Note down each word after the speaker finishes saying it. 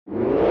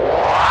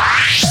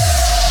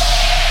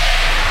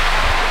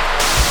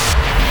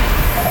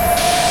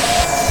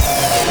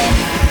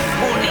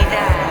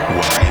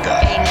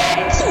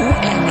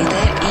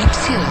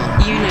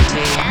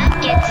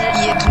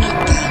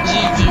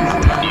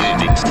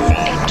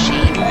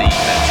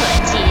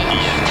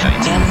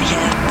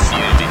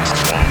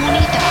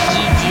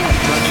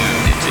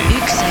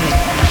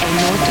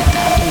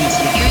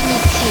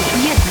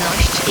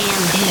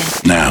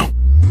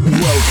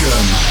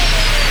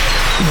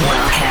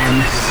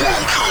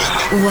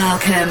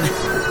Welcome.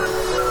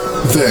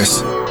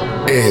 This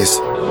is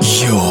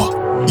your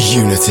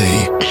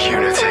Unity.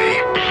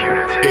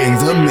 In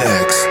the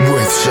mix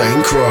with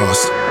Shane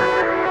Cross.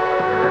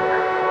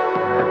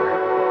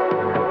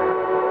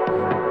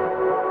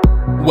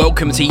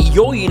 Welcome to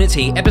Your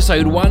Unity,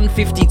 episode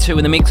 152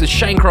 in the mix with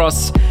Shane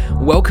Cross.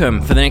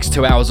 Welcome. For the next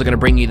 2 hours, we're going to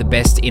bring you the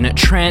best in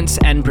trance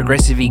and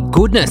progressive-y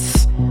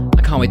goodness.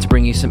 I can't wait to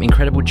bring you some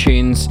incredible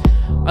tunes.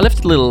 I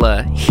left a little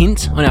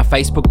hint on our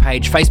Facebook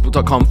page,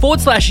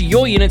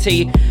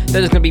 facebook.com/YourUnity.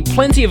 There's going to be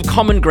plenty of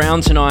common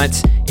ground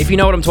tonight. If you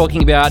know what I'm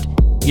talking about,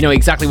 you know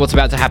exactly what's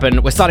about to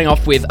happen. We're starting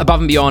off with Above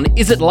and Beyond,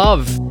 Is It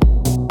Love?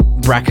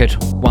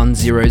 Bracket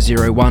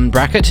 1001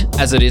 bracket,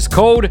 as it is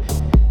called.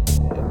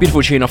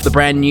 Beautiful tune off the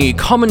brand new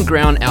Common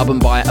Ground album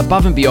by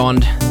Above and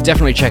Beyond.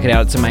 Definitely check it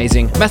out, it's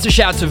amazing. Massive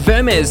shout out to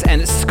Vermes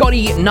and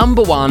Scotty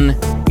Number One.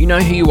 You know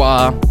who you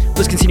are.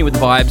 Let's continue with the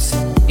vibes.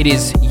 It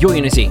is Your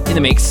Unity in the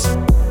mix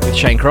with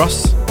Shane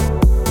Cross.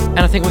 And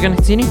I think we're going to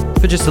continue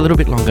for just a little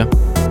bit longer.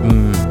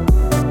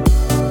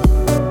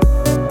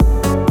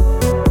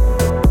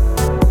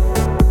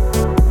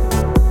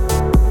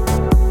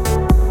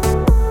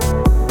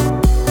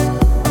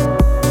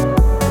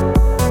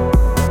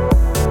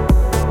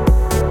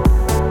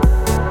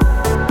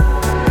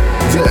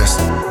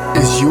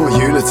 Your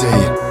Unity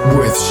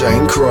with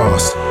Shane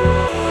Cross.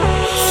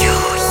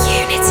 Your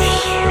Unity.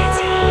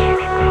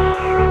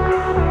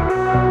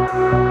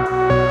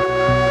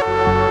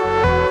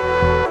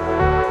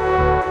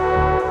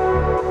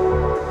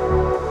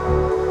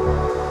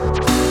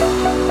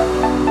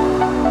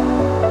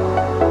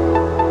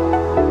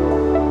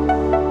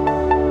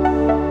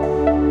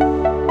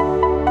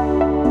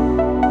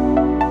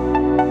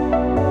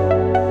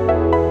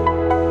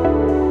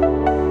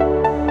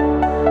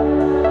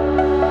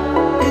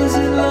 Is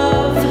it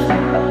love?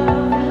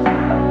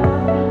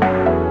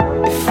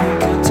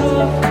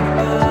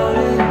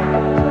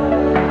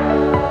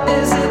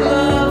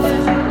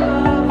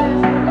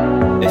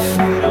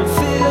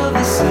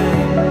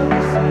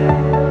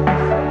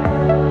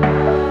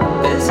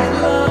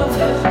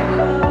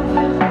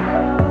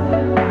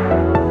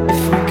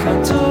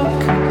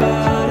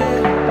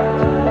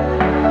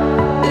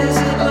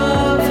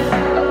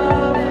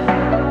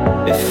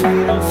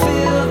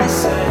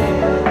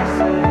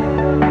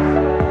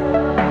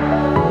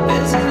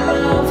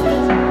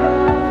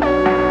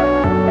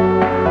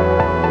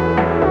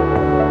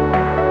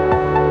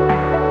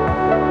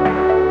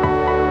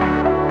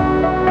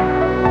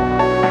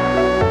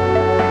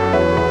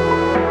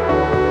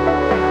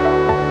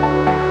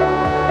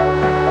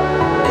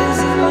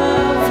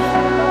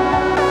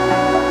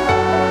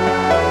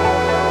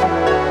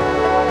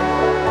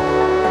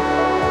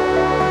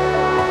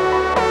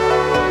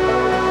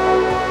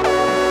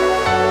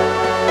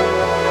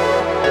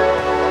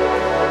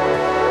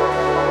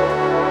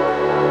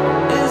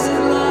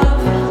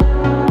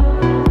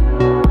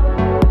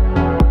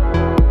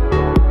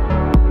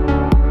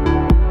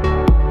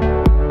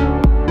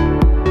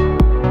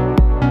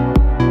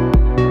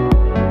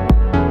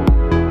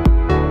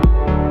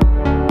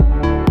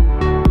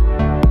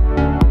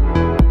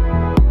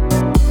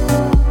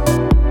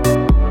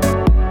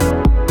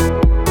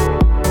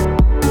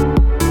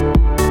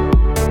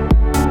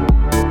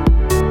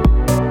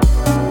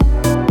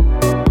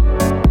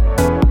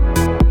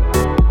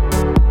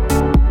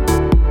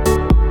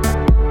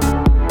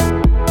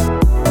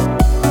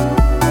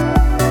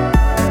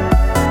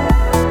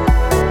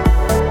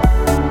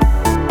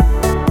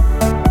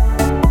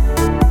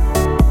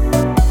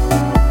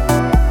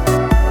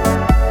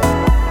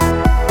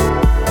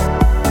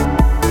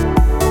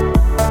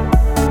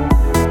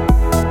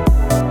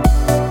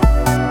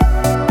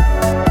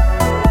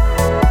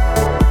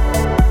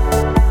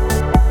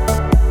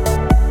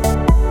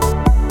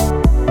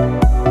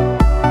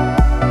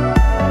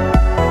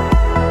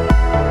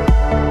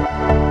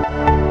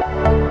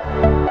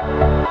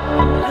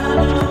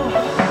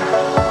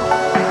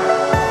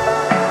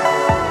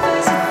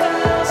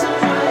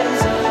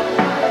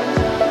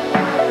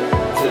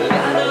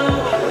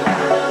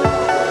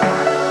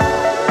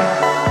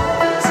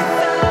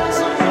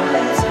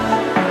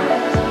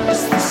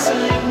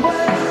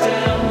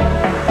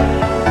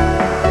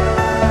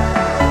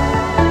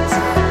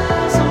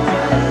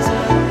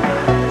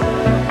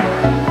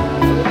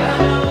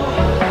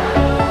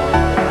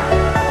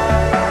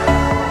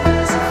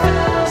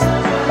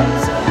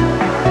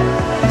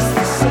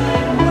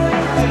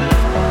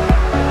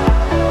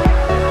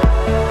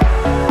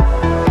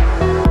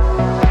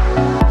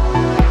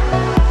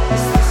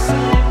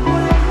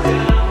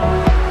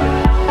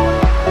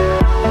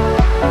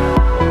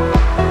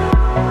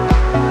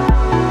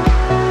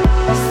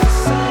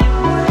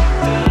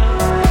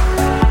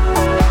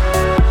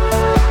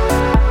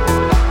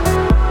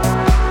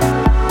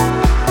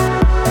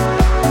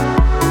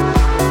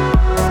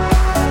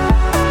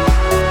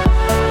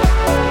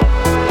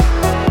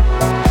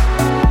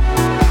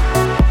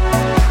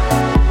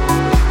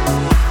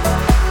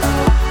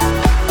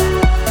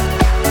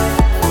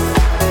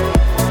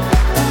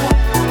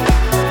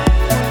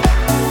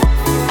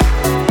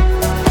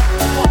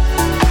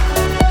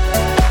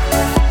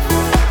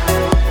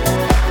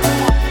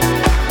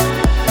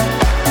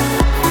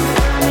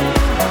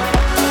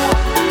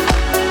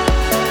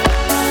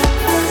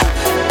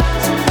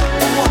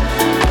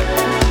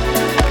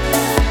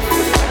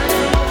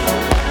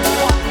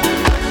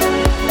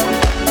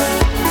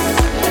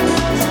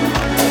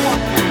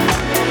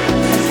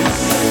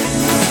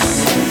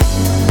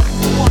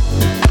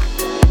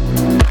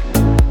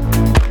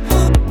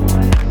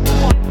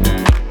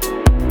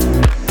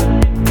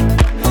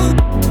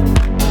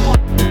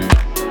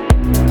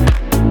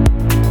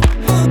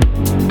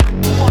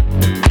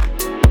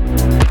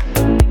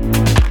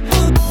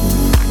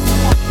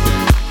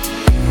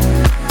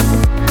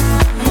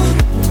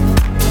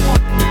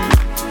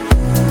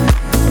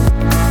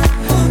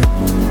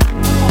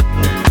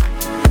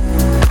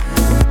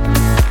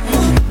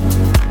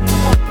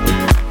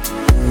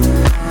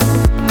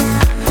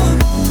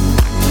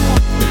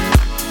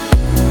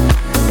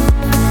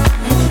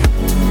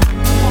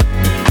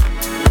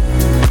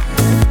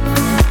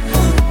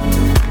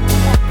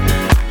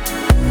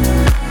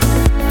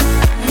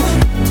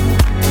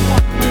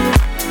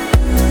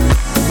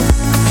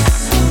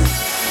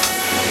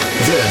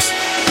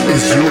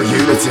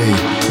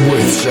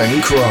 with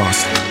Shane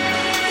Cross.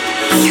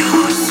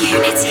 Your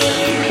unity.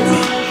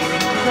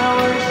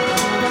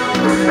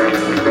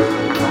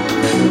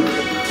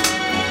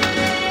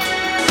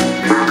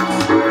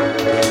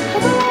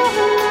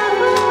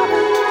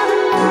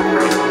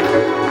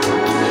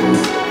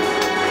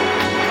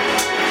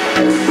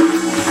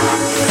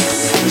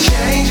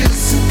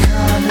 Changes are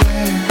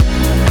coming,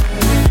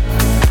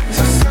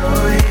 so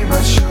slowly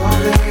but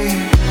surely.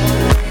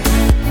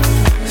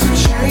 So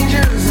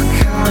changes are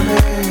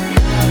coming,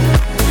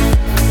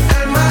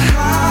 and my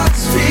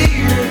heart's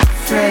fear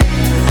afraid.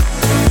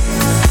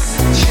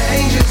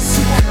 Changes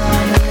are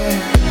coming,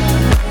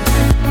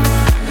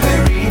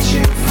 they're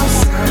reaching for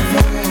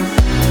something.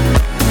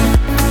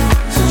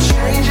 So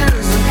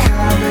changes are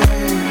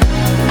coming,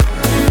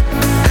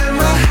 and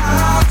my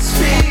heart's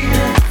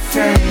fear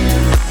afraid.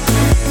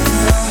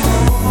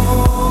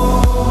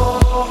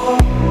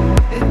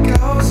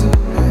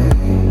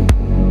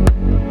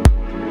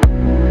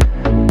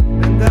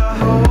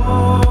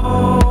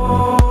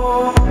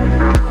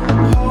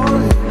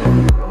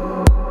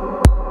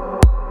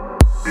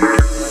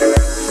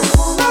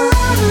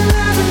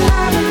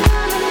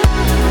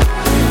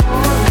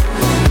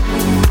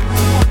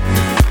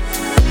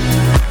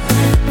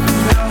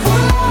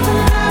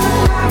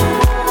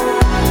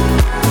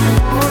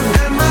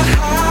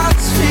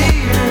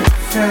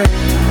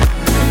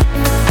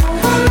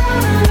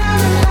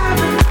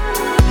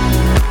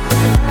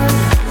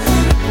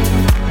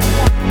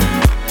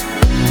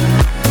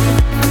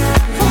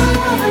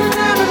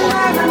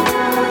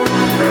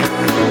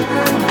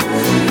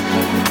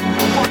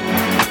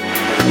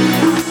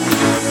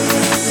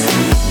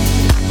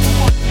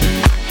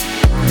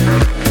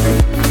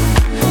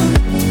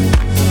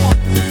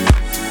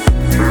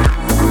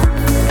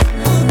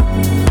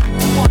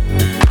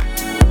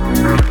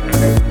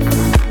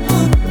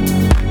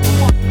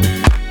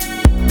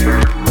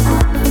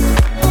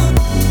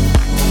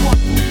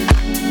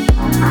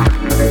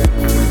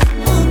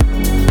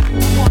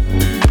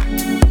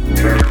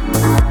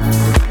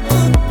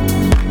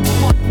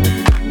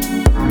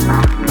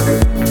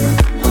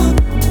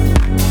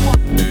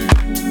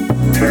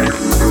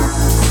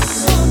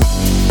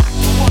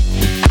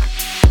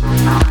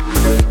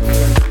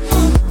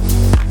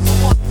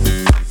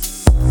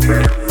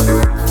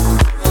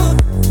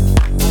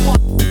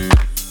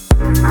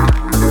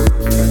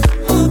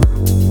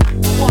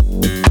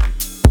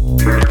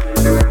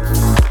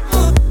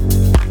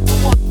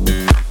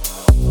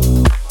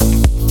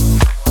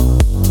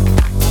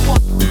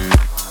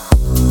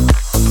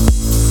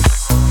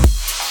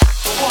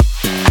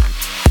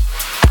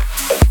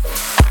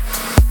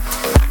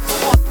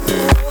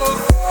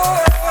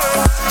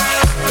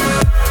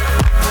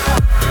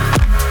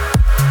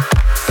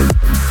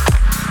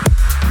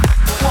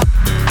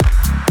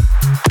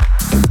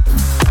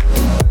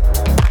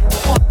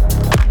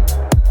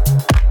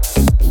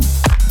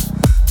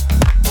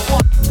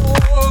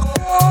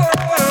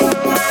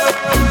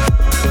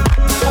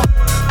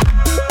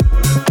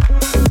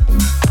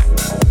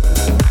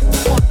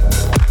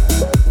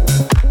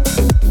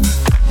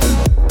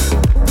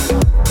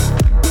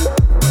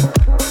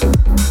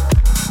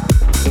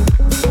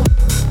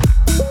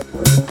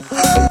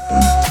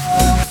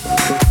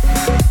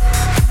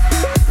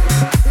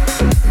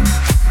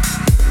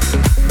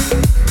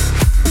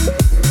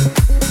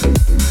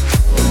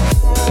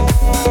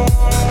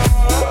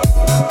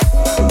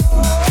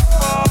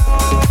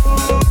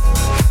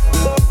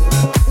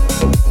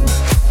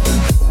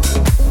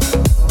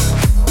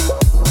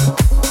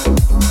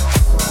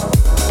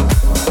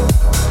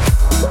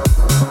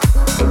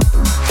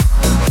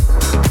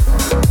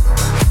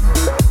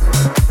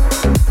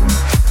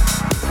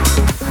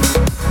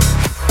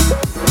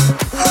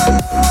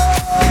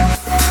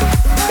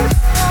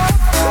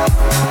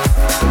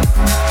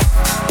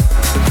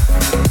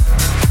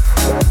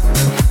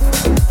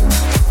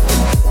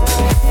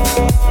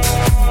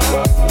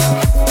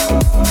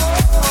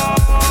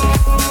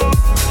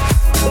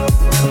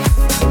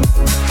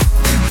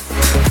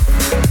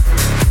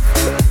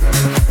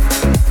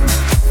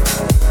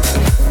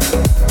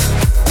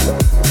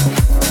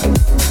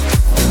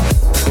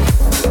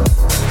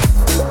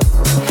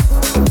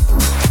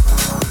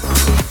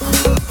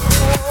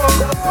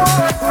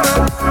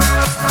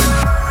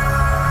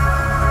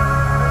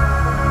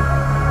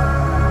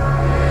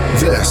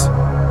 This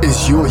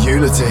is Your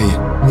Unity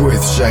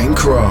with Shane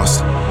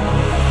Cross.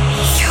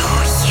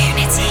 Your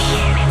unity.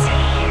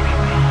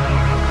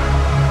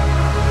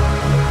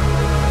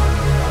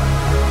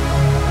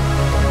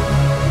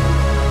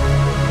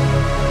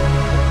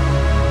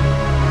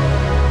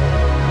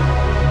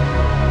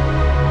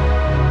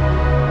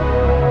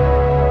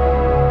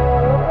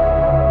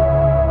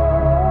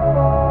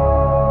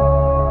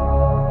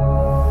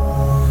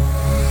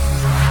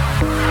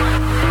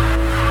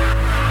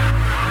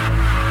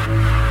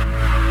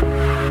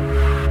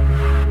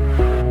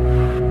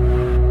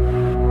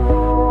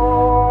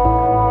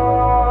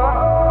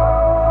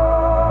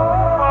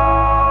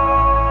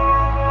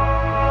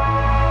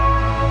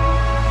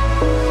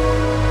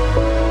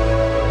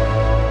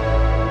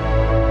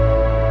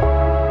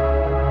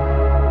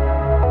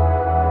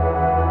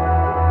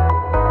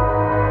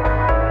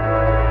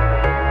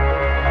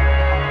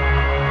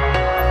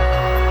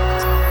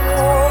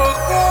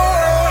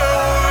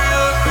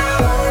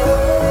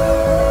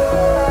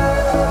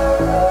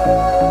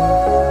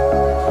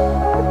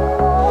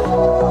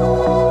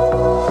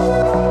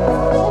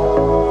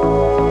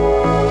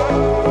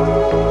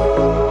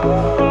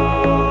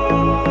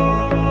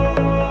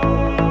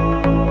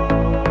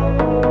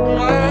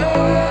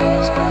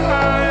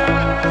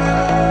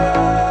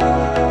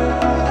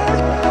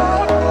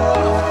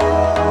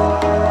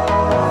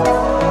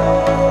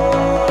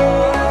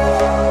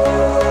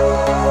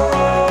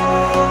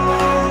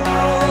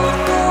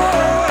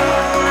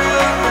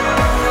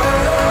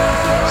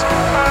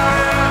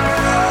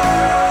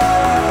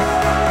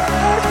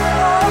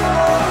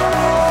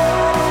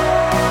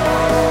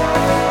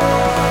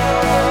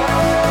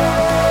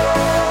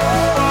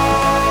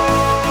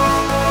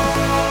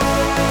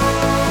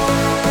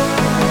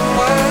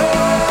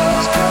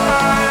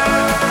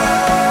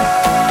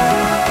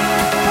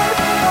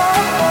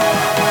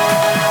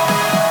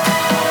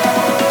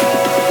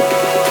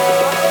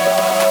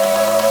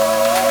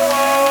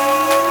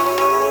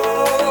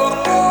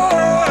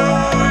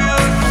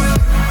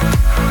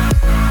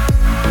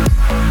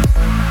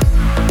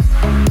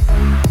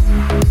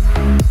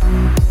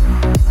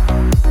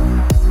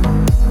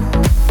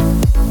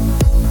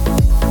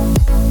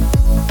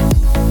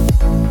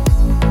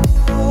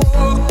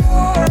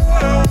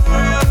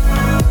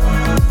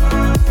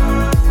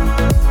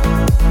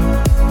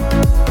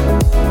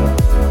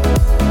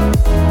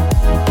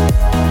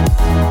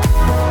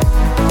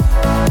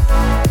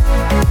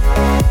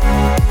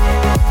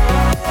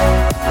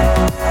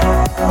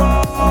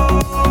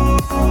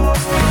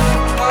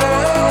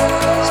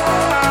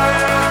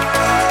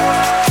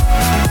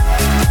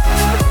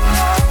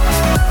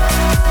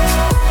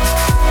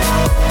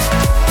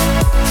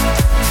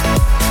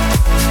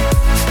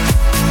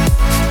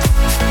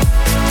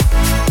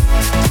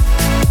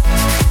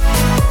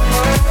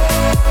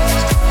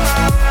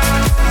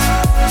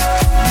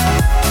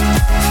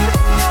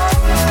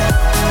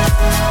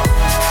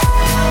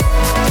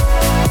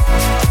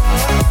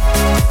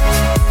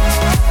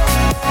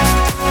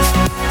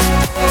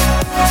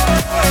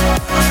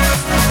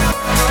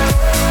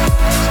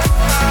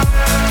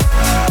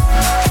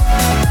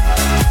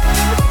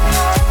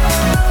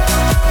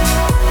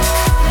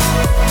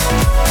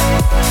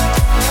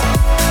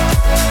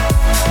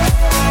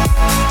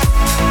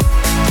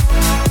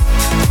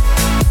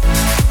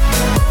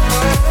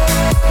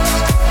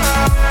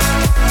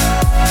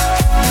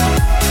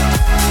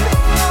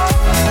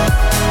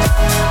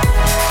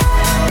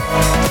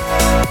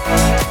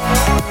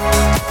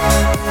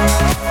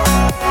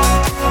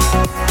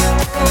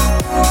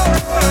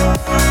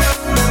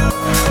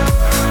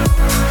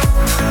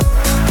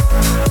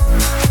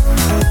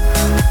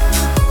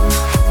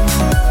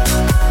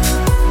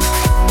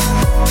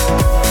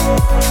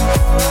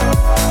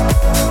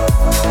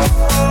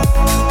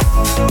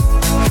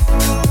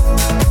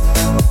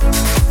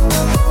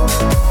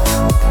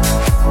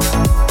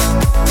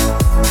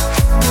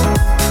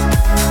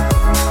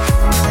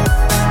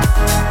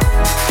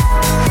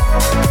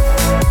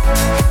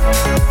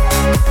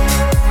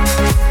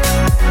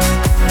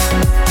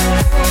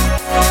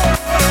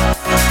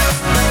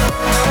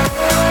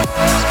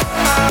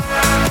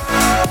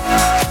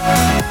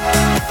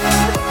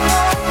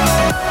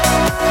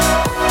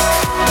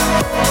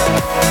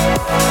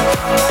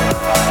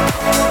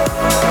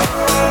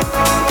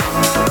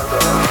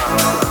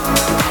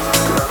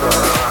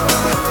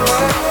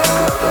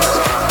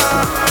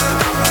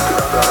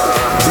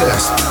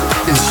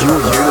 your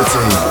unity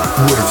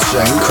with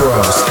Shane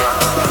Cross.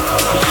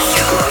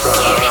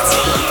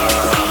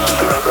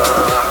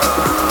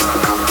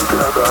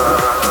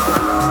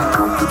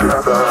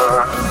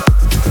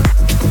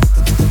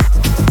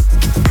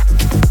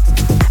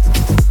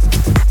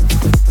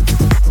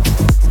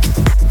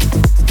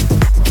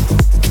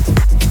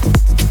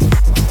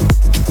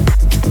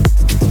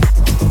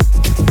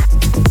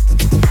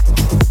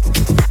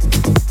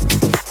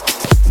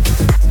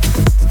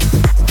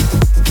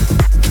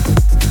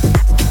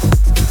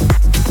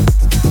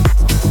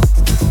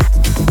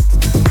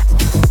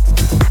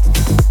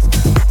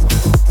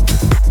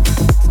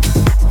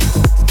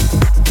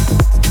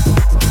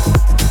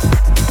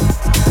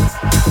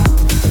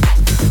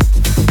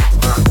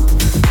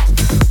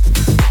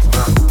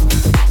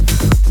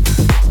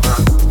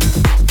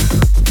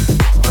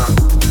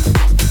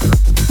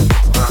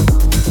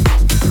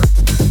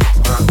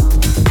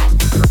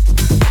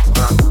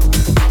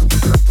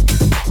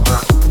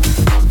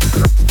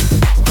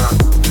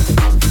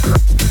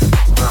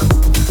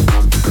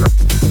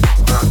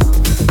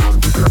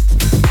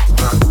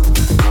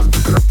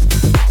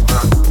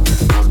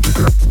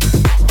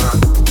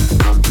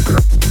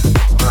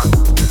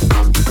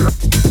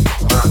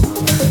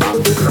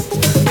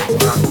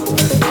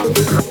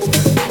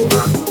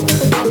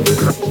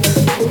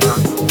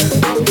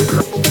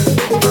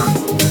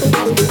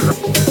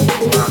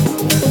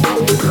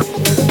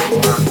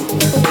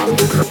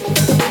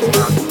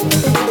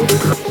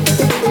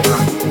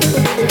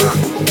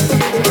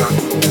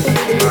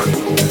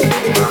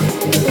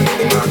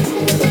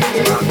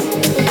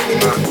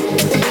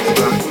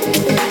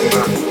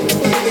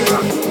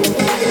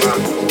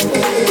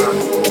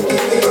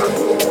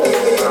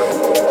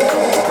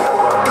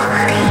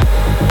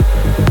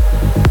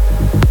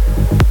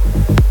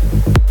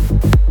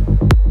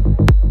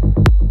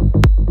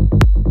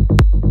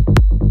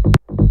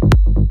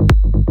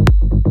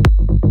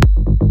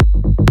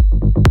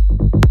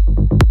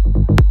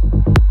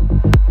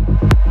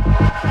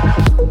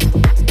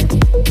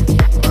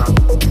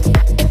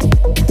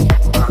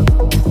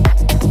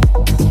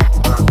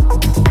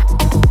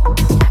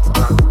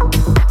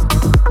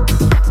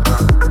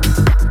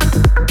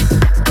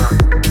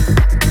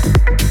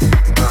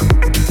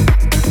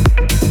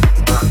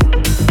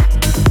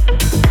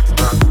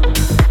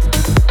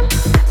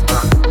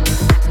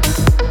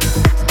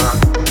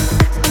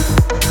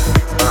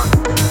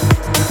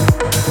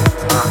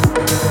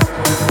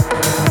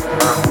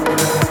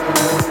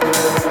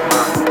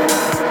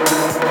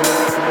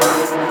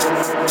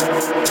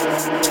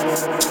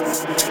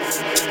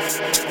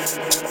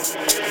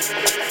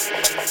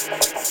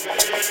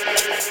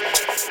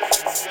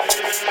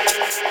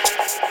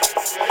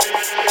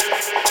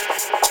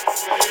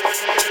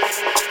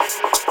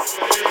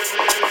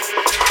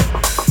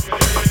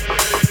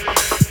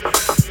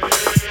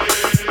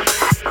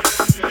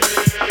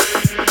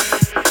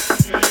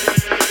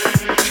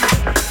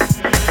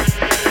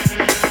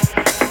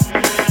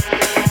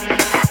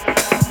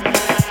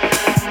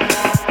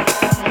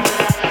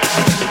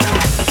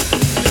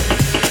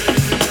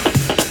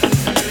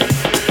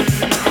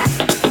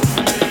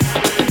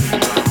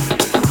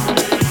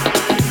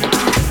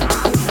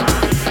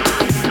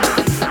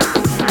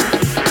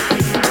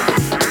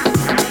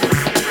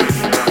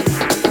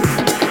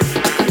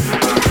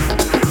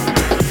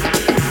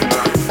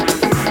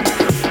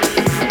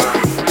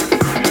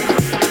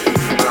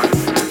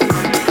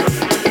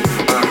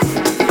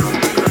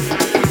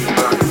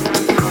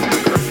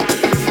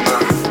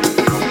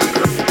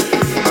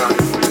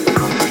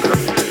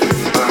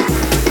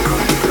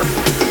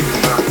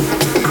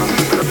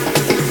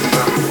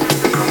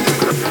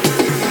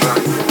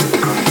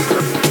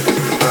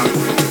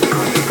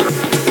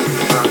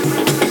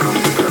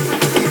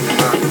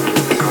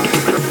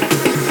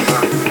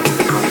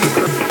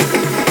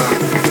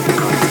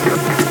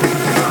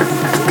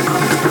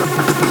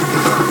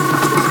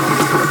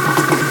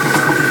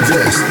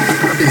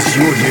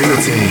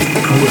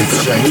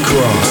 with Shane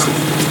Cross.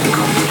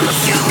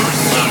 Your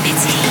unity.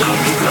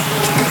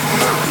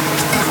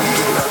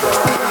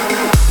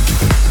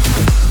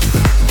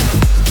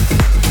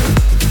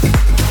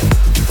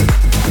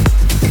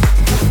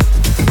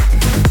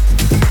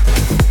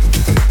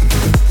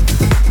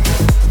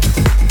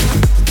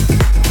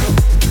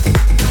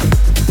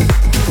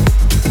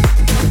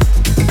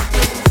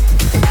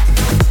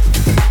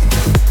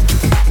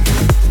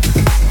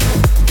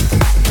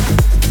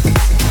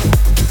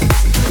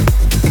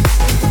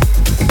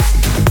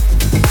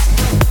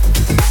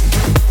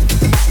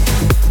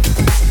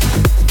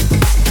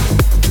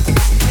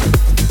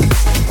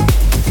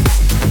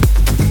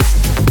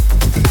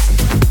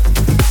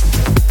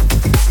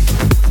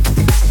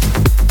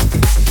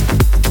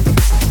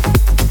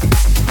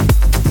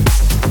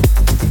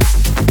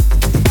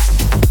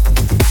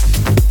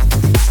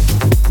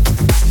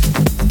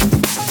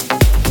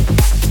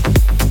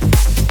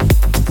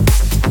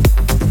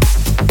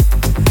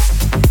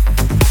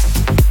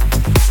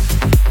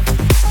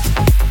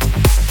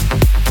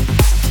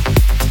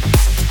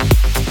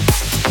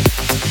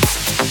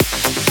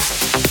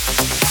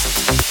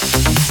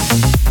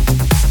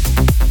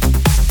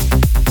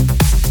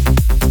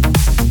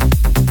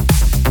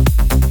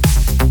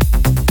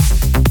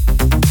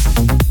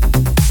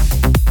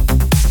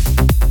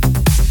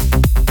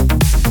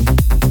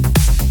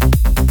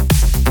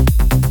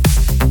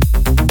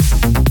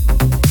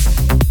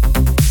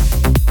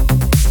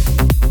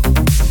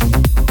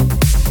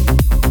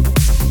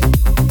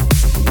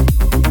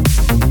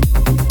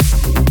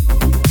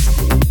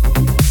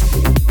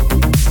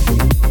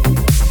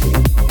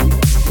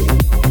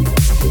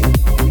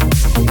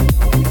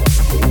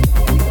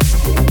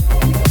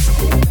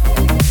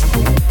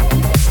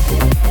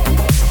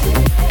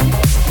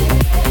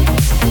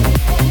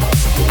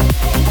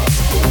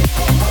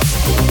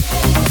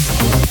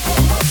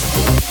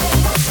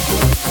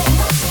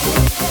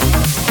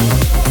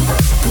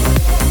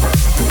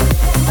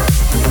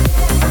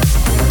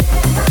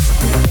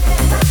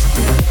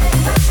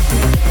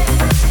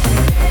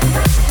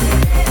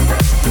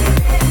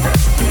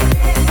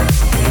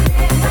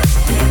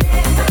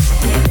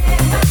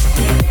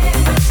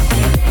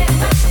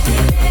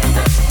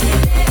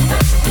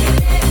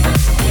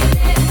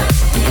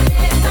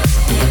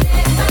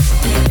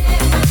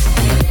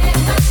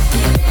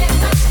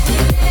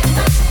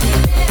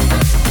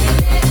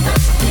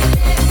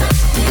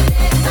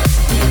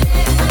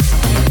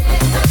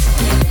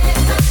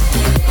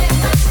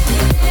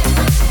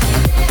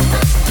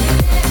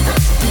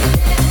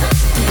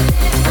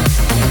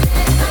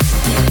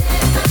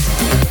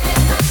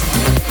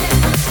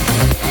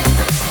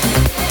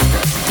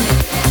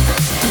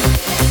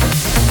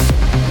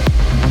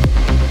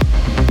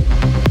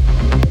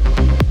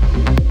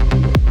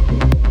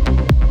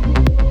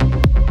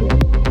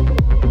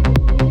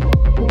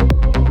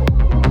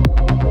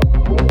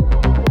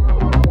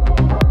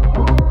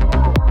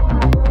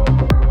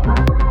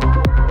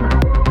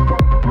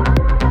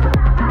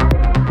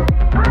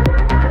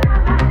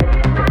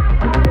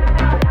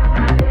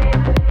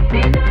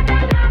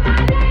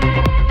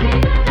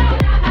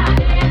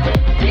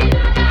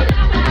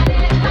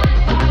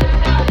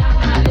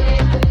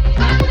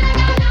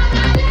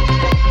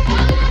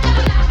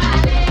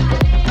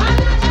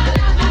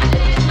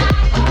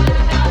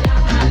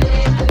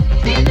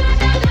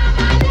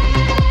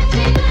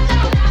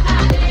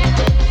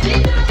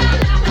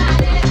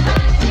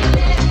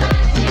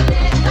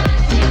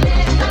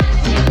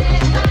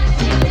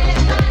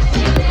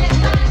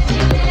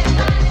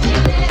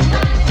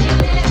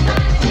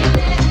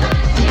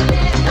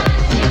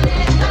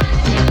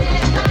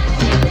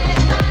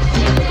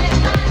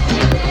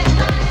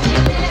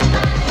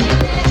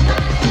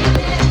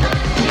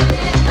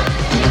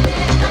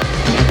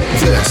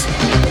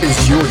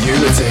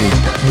 Unity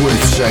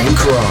with Shane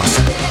Cross.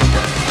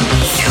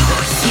 Your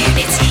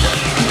Unity.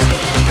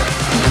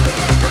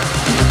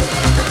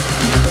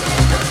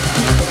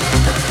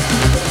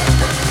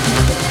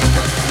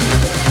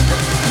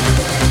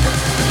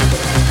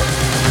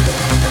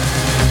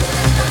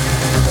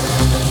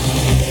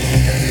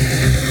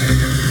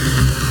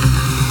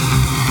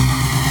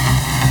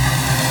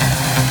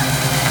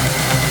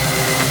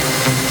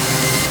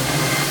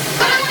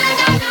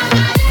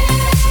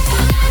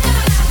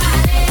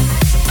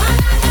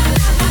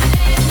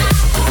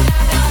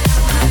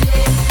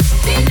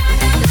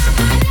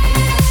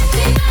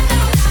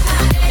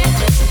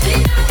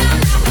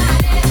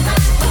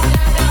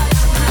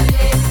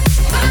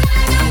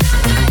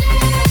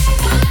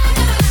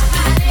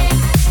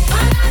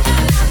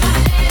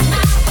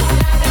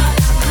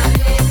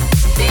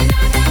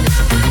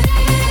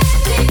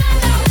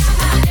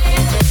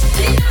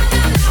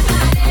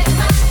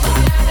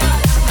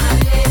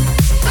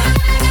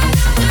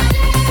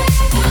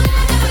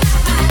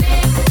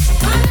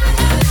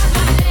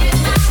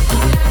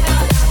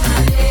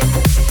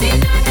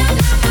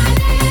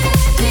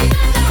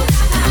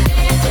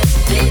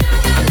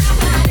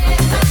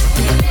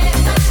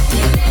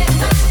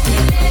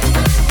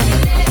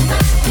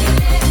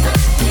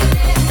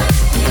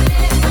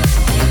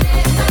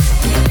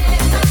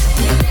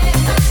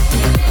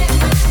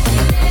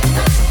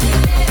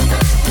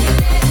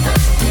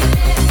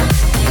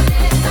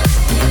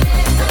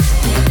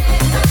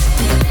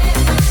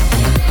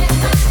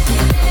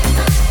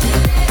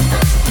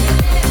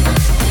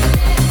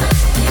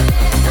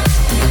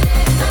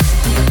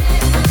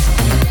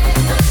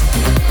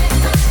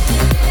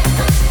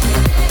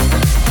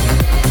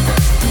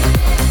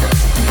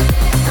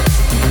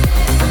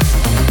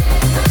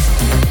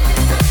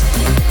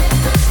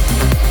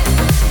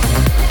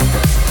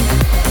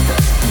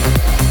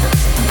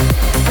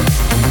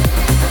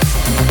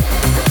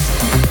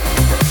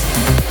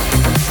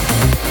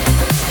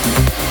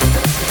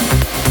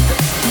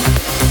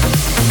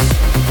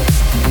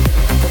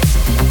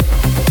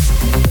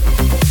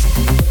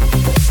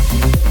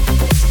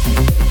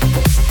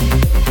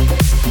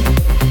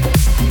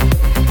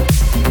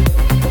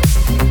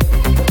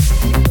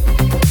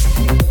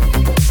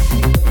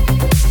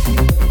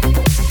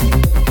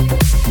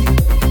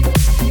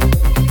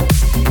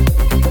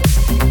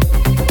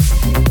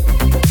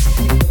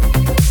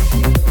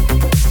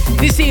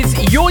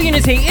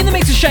 Unity in the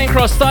mix of Shane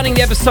Cross, starting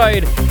the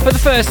episode for the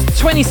first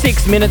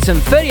 26 minutes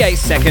and 38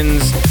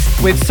 seconds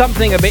with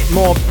something a bit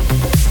more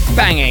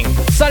banging.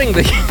 Starting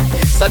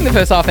the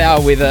first half hour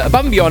with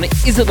Above and Beyond,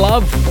 Is It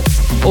Love?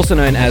 Also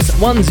known as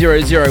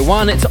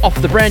 1001. It's off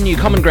the brand new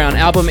Common Ground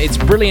album. It's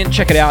brilliant,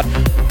 check it out.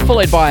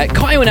 Followed by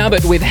Kyau and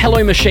Albert with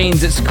Hello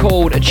Machines. It's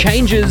called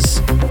Changes.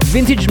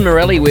 Vintage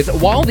Morelli with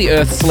While the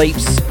Earth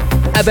Sleeps.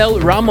 Abel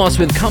Ramos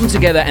with Come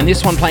Together, and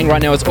this one playing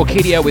right now is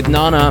Orkidea with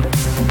Nana.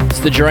 It's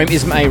the Jerome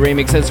Isma-Ae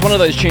remix. It's one of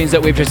those tunes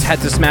that we've just had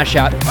to smash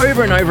out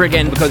over and over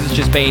again because it's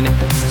just been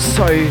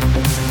so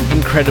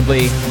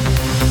incredibly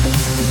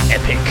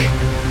epic.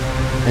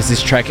 As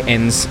this track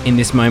ends in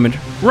this moment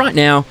right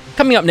now.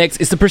 Coming up next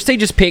is the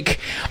prestigious pick.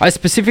 I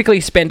specifically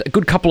spent a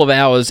good couple of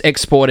hours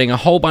exporting a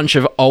whole bunch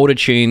of older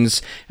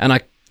tunes, and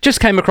I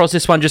just came across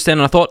this one just then,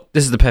 and I thought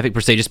this is the perfect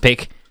prestigious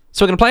pick.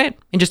 So we're going to play it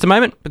in just a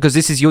moment, because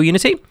this is Your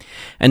Unity,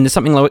 and there's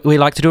something we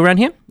like to do around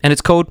here, and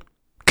it's called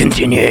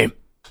Continue.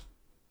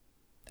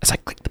 As I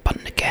click the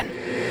button again.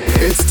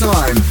 It's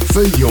time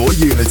for Your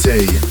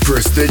Unity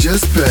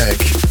prestigious pick.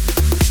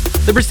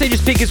 The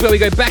prestigious pick is where we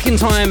go back in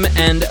time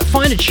and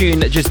find a tune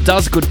that just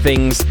does good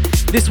things.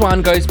 This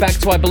one goes back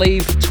to, I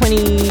believe,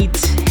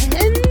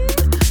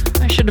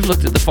 2010? I should have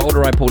looked at the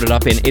folder I pulled it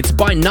up in. It's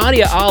by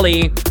Nadia,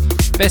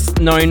 best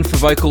known for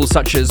vocals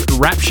such as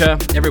Rapture.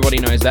 Everybody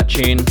knows that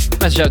tune.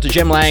 Message out to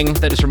Jem Lang,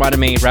 that just reminded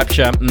me,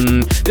 Rapture.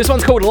 This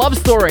one's called Love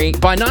Story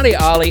by Nadia.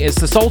 It's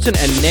the Sultan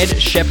and Ned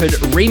Shepard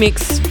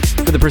remix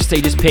for the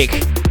prestigious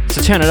pick.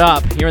 So turn it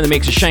up. You're in the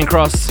mix of Shane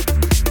Cross,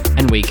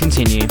 and we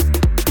continue.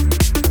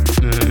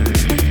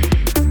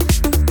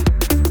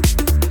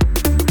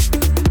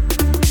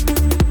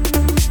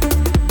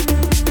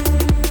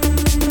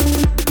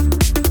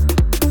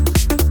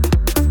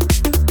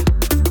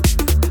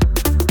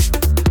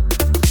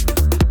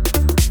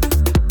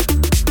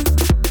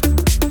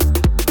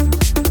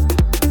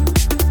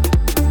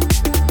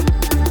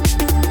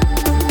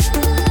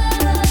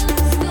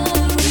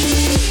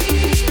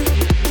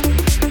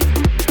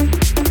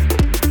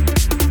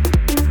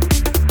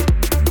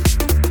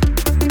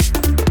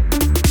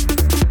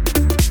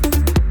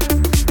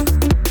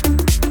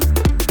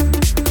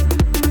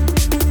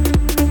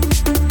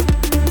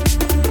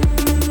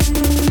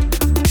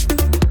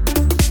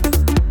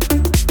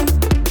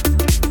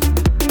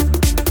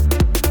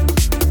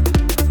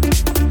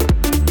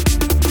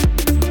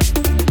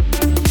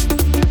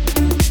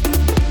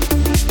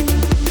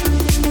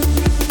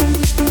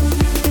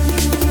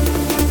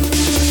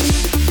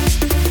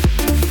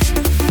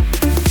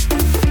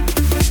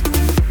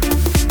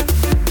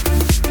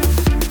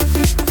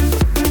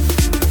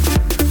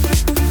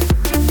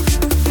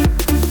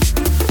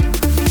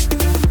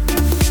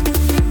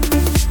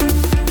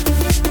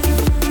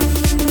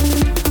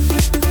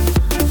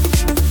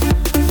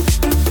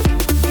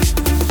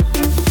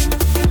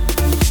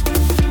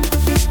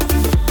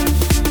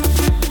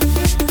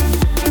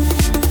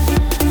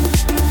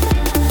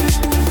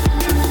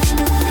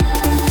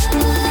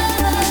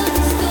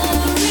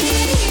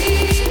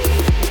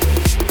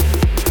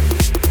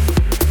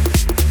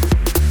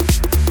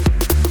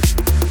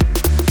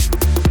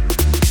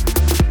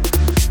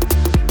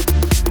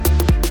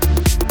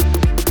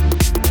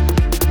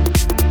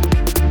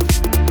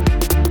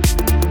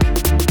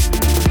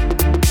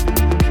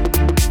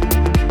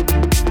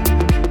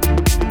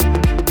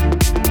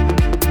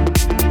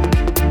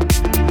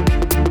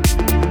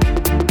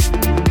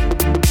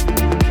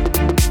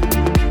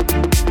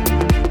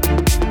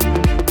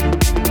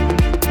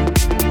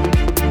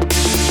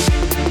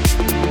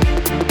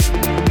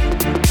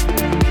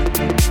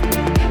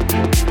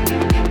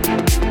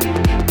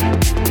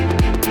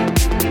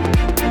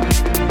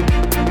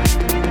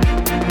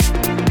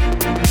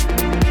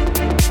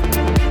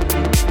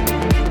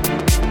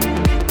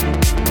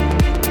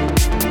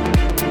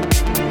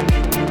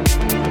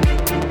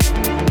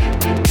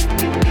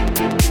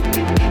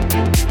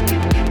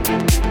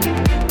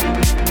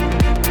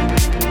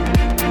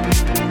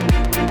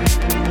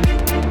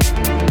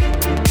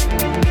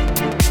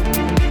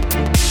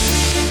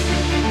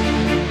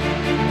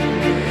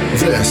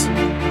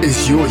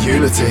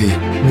 Unity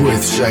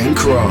with Shane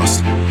Cross.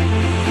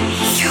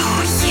 Your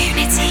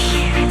Unity.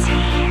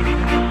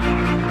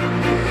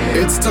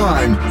 It's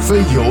time for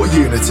Your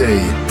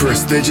Unity.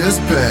 Prestigious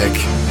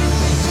pick.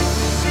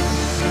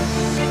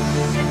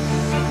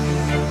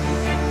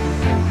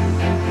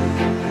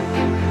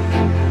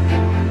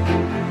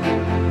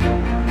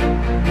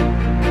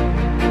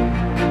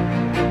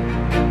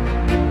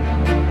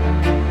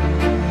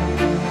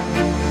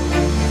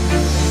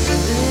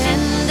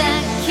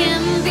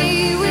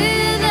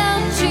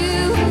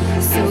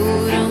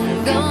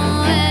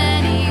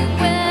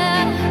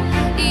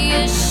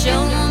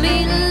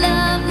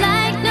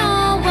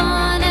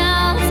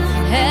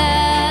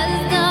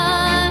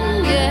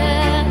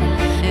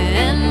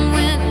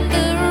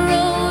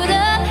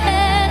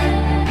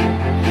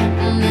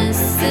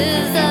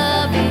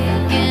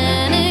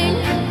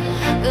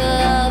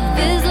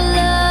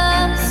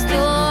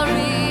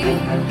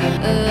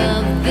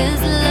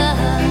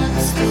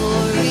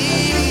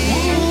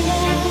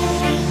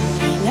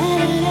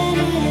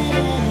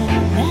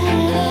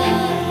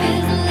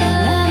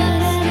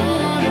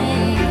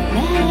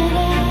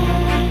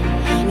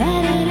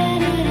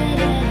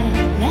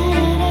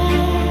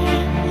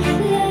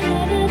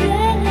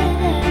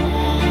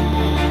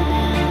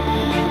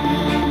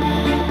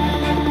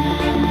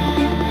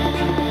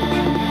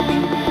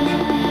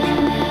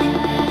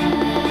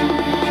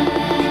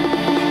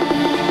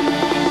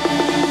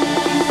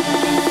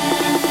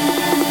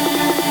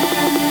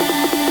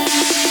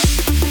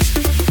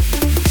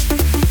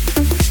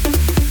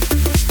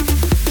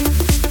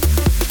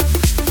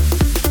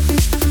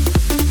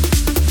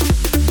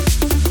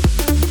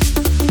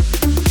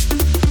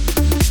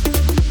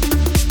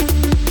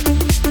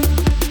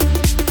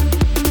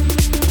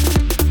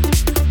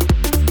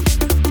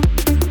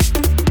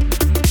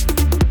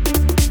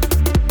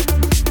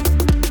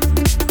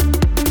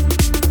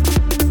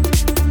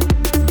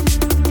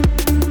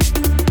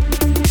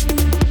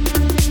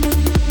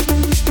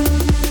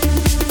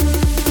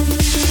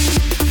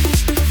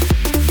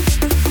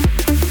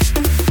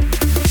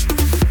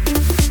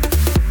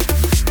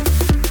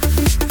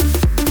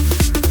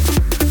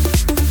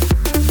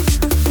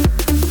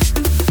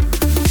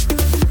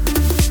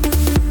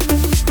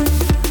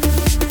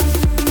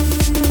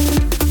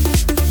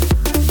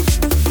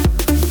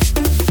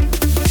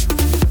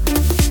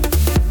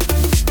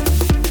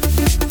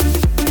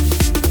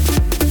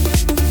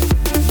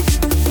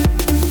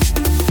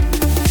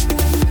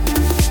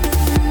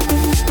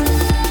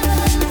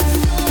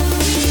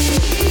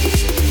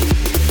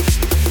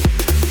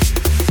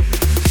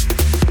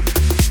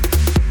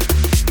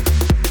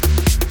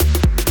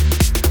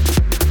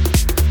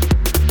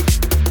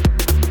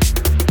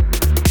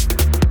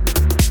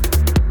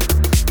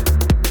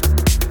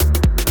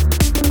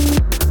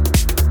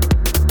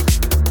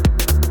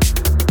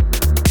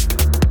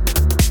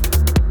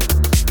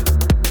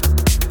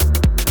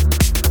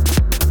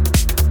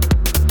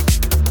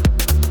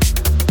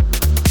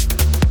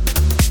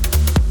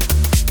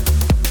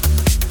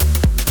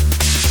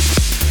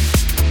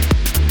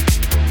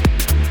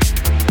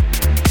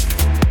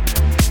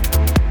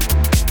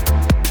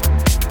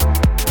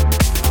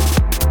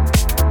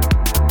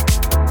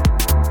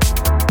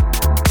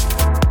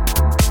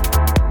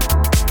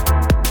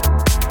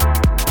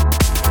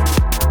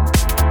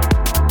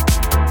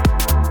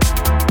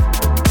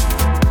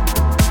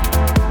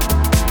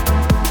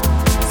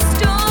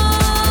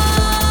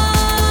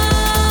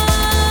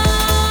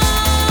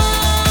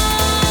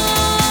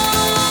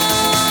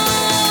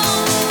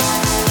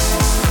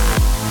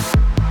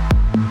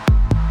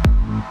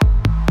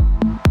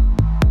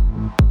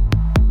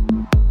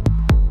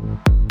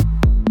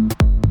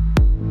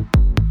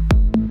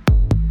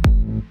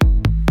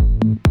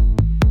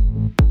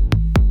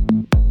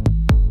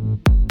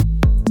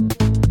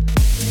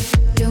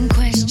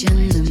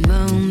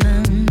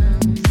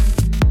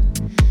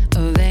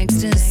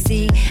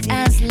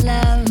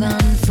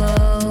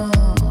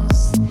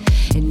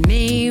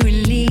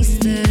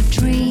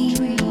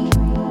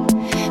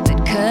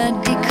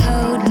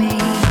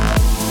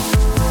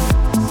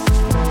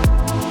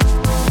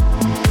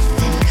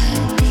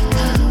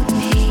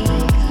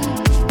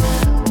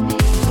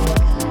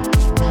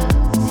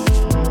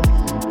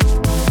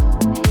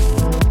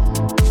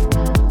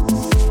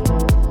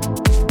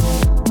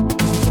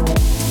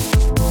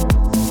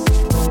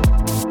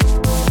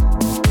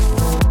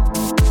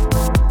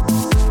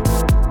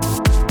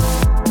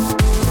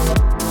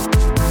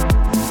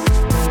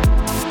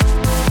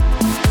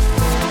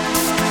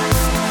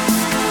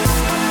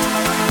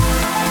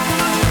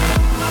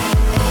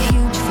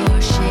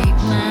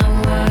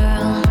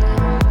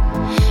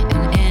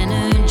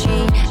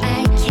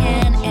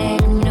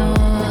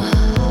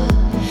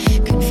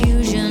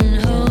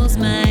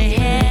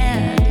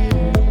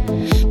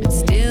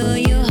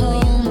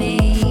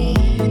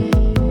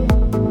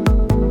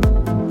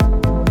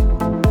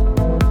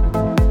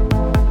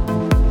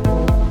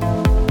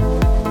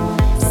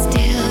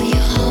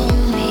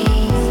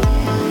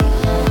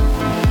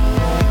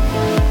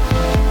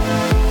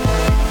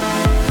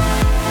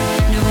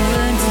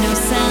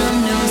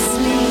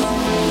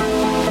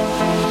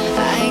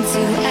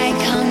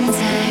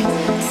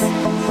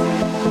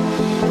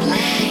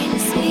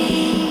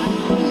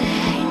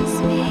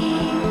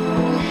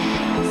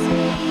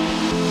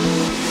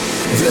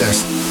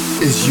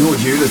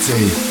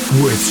 Unity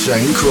with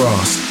Shane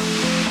Cross.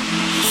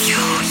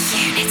 Your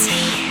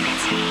unity.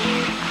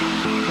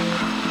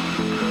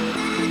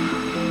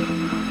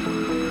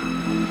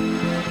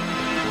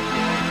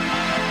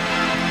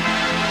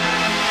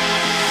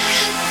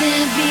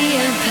 There be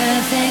a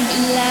perfect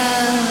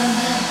love.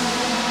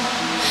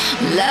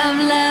 Love,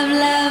 love,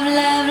 love,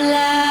 love,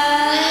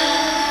 love.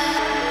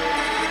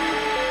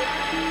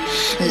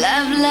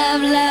 Love,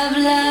 love, love,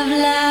 love,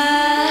 love.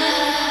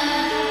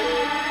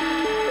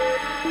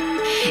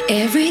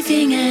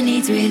 Everything I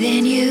need's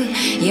within you.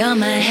 You're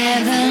my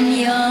heaven,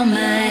 you're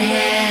my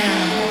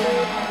hell.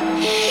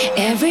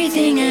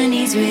 Everything I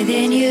need's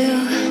within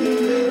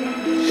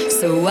you.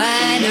 So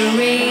wide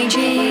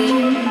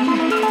raging,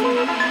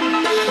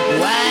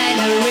 wide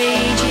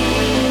raging.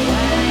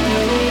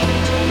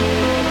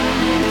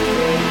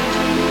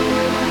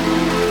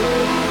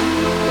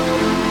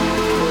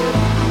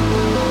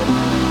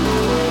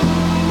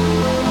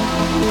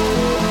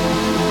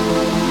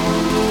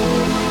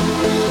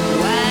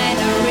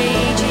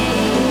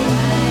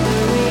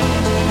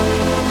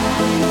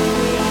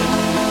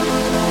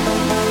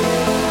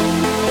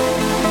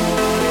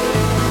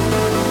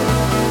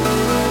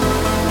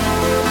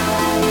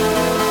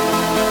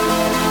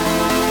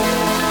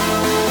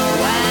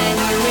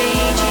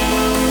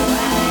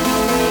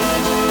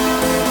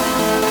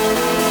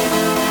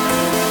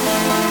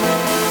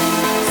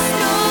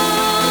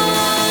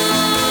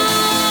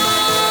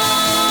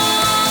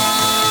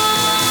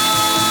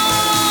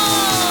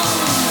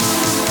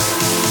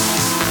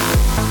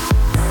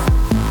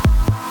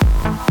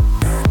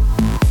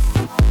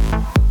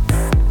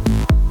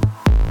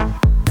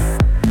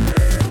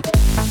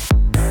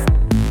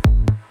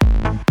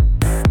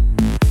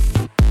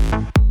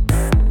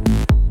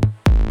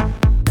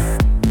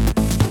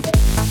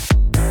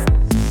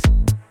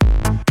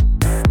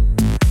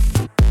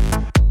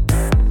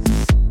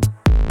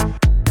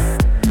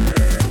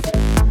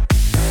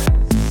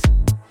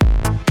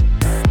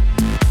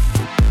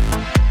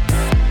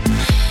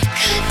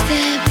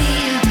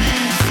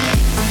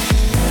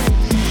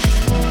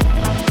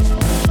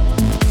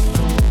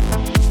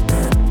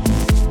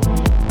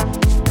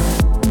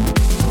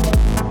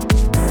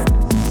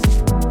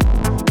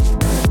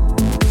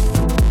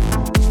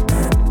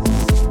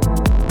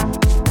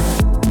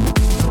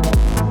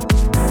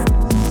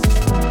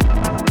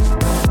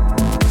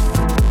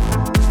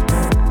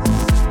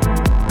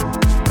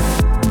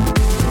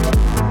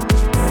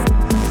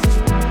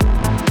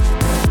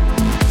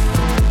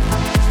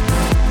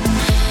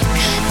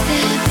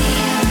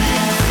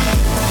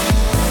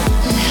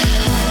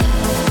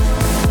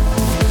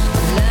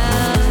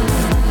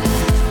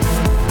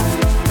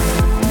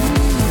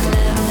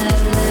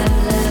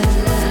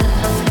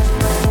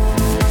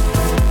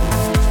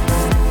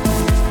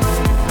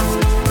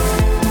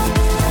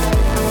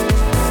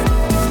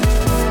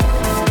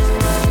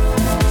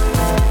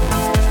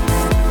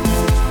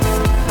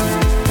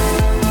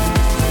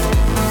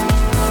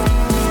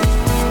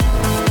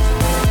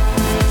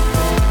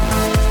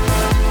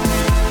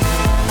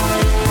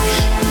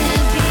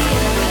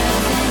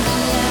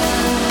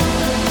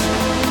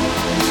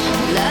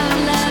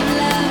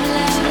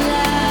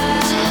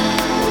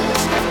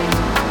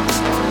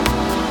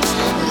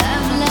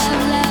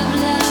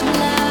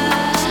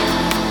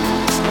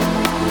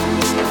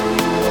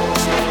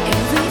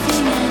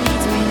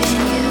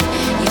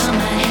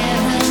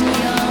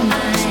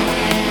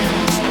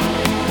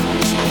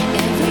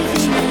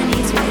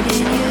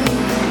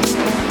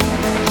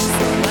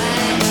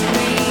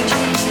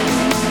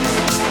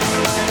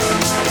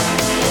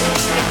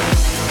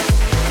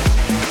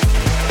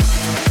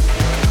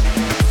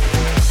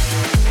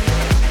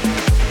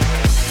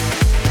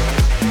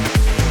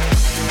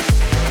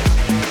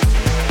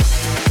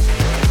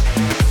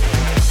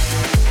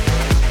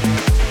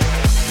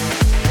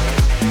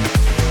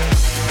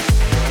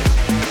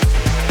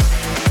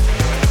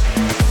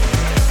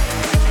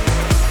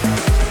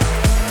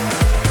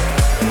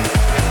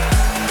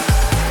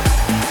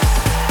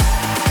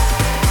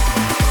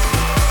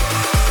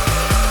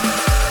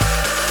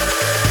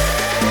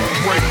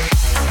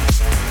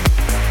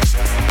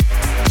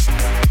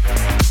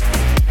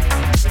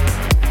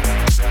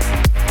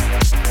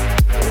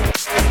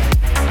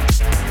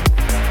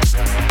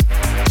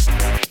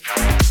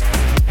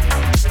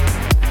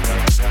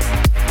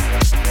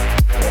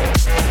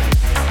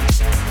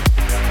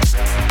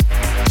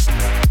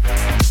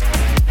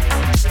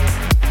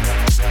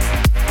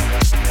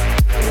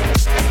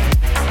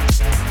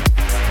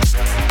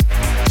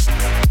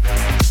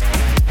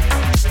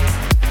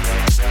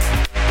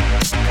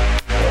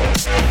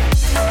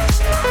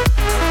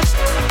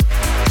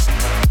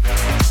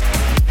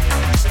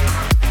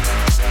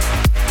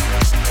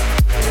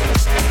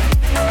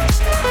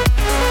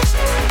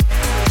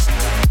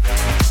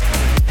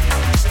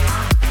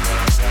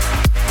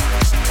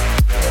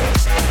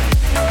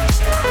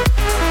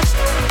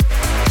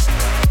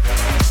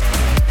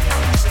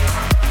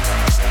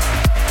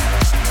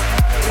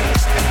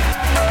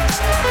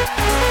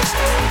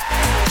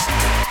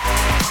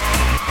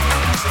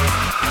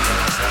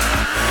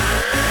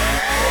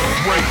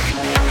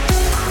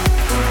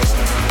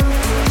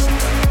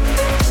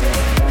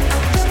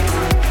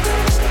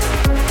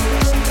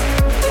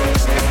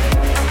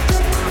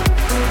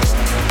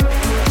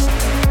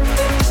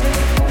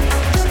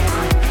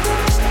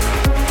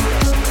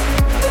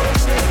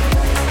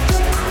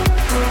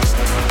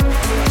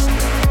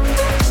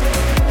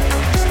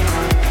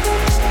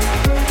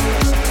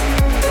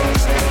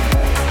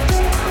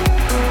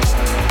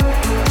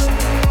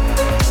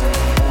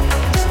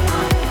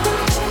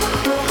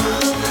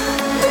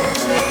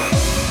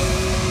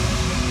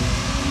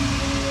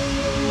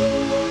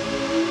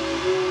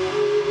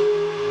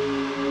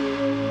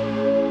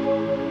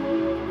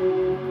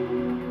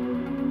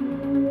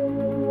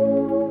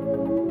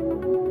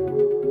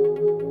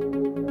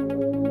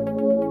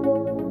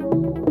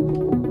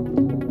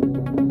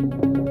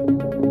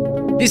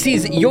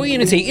 This is Your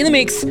Unity in the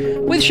mix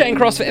with Shane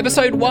Cross for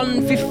episode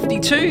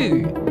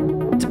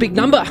 152. It's a big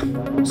number.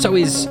 So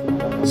is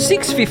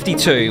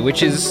 652,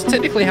 which is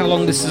technically how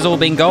long this has all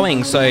been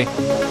going. So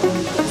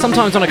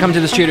sometimes when I come to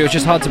the studio, it's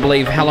just hard to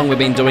believe how long we've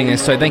been doing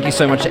this. So thank you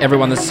so much to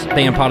everyone that's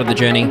been a part of the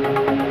journey.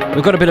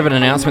 We've got a bit of an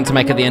announcement to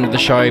make at the end of the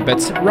show,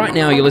 but right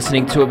now you're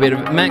listening to a bit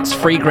of Max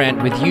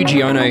Freegrant with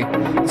Yuji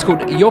Ono. It's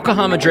called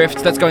Yokohama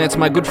Drift. That's going out to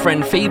my good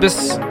friend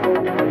Phoebus,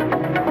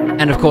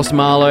 and of course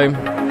Marlo,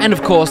 and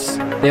of course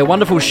their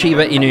wonderful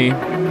Shiba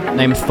Inu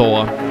named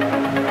Thor.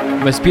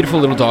 The most beautiful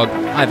little dog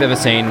I've ever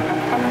seen.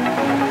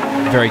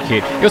 Very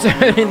cute. You also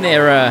heard in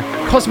their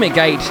Cosmic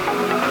Gate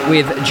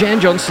with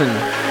Jan Johnston.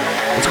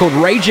 It's called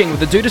Raging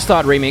with the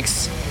Duderstadt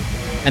remix.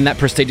 And that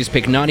prestigious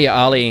pick, Nadia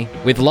Ali,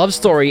 with Love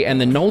Story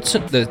and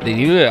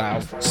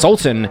the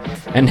Sultan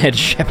and Head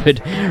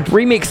Shepard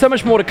remix. So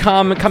much more to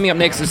come. Coming up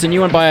next is a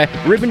new one by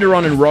Ruben,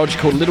 Jerome and Rodg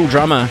called Little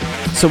Drummer.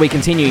 So we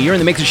continue. You're in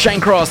the mix with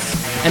Shane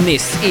Cross, and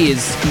this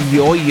is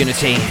Your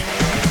Unity.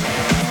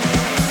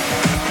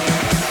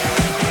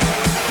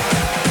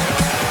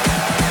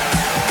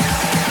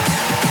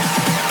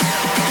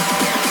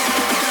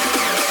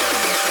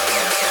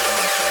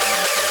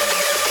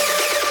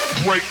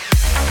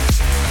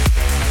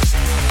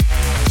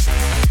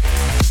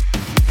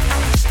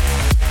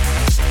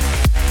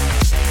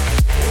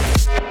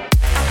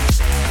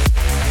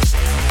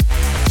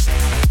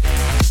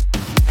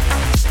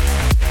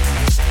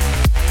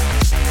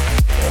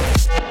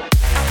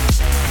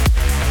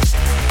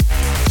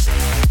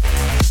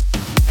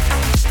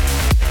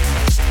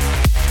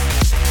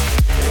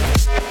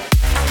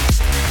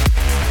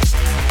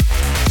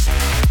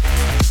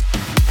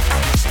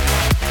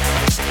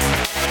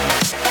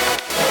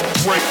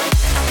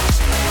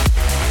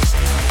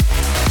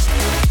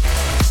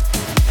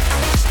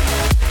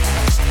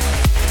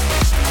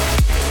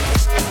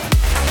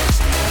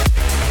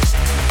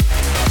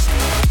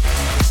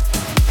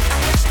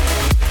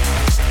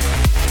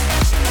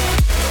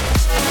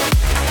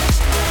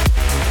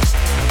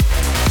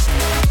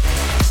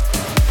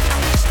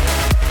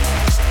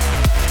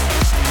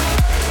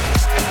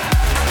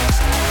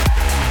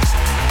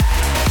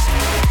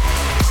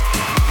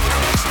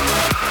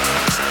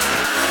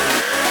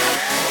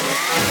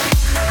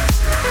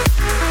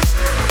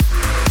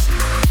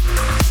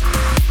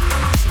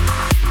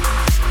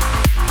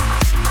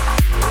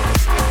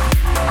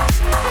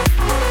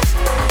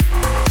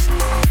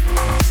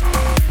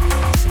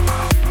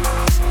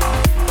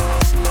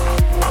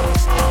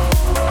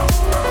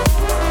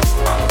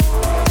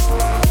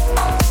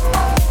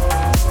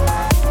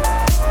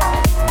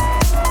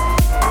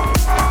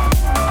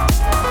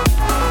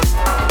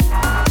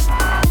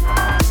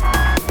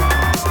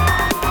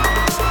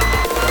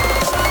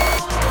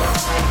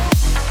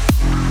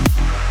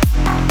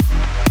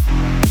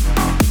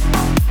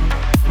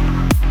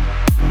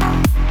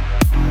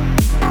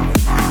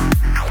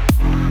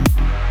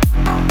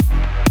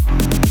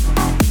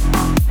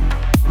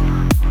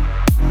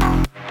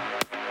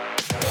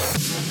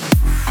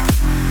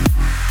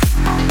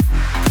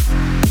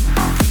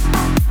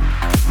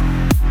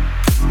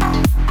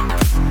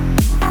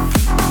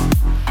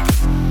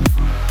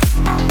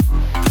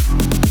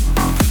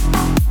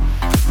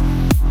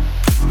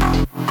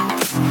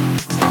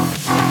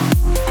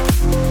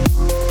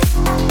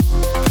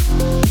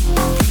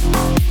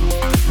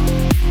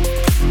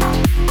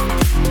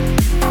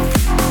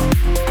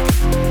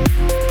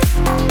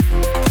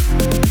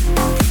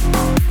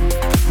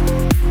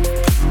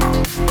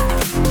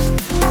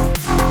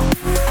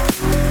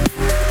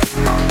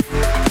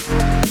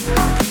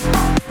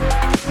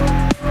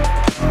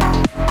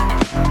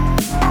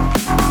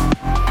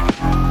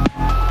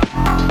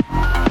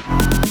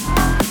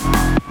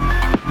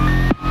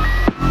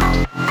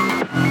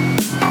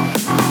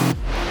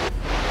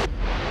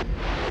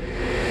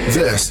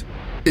 This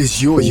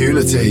is Your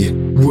Unity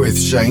with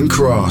Shane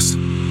Cross.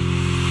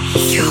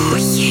 Your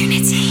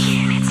Unity.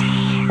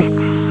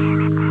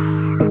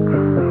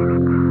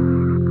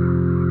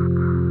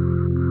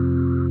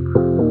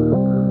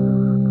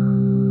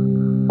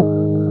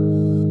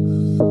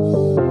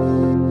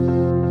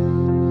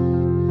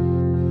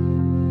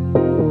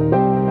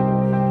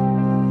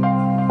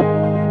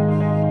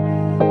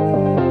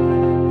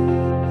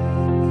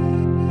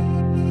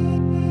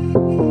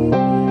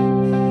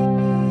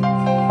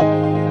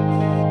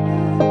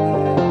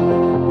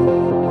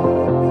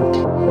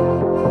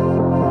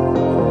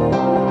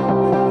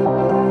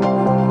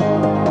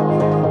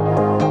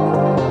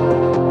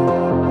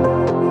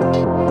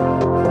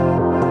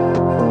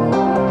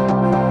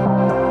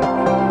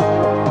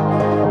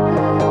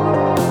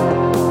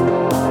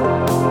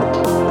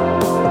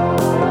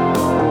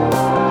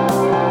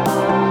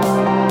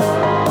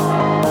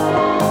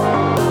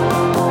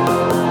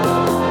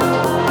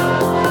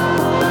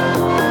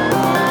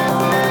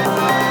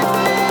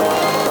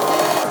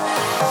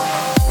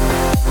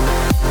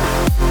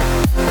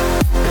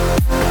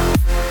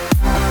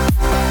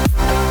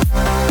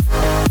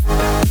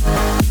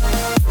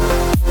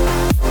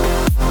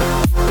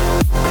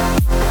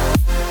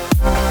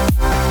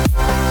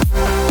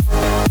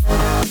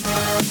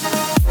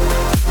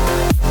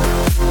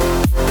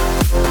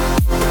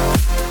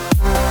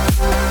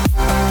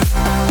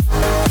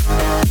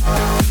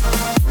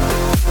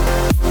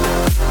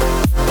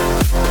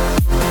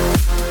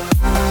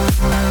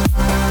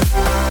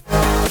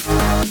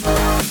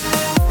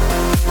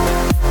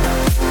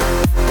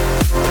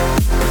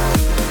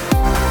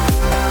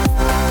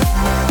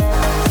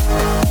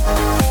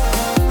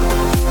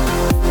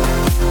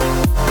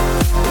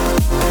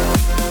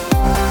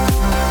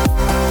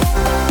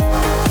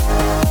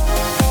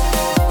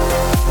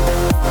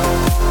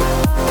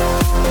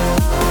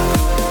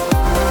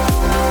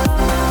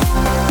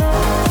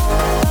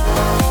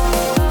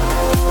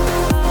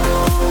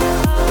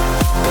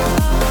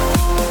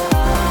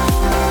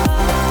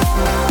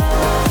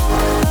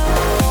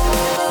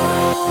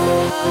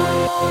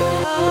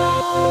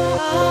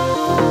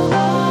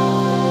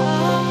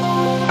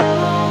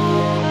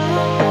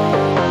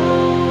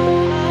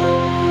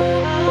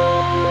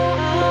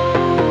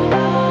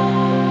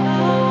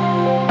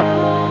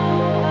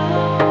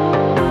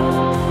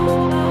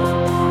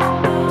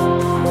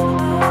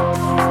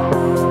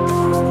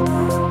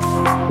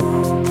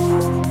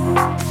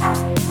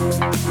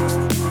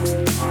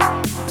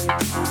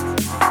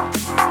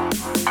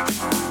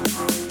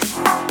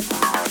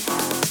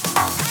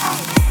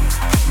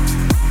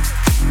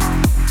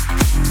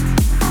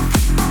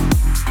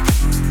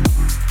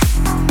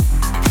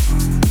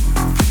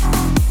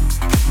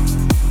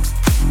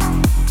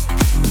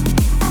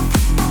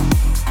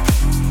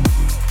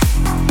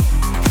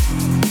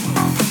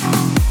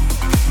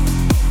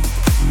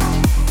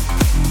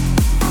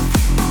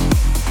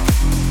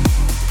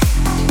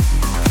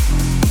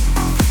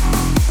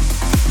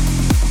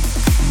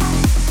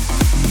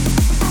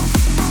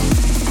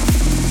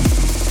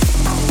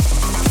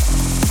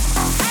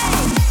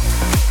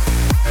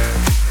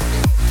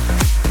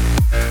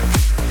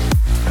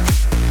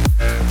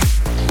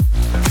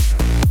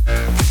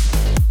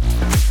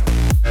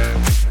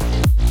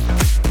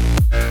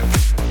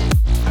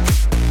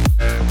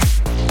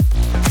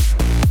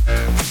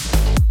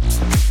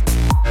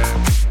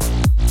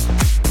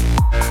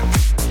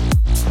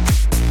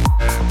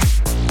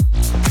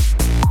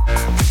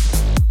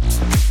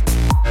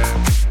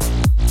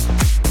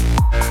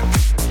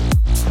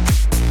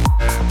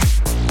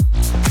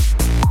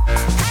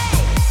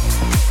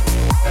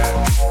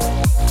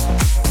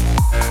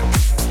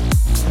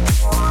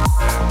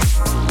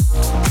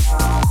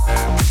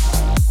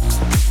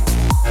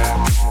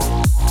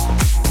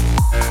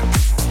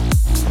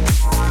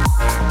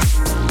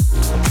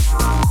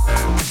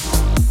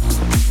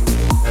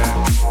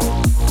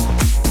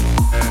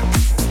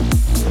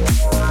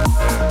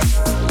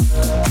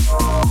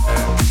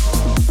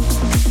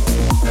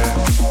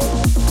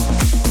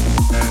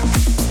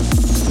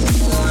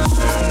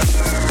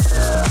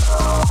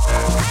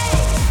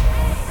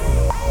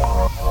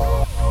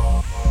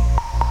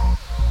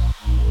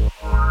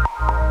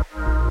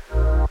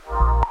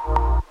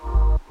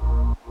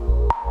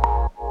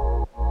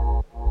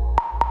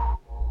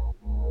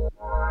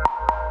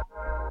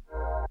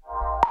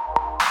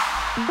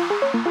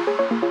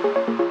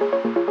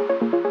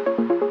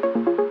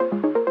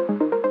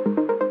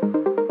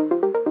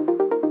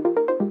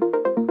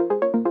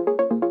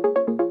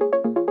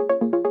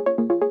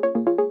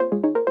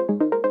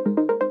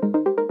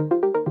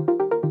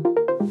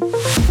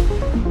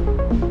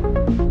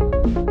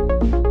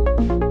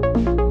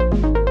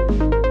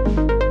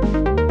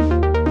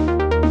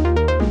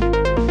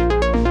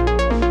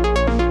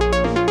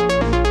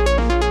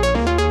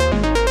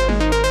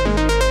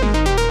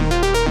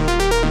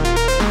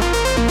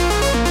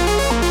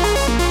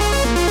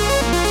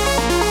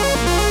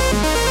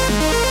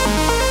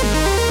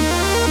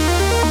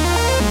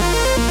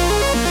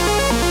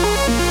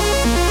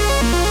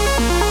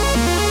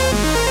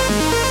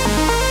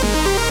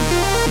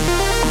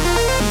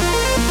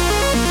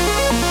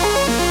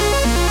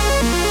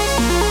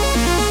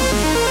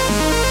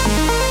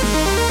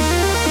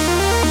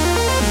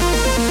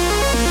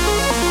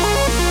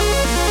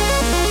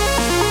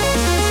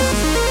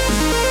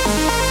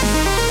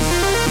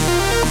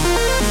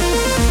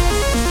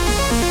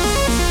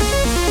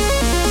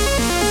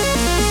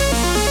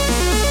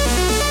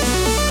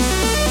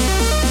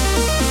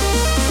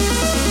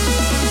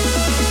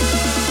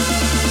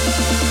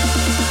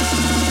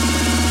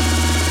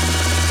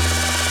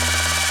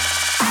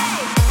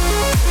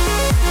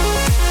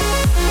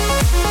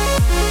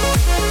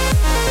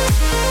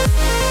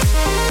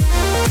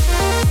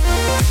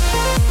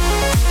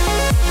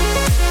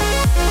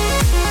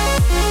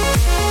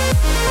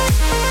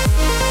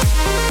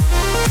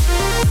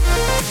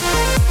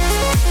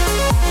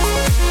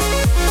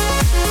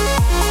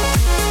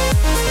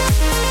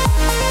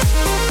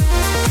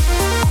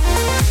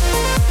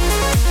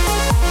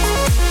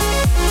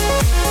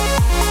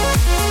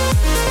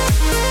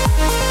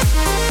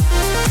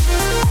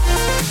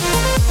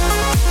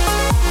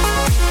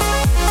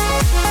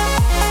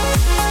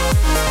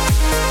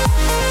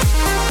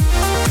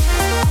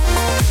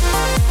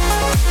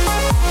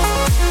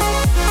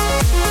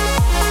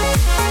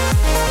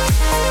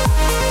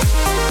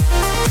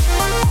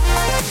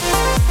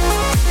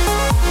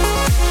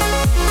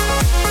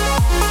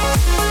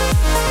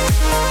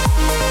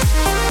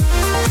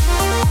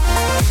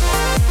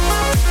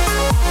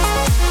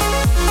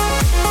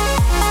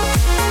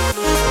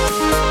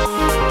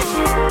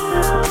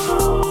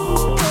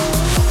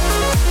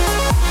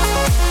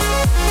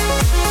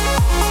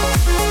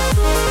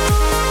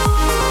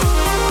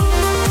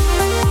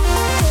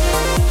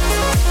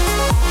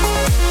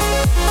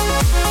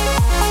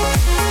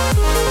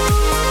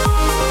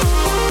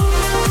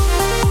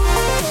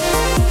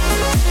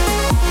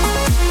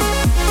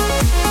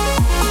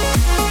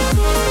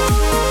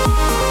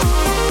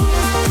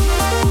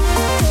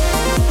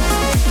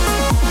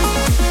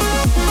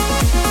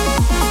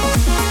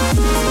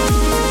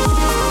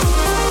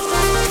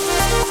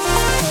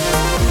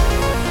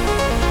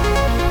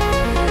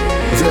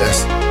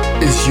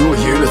 is Your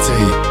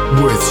Unity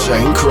with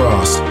Shane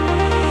Cross.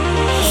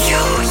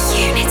 Your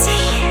Unity.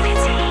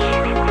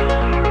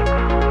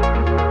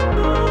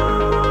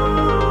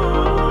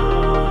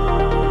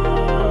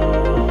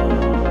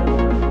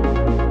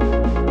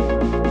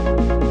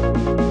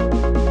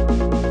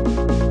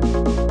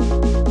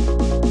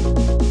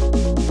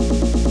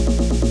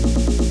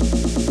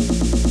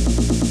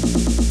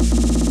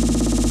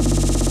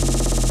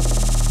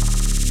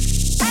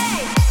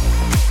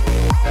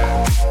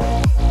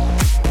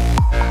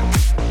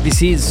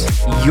 This is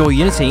Your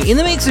Unity. In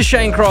the mix of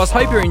Shane Cross.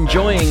 Hope you're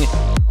enjoying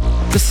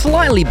the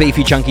slightly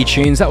beefy, chunky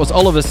tunes. That was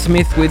Oliver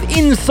Smith with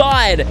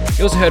Inside.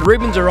 You also heard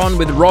Ruben Duron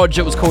with Rodg.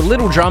 It was called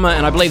Little Drummer,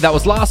 and I believe that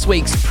was last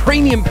week's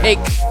premium pick.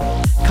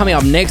 Coming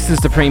up next is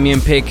the premium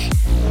pick.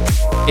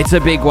 It's a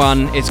big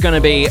one. It's going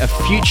to be a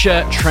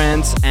future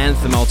trance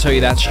anthem. I'll tell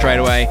you that straight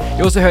away.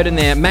 You also heard in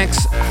there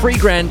Max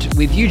Freegrant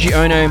with Yuji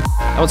Ono.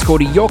 That one's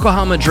called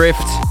Yokohama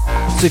Drift.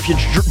 So if you're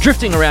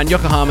drifting around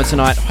Yokohama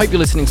tonight, hope you're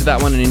listening to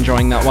that one and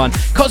enjoying that one.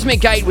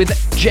 Cosmic Gate with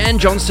Jan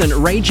Johnston,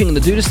 Raging in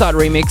the Duderstadt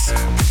remix.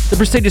 The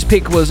prestigious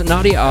pick was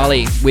Nadia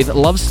Ali with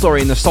Love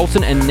Story in the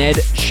Sultan and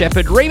Ned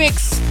Shepard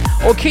remix.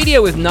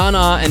 Orkidea with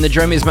Nana and the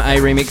Jerome Isma-Ae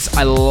remix.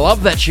 I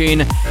love that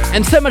tune.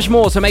 And so much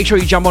more, so make sure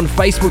you jump on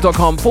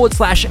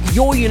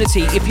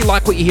facebook.com/YourUnity if you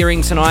like what you're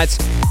hearing tonight.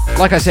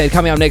 Like I said,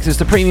 coming up next is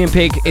the premium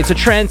pick. It's a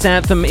trance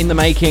anthem in the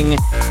making.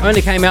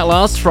 Only came out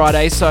last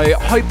Friday, so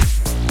hope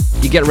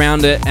you get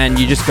around it and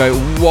you just go,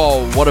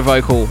 whoa, what a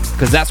vocal,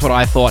 because that's what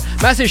I thought.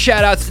 Massive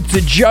shout outs to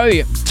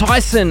Joe,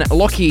 Tyson,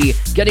 Lockie,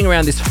 getting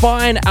around this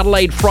fine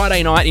Adelaide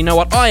Friday night. You know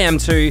what? I am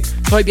too. So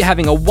I hope you're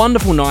having a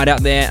wonderful night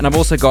out there. And I've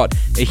also got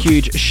a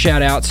huge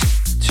shout out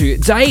to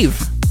Dave,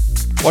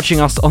 watching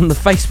us on the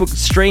Facebook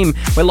stream.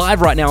 We're live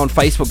right now on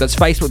Facebook. That's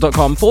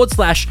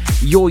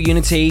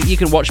facebook.com/YourUnity. You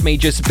can watch me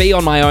just be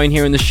on my own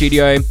here in the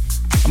studio.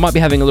 I might be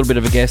having a little bit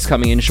of a guest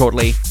coming in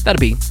shortly. That'd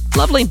be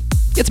lovely.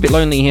 Gets a bit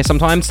lonely here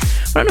sometimes,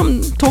 but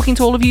I'm talking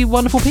to all of you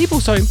wonderful people,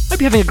 so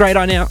hope you're having a great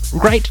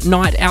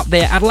night out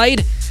there,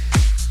 Adelaide.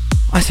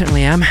 I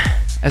certainly am,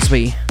 as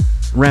we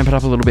ramp it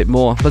up a little bit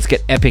more. Let's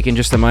get epic in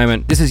just a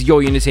moment. This is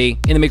Your Unity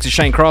in the mix of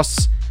Shane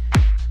Cross,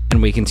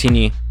 and we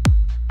continue.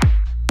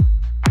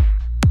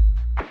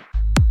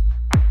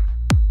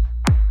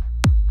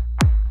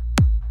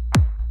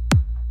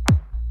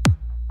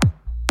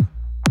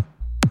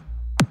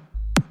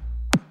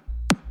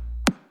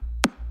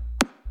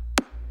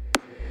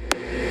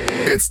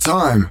 It's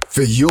time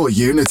for Your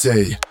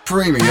Unity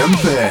Premium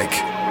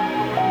Pick.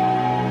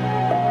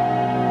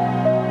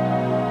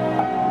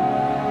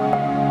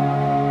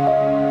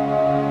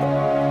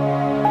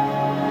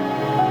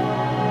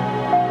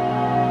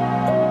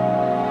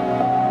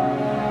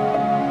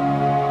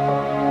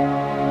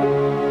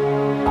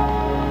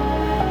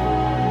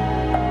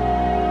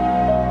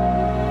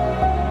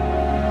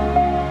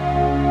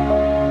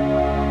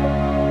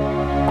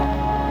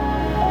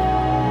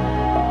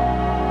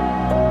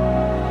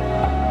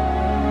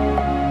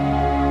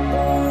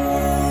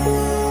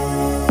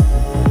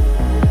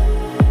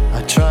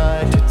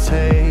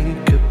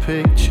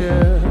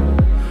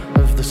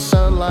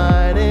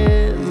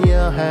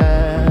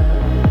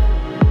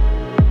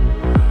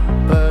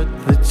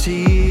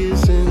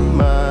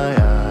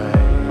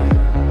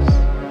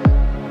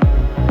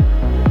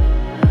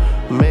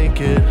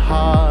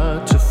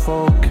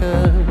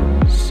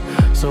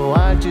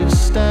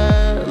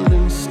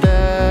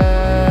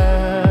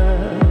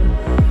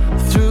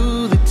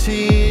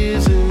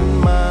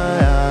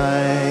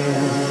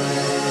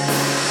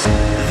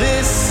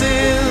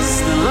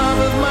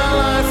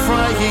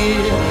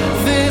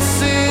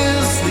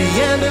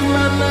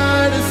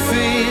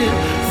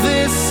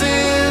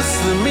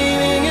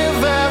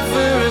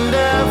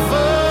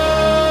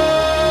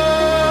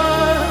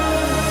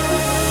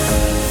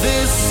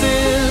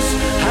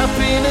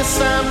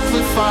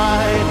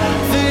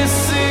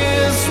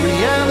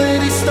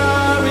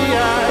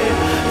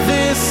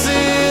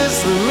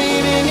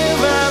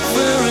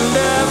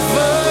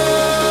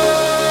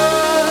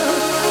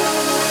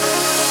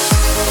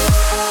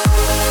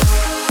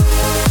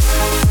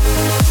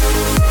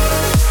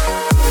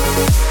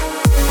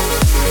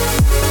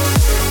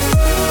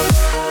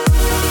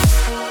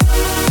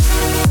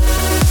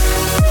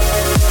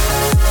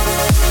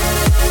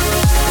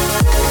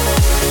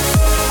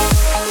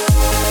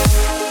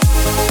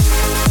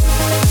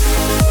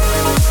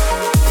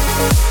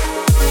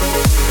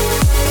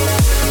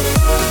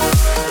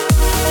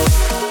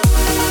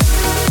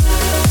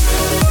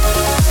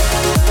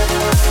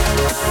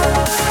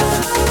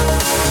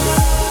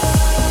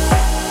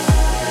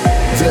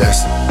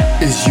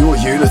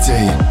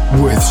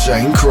 With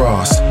Shane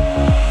Cross.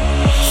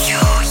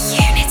 Your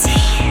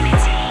Unity.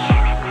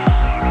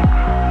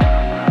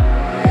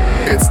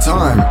 It's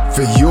time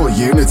for Your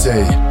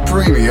Unity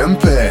Premium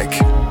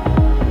Pick.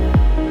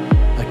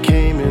 I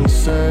came in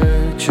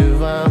search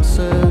of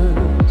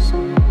answers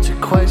to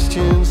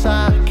questions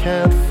I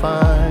can't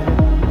find,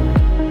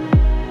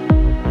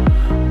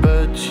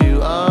 but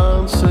you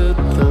answered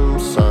them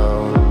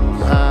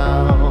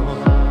somehow.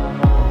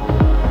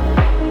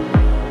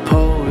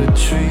 Poetry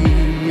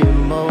poetry,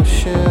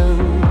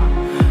 emotion,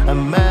 a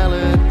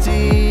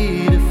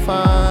melody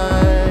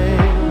defined.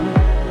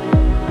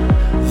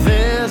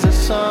 There's a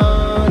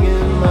song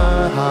in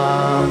my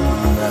heart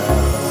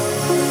now.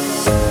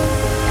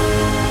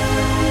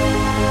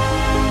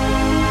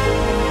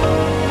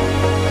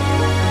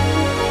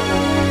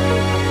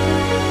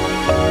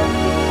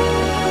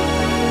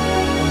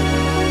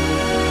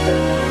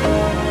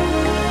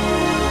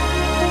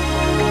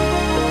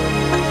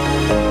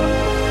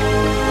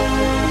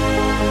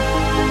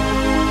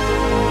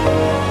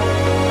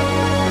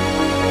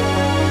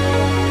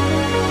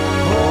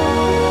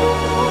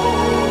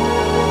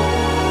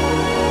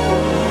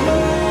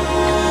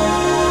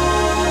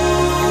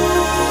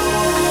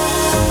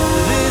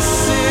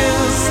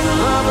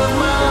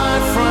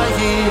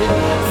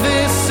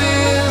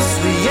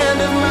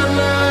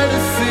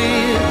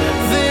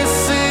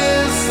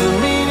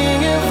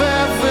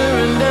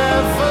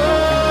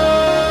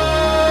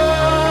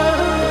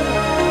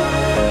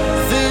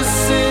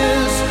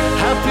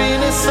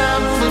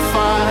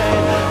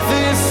 Amplified.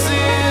 This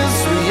is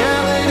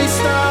reality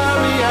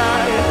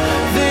starry-eyed.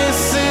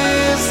 This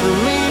is the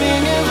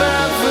meaning of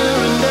ever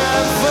and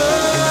ever.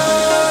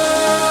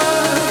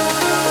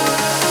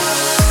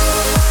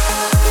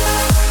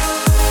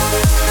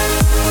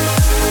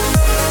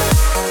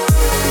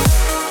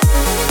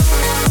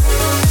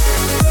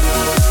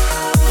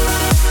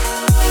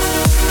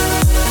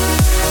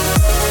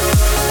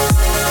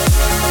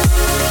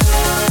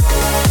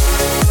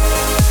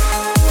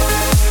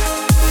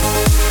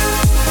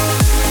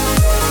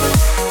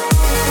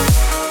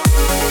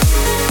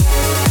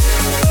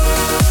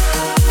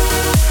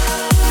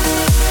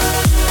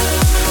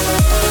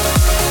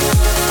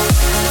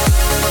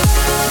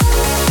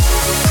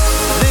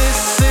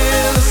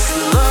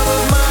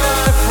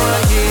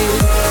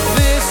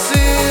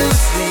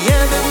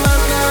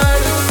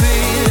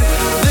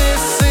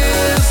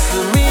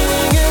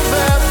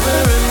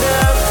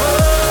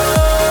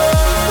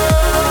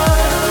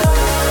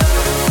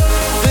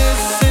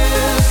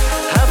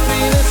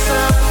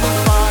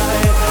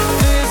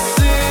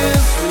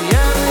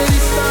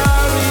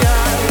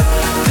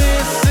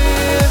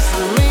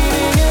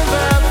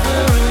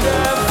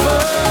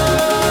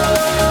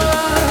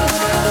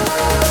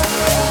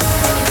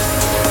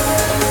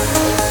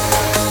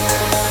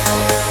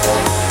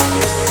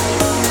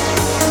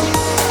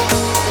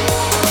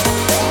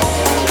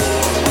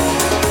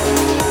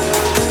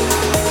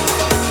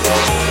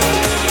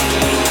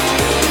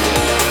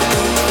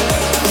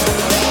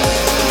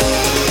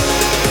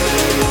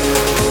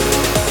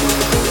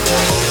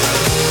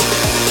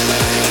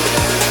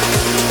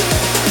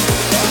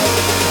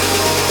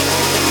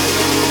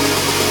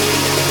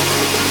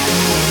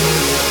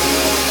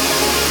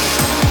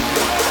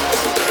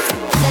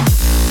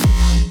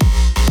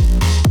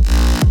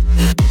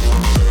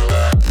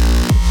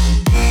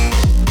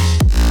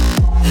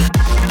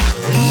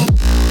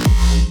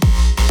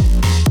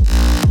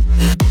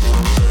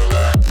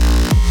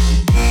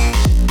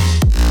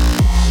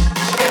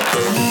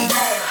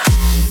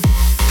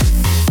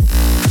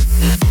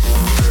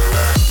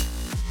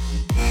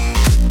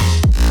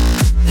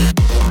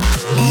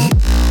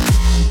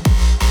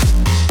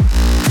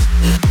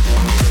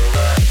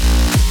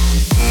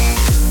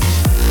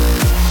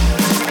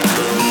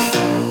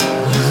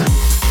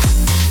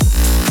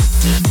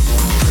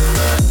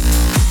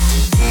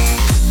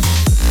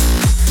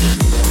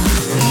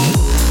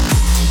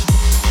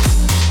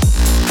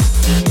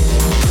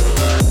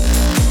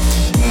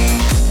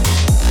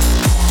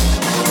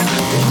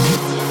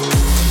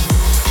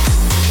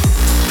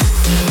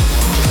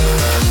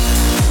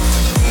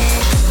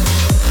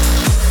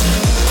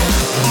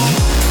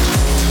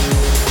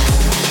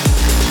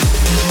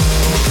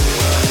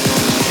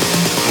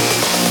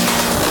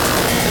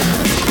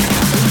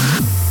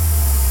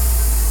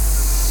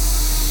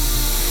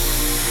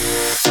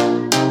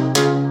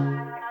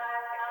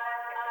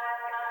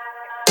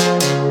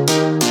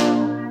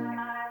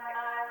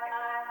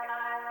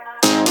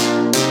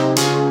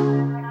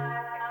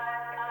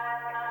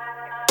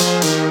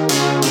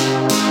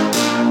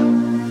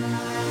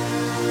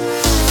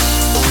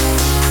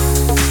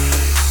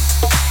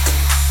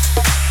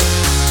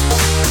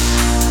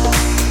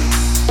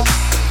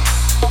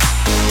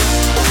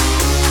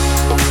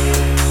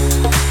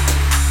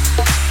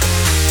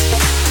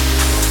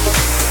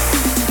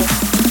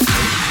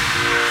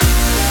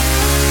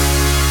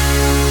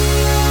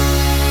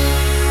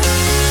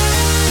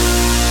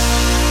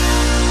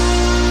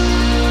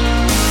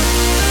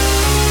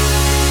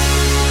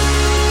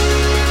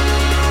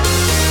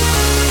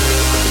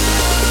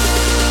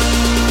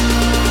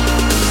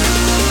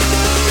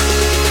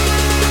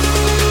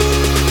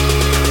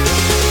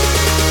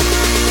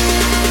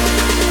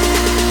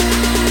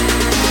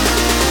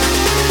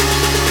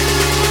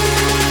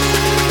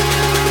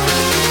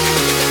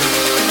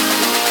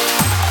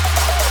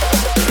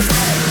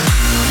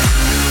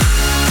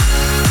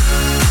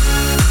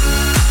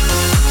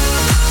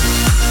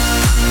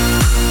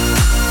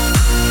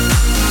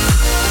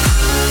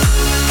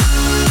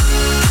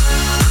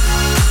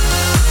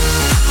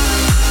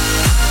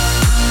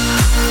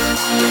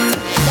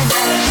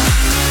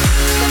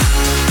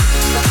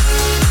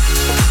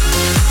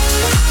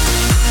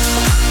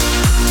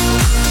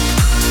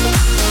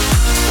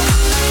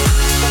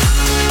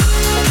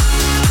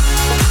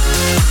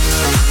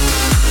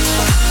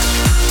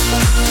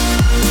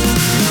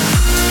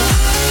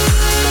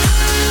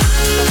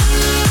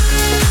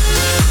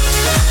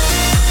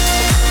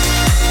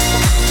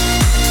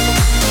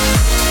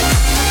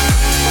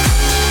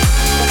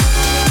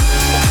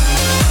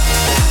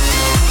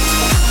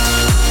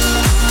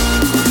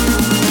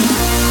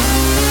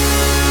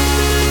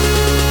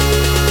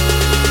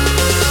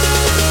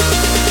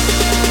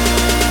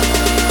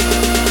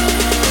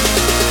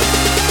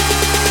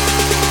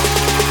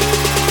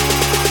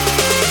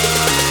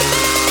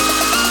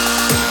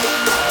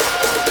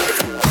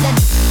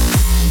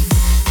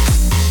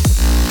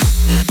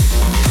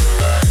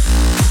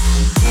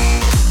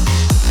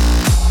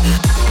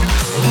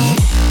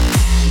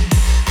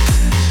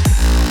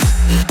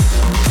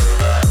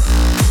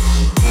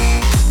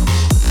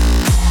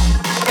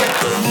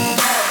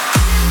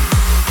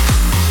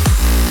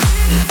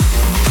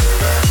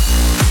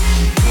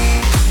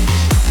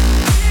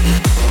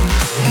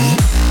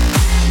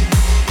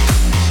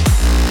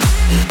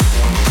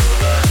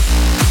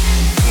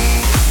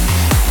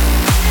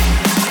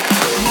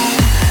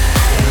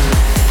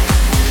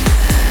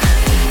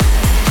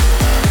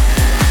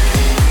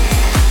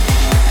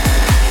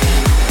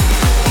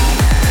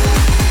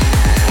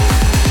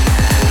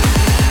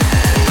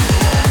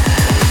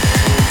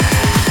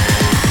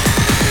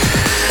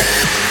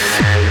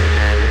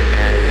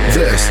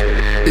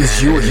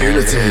 is Your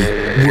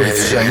Unity with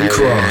Shane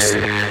Cross.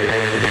 Your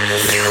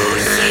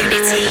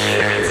Unity.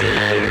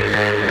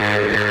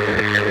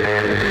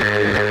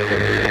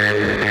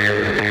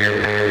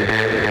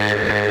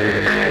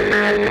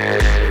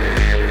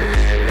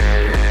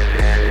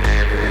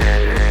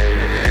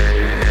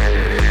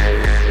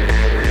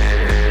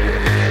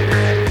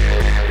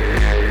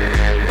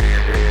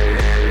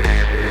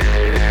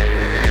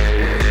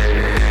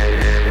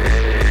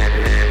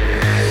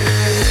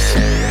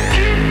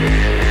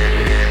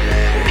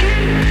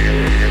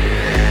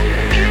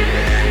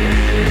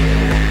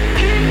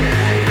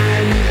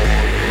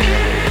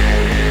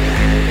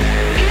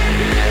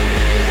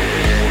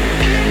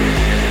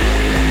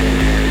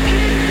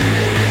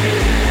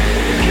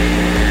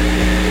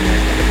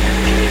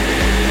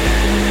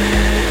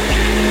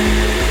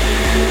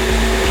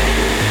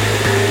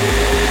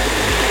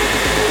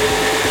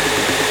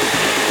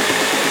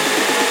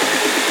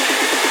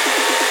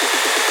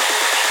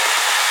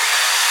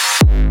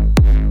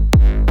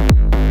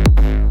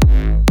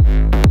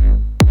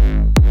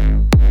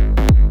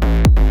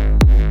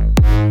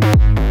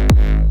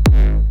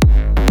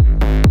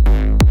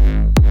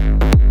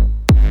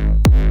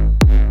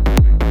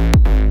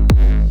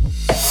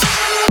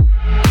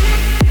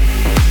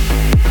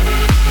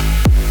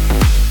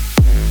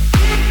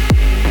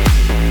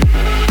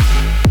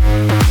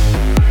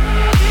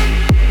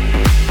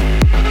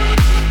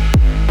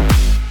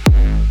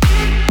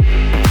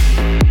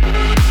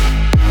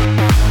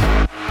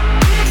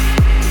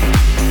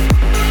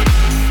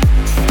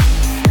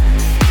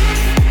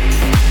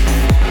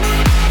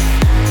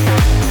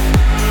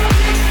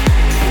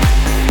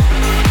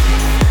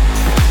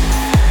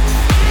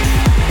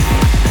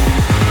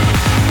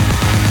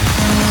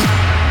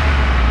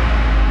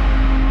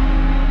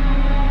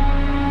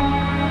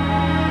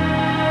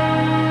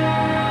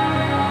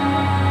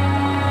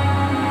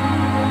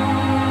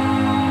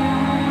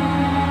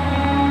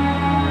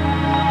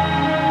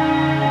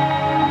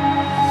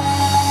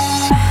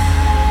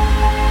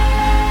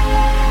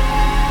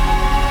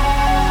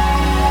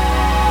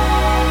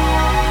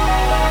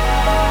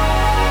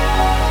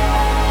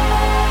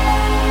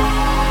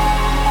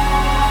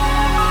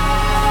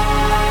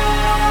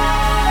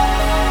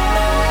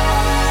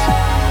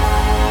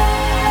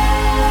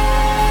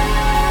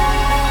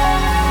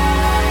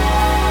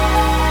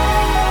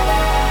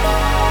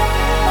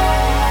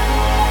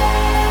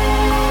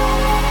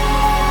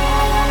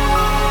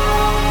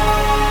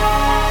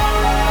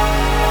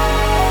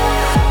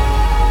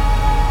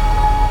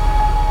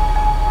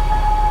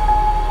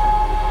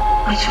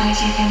 Which way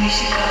do you think we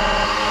should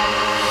go?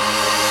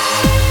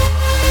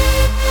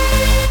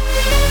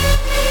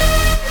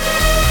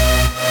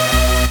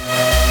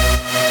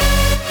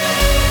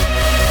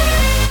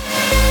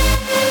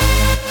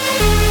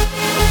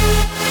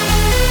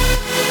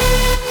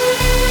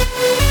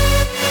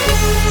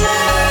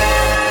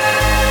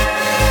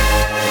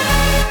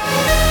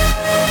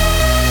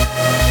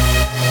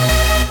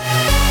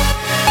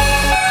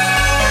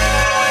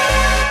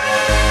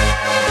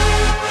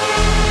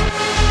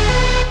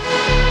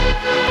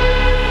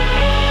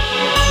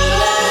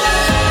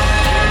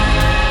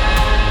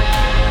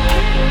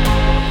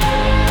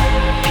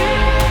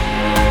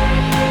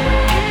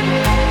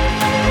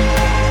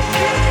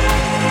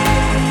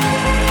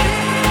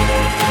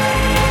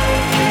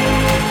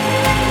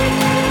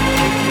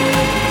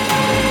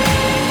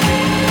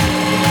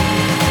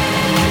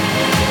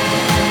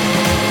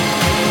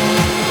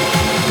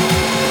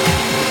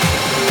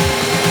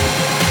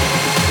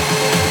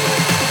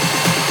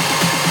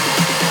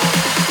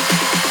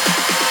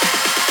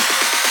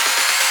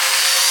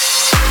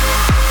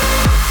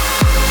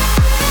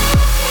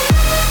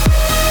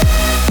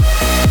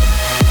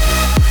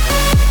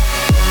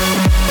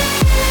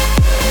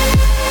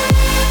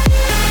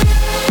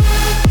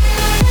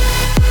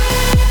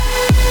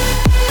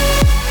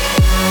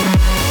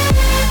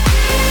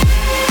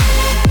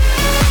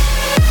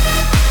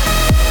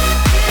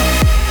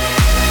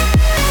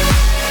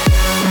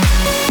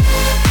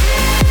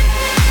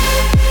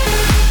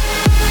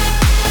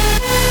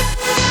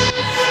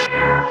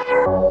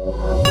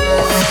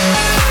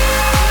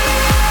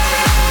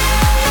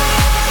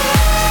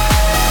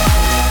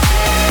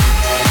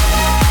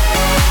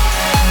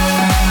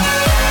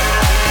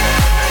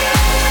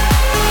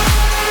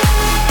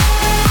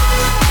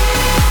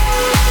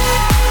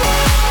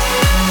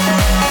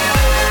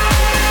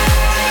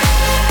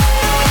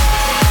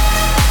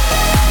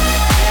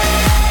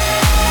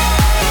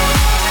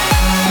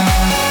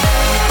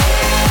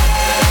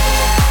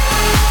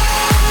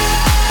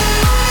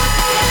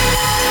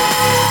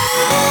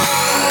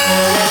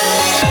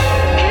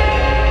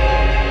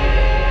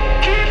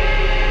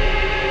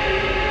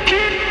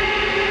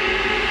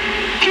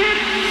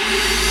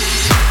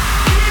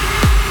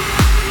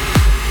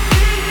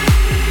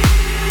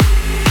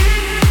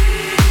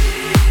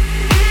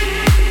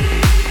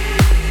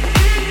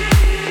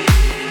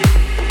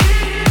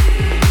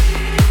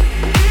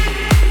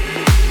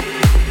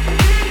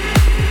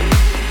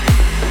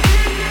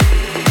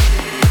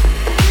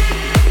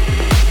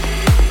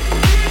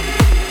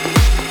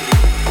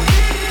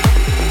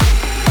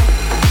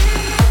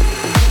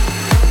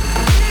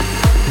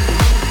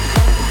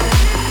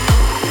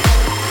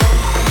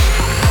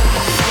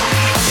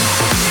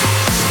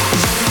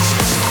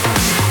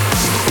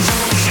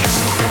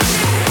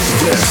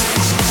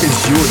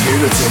 your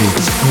unity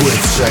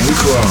with Shane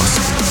Cross.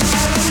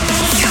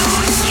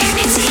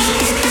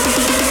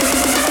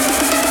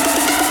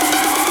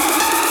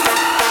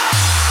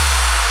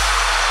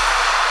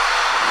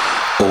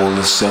 All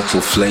the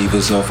subtle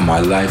flavors of my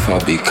life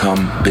are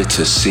become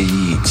bitter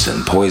seeds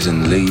and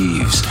poison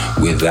leaves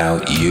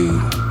without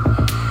you.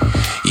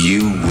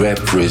 You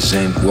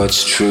represent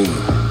what's true.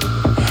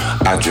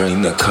 I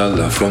drain the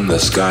color from the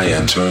sky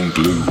and turn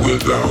blue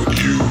without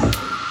you.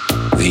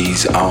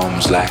 These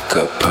arms lack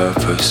a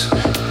purpose,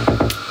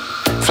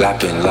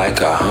 flapping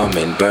like a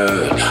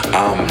hummingbird.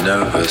 I'm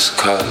nervous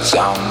cause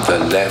I'm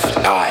the left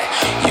eye,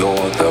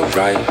 you're the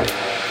right.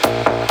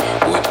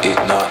 Would it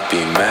not be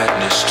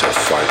madness to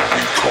fight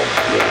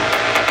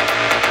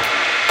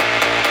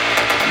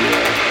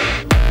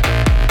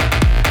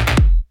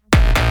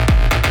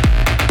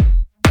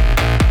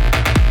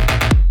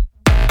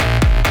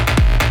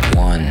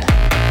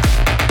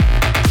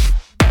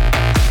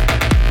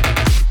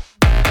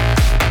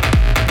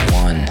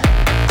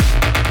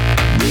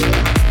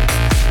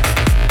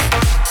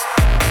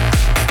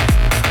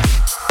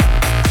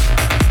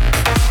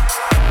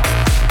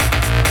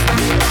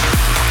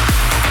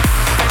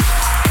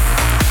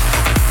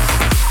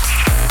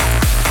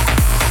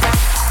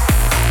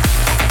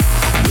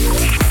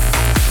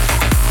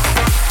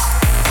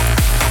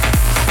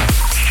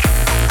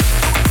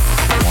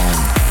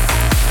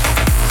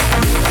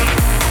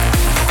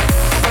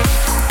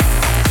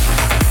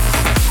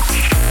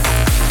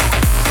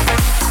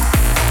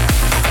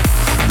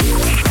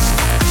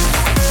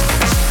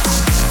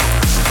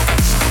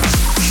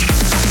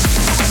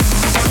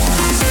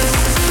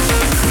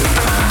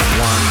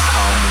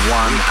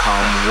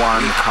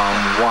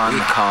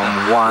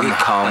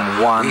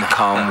become one?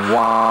 Come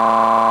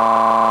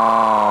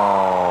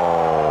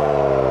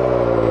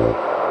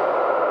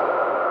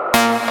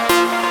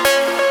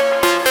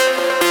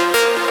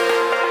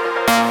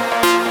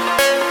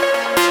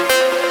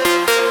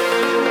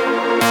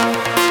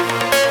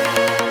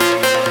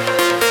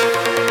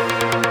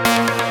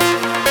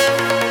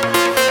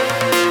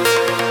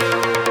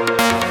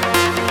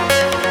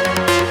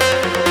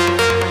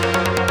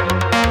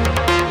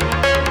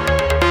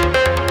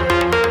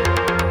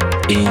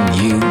In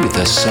you,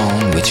 the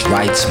song which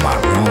rights my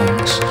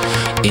wrongs.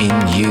 In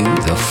you,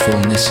 the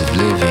fullness of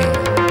living.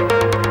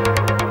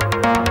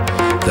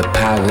 The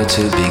power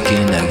to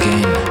begin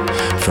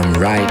again from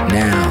right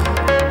now.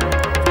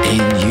 In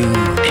you,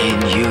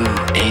 in you,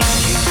 in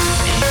you.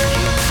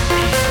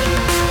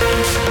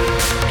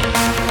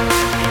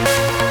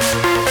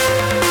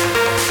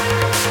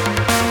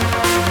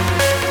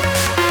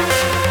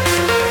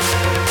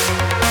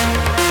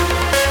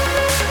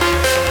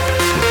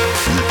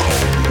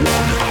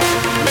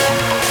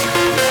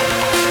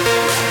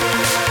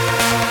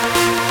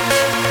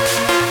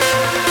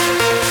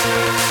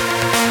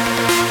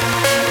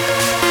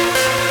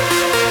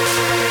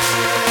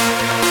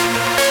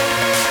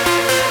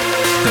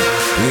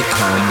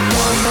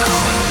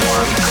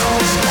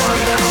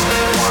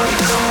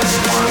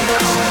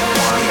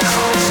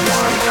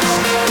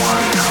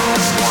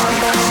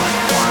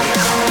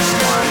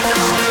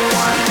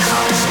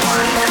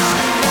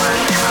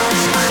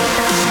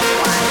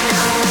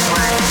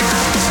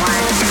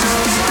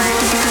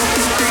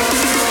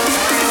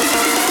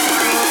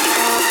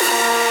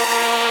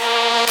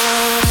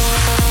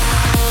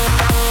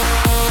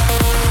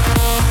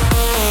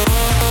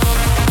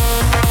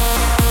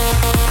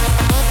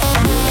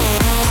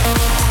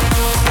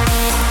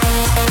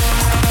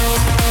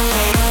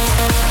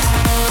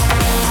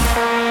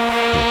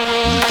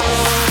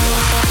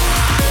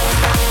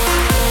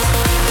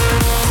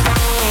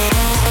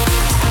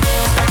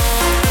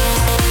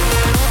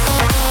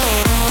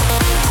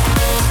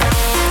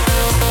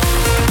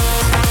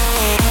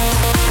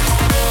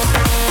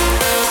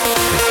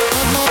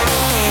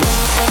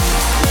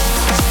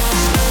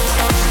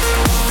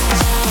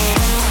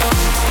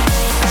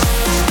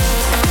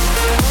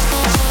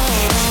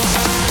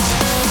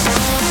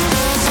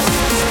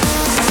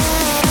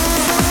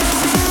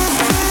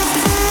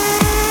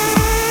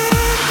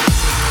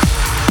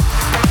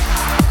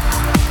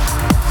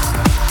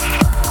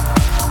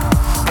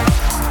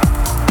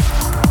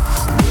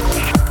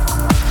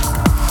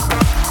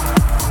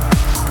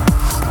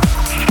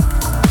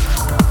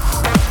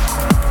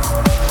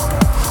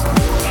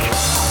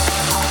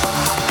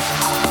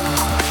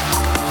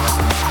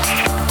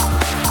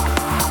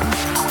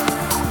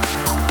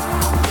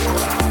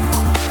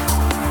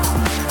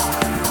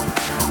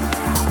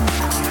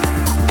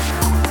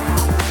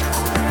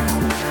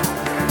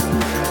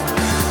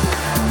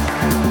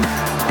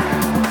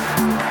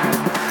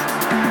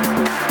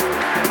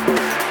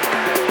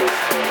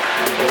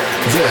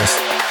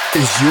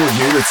 Is your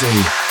unity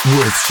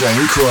with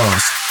Shane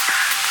Cross.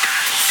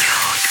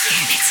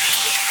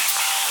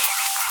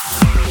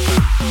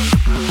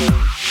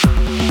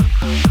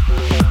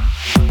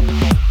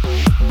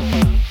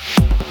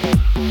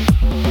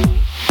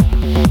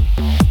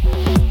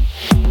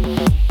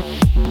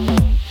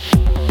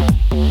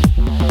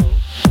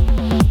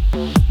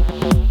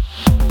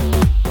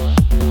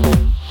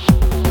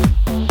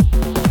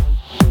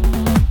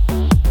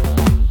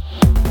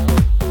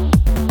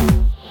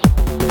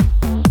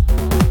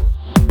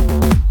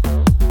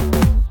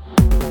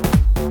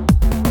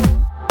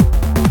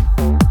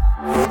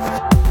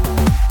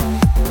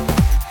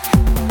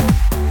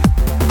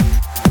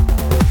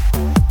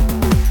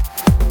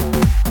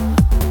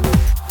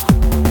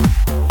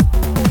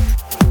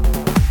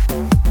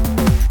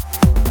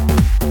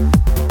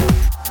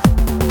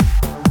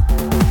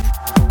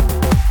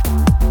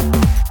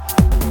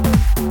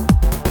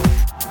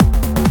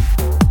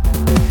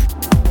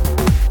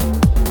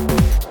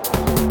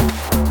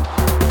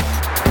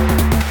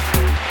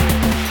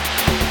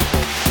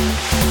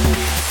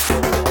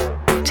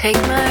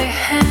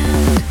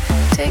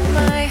 Take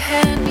my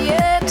hand,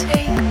 yeah,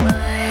 take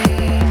my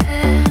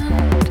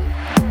hand.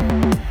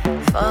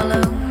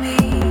 Follow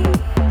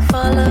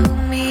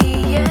me,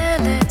 yeah,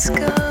 let's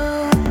go.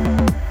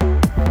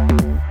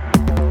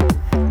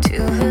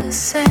 To the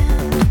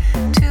sand,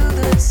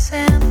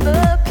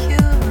 the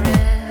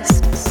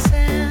purest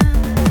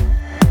sand.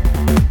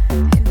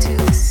 Into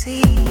the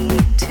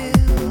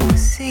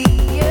sea,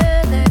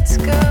 yeah, let's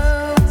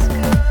go. Let's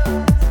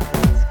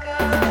go.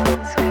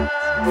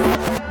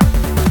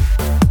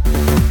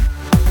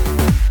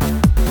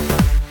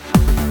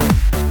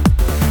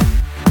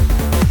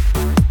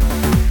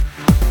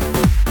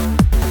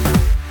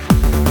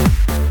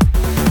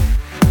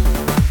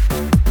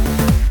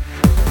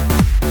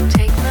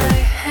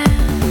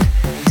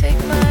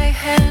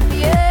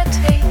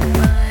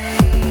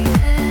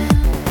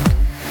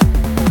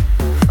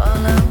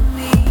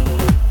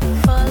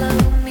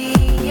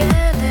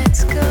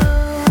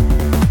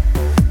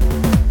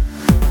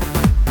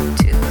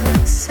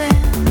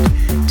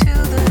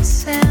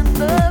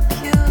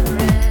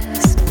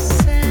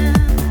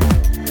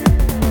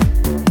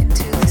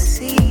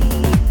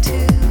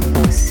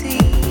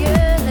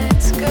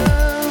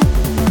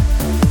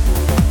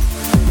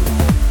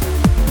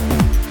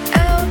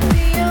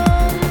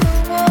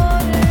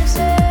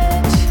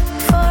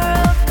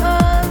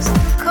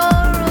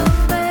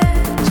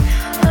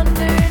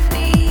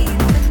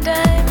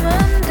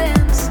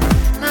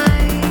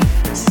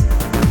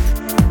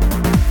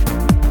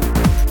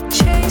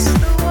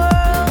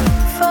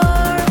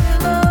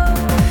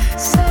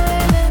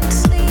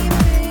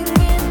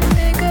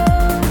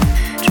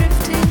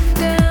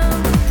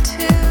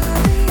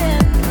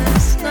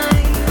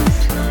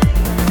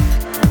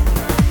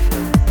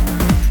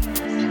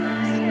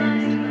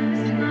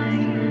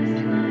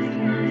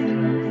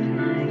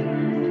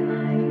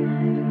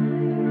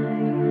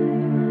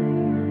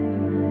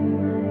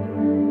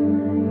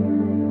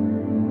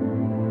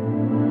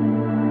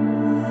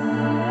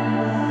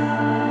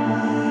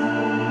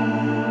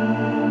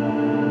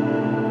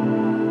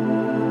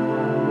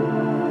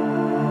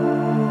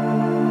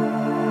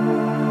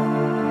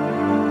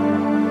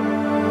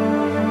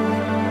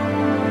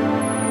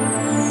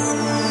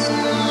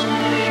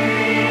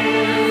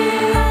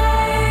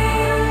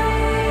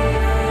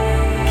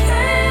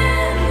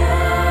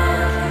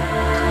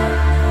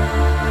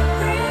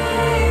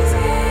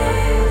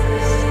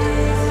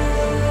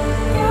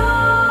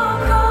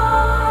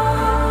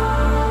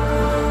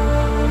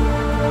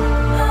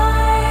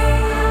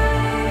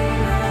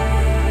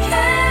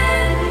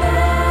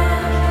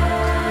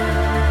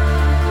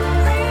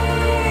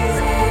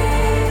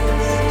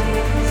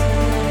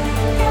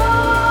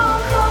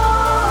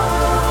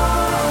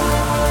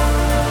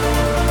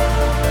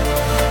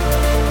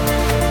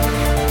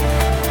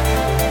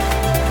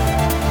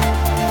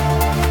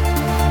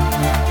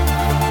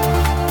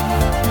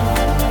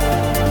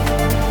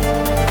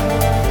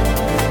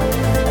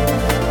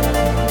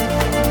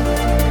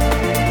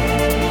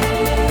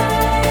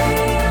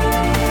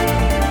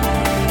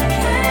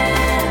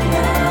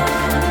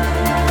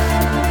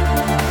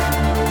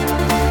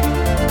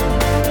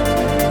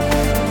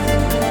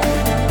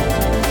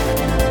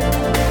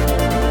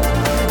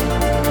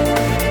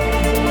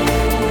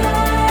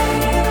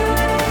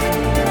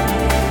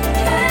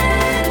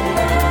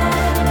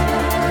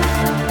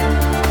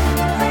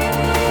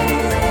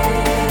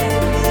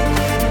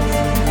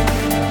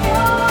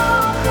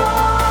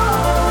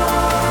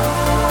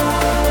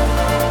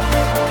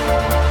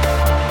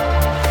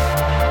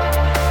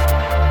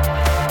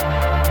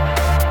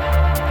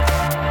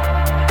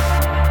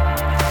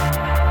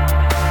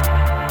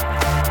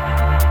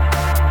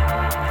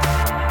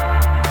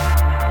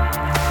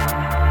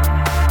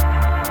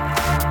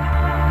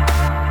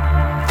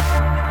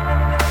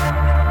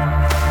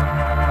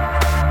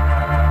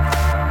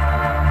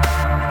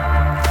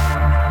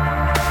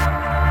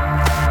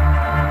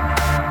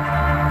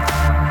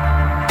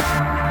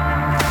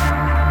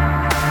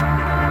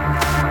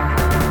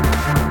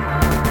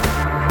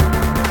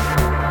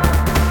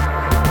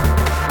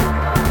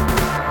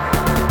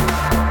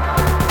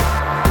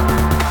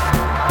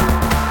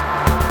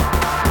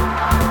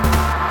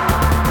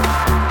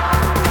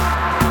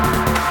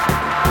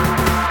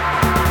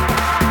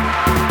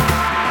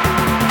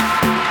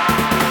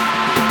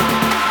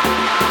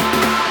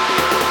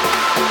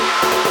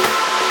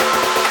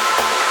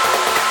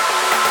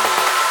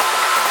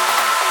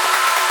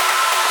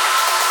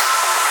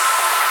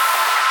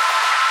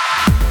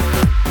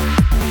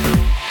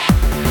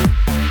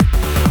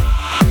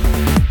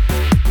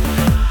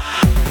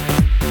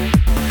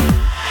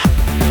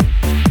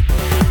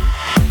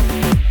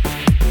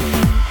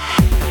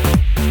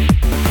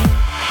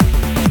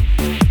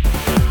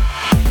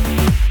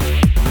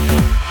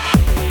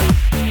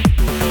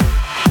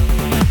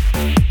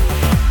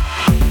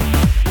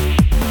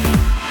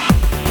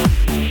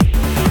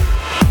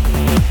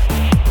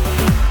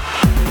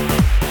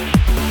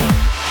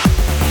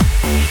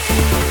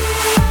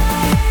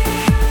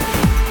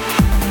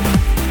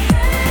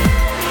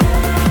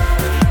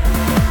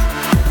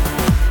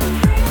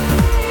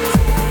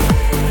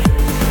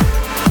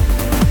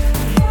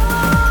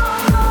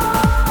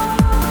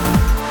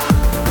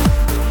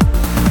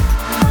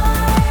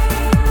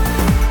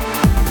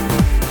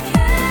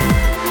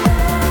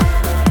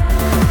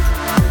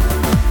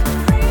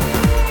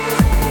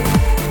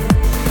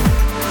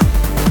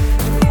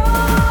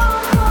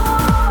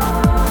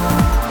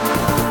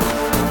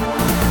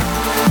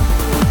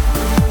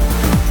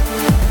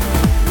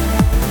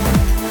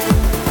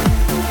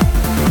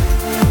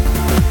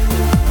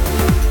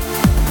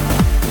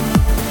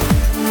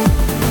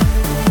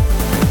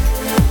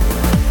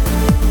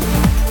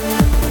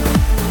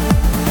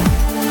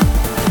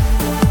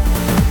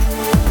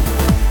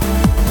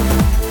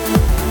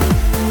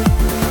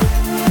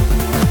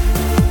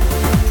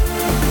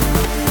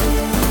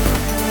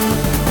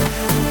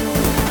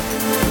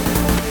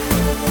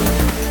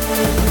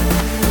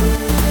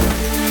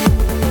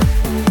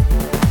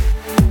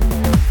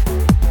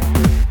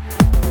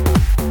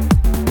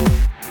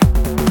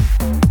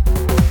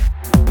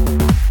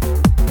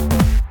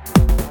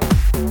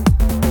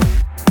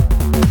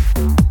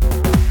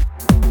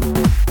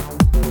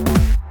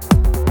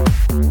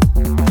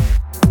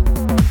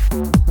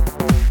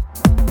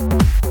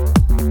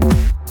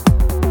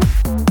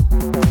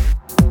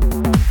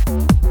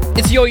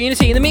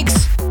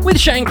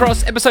 Shane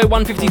Cross, episode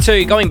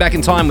 152, going back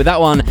in time with that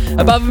one.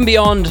 Above and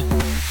Beyond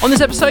on this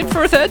episode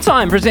for a third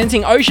time,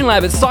 presenting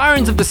Oceanlab at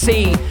Sirens of the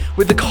Sea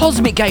with the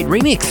Cosmic Gate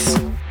remix.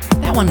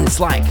 That one is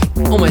like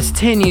almost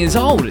 10 years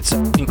old. It's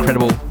an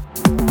incredible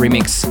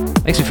remix.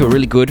 Makes me feel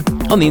really good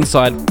on the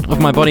inside of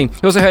my body. You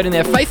also heard in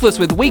there Faithless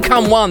with We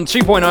Come One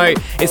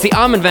 2.0. It's the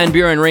Armin van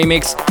Buuren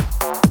remix.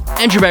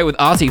 Andrew Bay with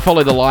Arty,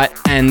 Follow the Light,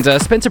 and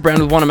Spencer Brown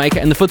with Wannamaker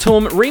and the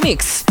Fatum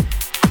remix.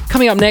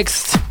 Coming up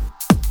next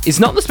is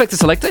not the Spectre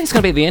Selector. It's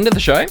going to be at the end of the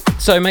show.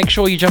 So make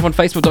sure you jump on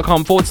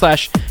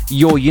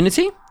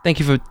facebook.com/YourUnity. Thank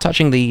you for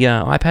touching the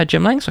iPad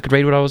Gemlang so I could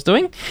read what I was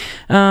doing.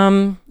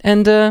 Now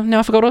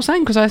I forgot what I was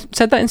saying because I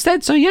said that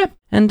instead. So yeah.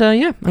 And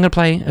I'm going to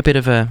play a bit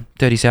of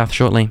Dirty South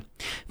shortly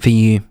for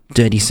you.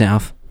 Dirty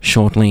South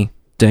shortly.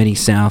 Dirty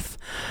South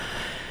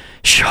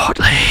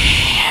shortly.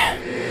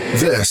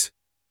 This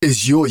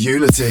is Your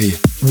Unity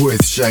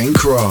with Shane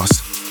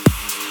Cross.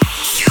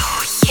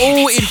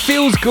 Oh, it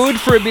feels good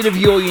for a bit of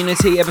Your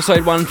Unity, episode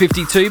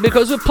 152,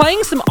 because we're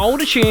playing some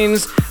older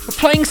tunes, we're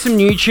playing some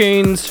new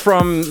tunes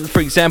from, for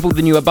example,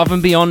 the new Above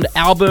and Beyond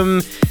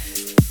album.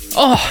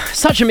 Oh,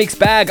 such a mixed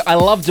bag. I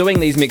love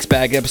doing these mixed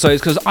bag episodes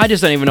because I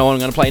just don't even know what I'm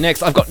going to play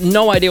next. I've got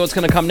no idea what's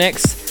going to come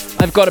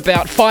next. I've got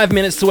about 5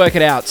 minutes to work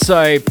it out,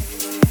 so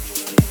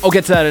I'll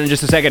get to that in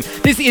just a second.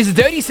 This is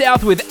Dirty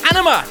South with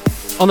ANIMA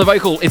on the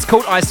vocal. It's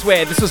called I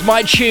Swear. This was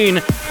my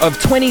tune of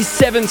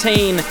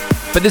 2017.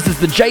 But this is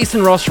the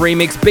Jason Ross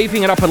remix,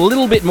 beefing it up a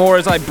little bit more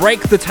as I break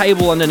the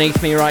table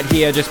underneath me right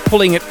here, just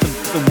pulling it,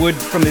 the wood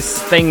from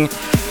this thing.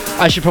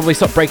 I should probably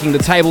stop breaking the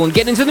table and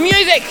get into the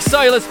music. So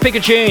let's pick a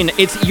tune.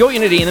 It's Your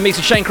Unity in the mix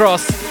of Shane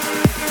Cross,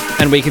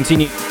 and we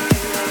continue.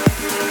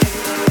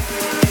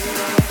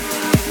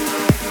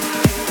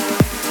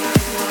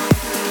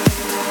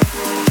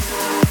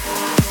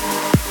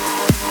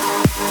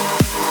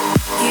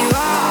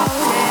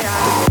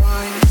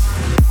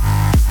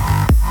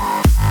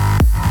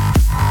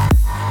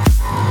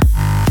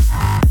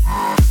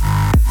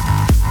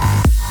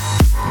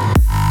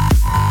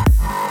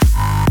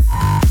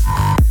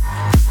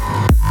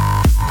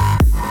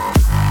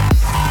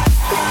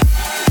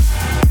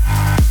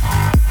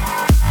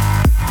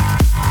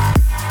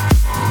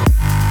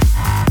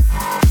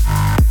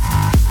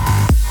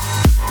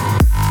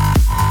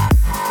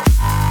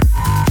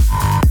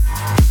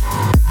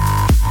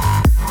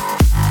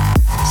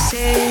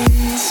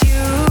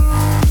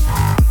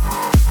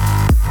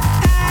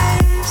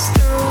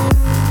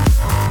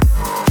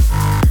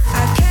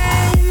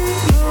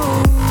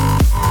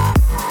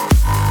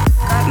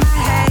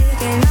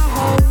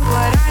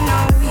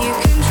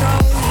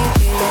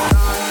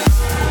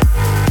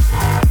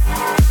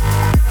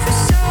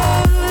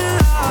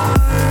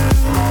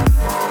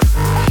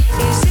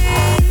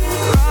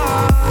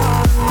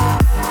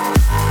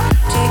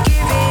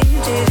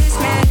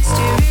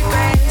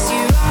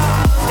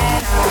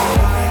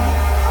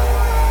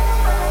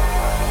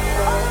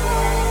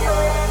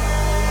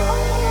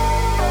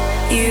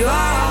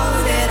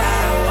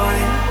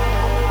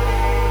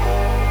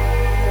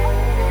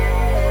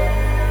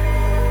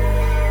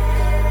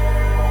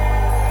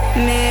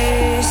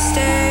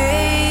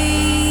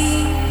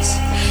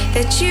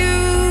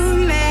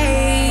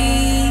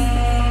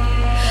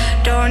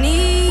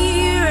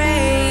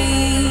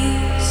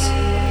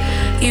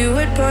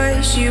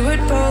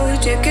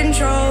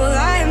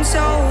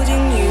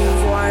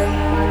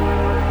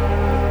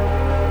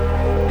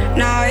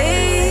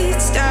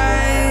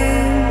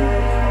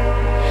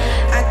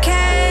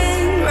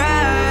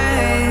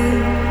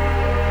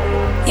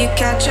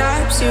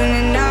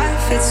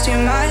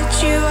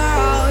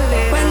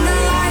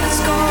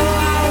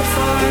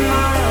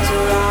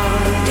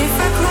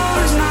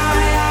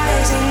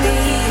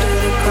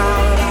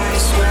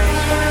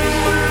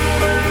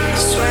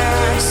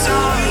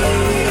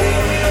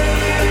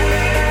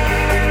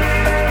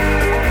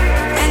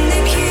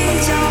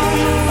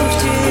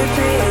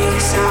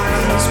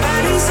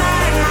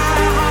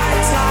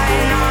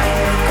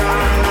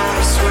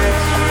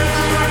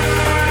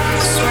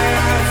 Swear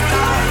I've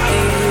got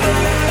you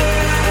there.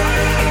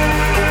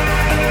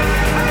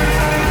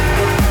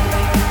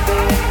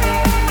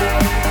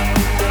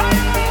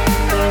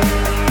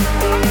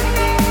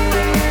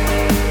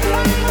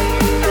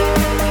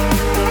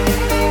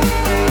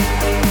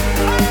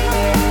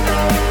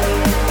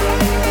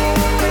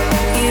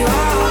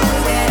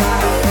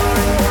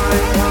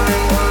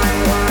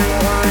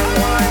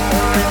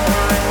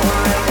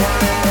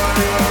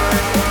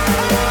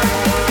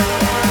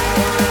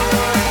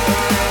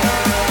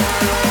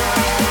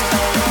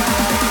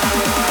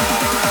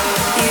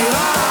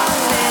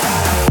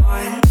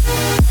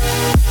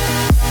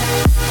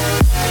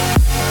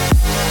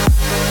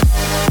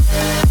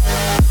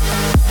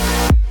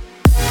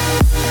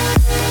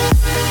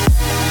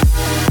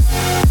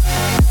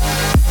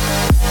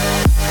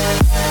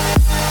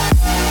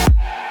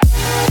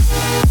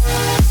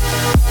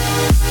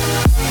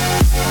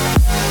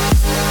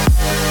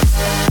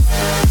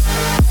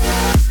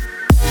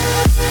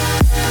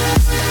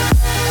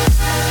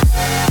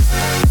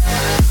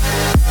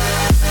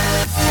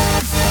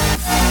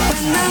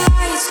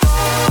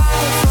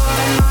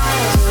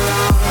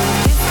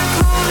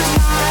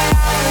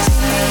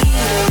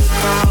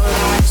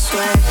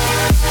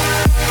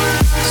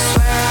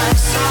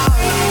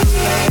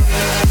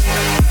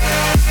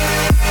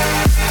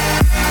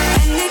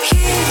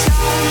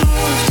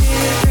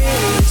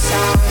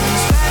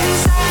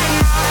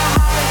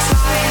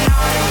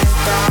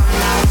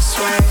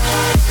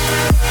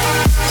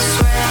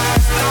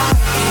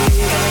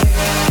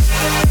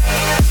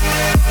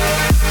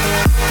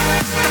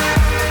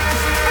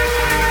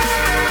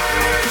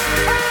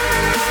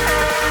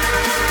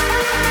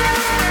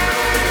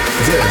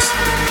 This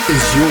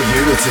is Your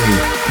Unity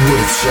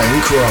with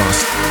Shane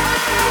Cross.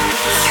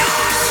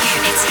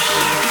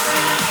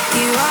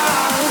 You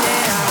are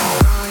there.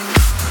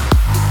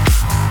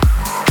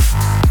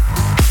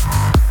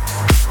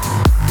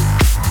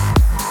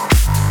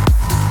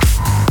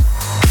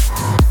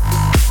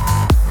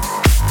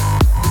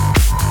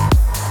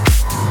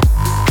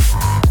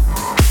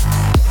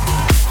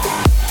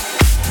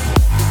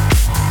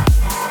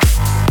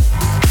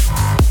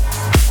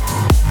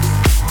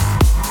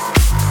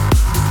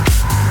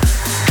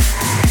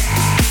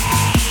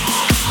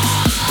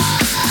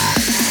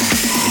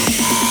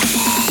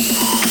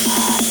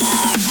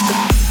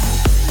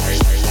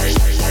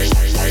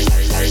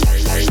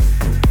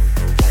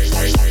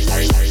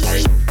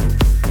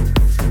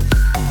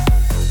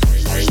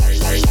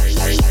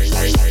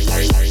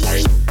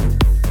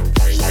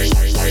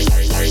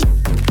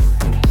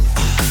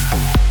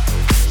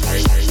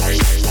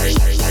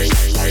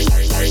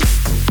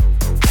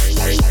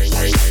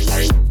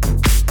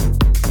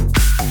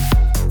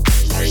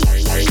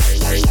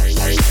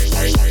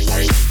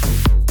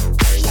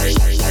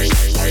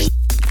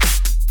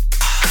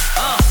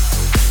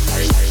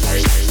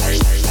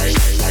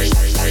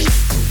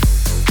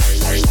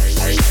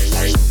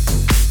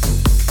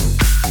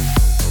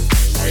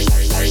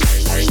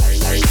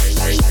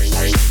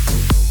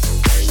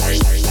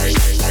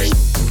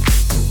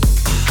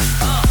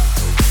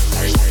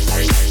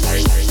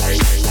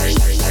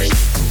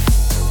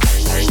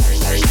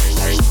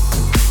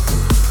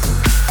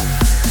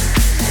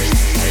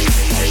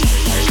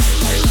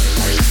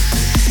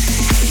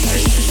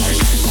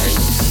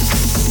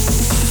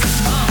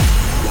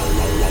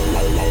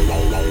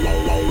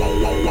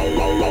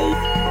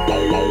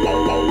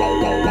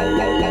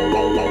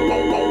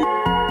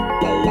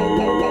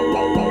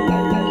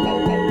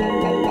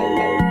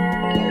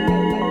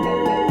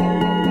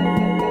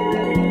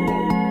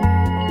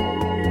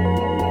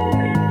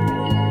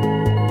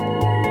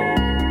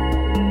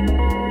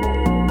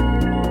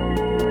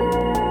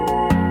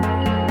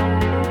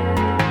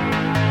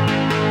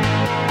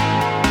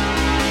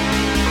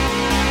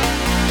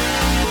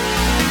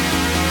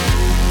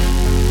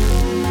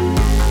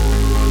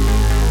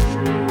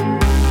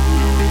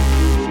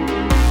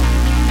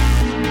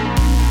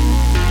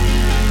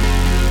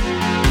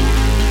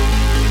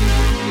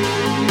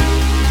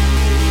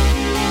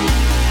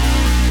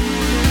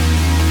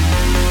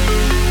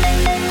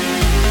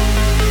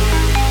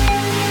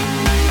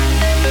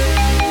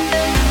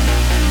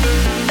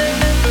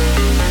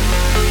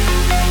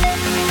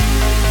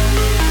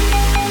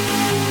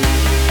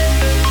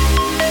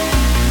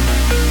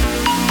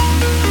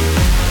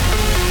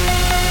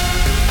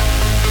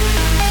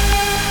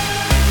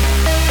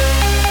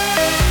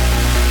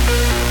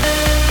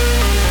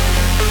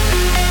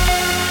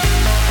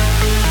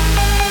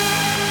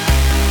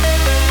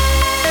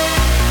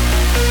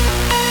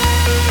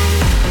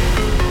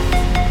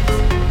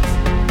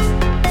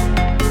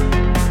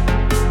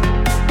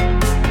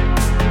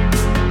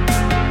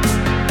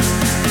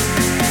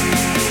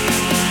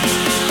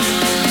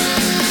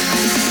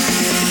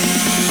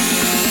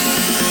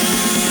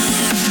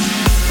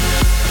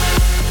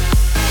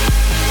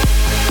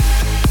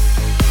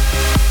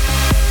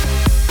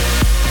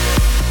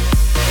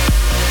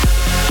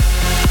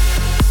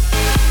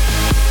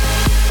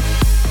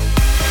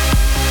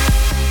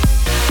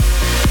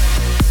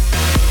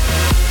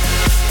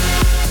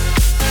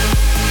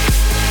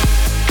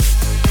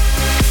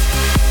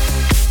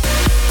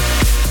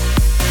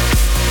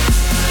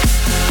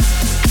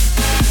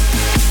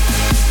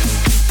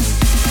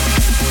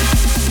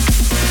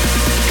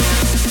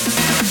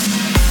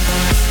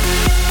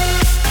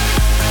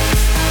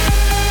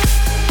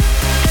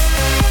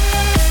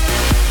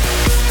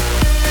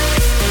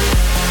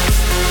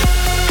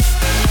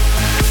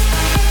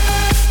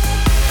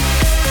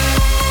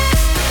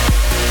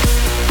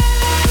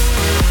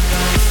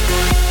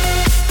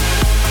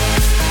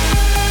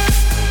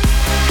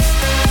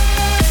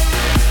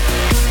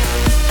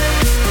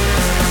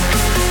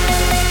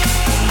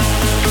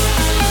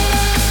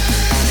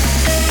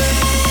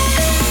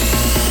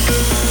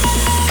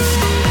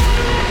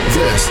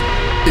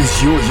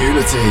 is Your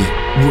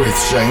Unity with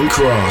Shane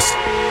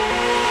Cross.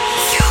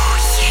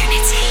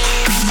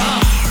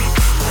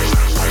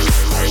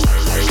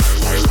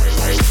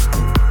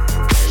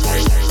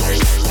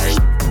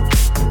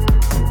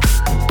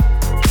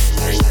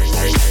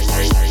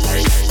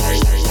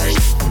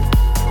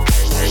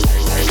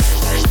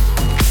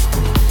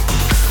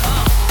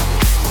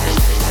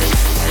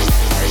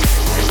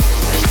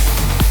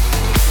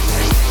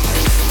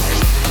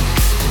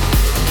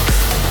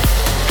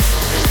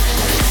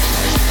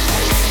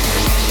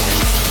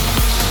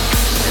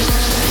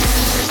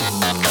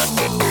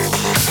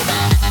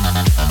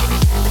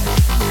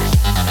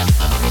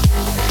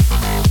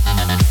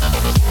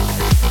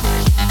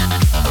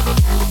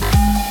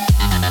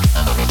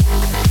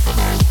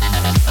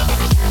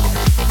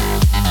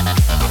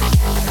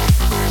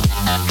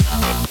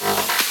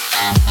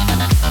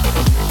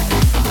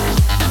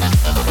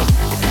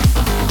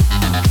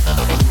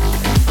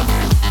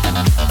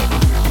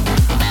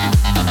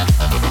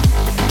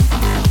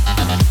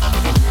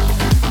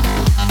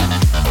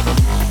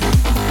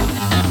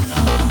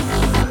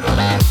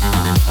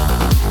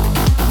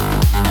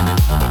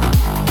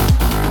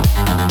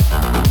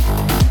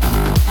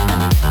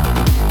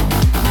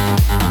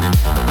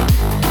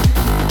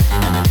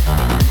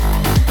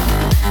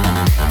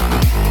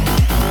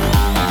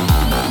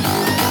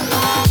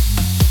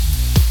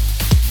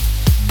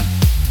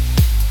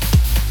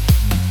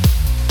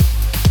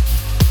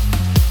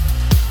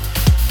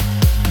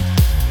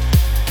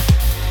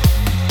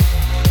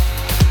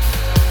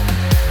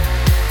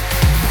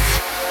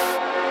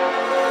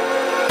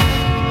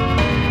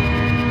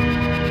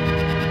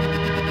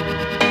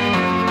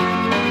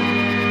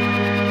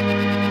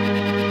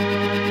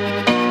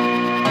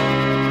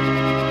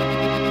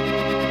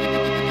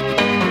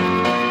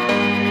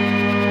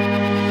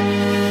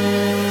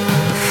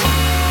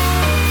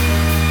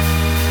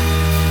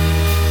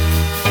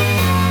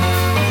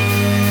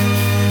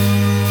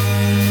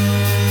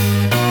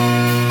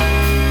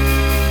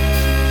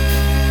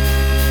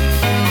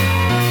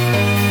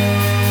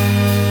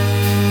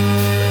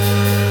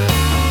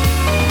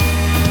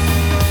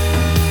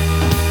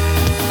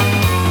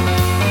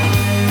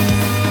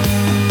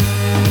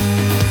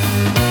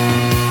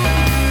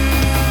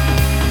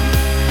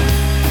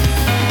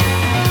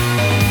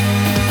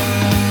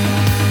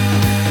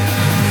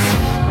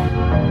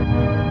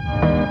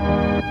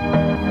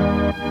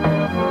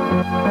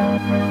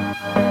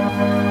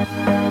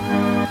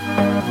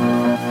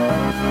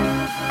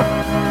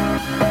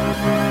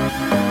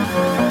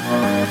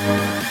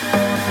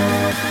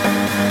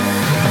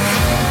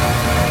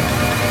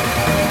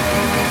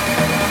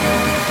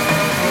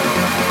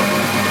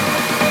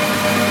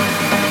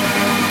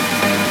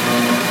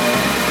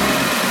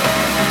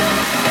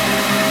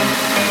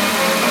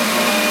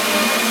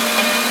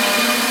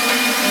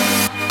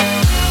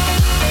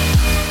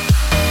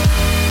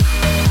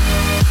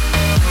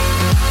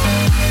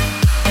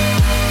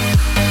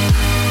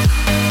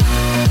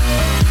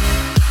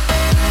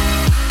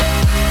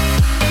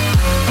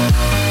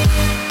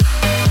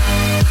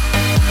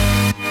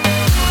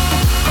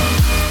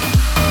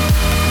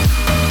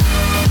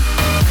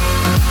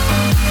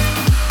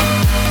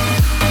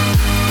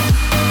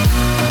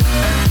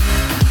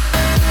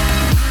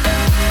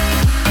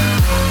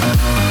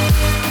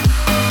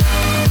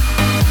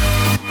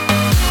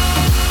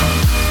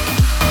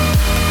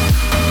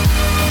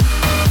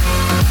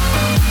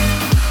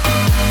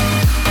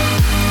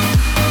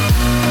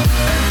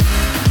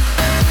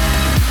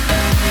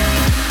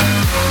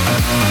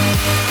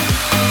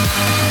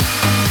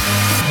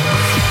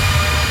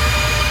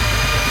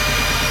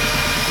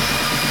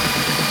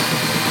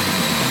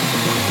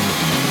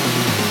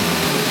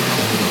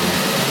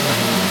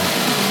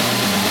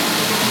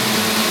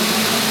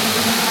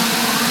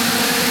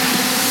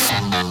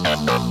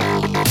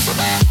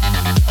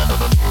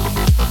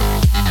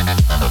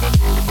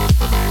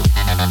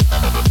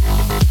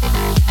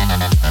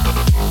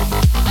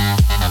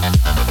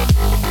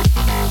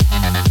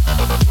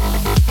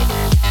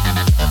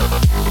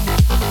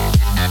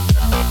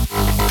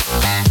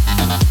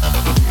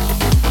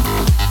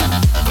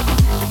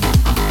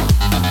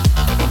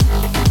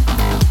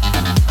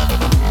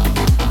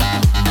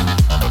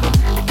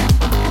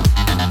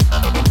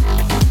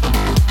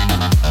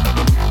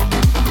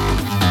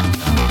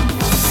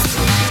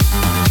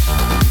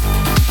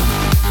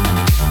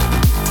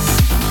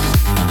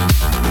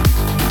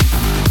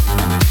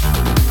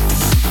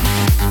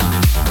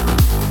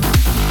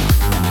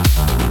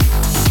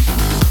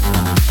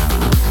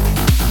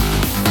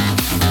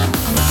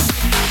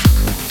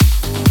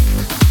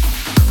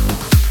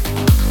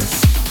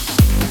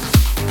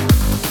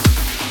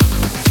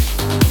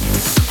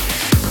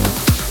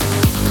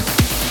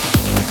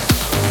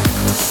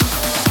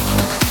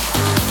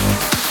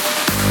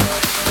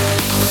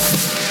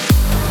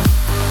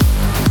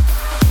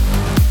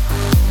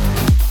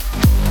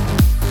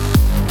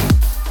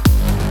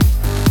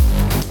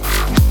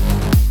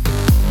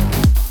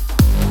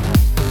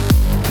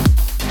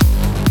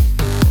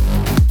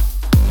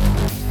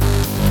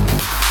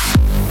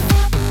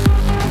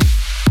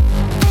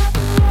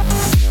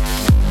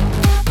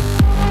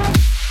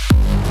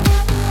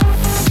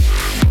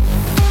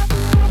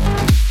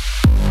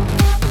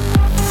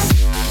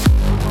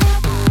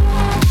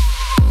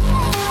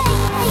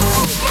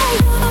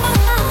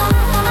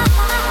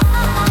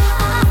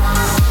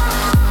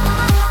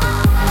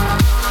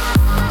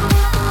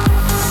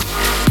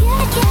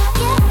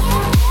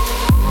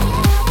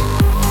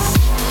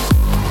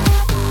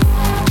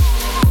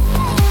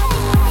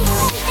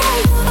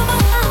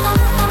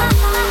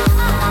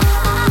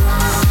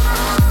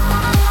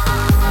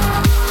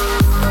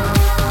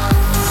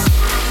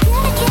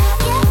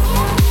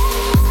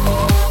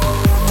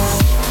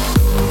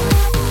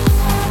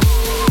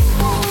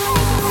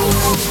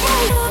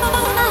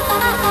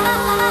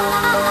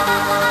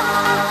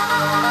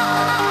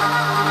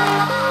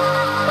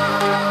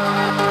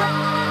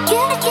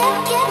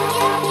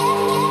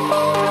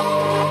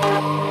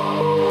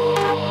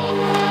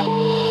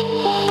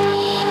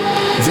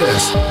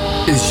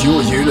 This is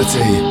Your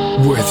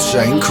Unity with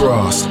Shane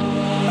Cross.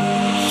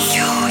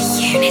 Your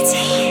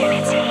Unity.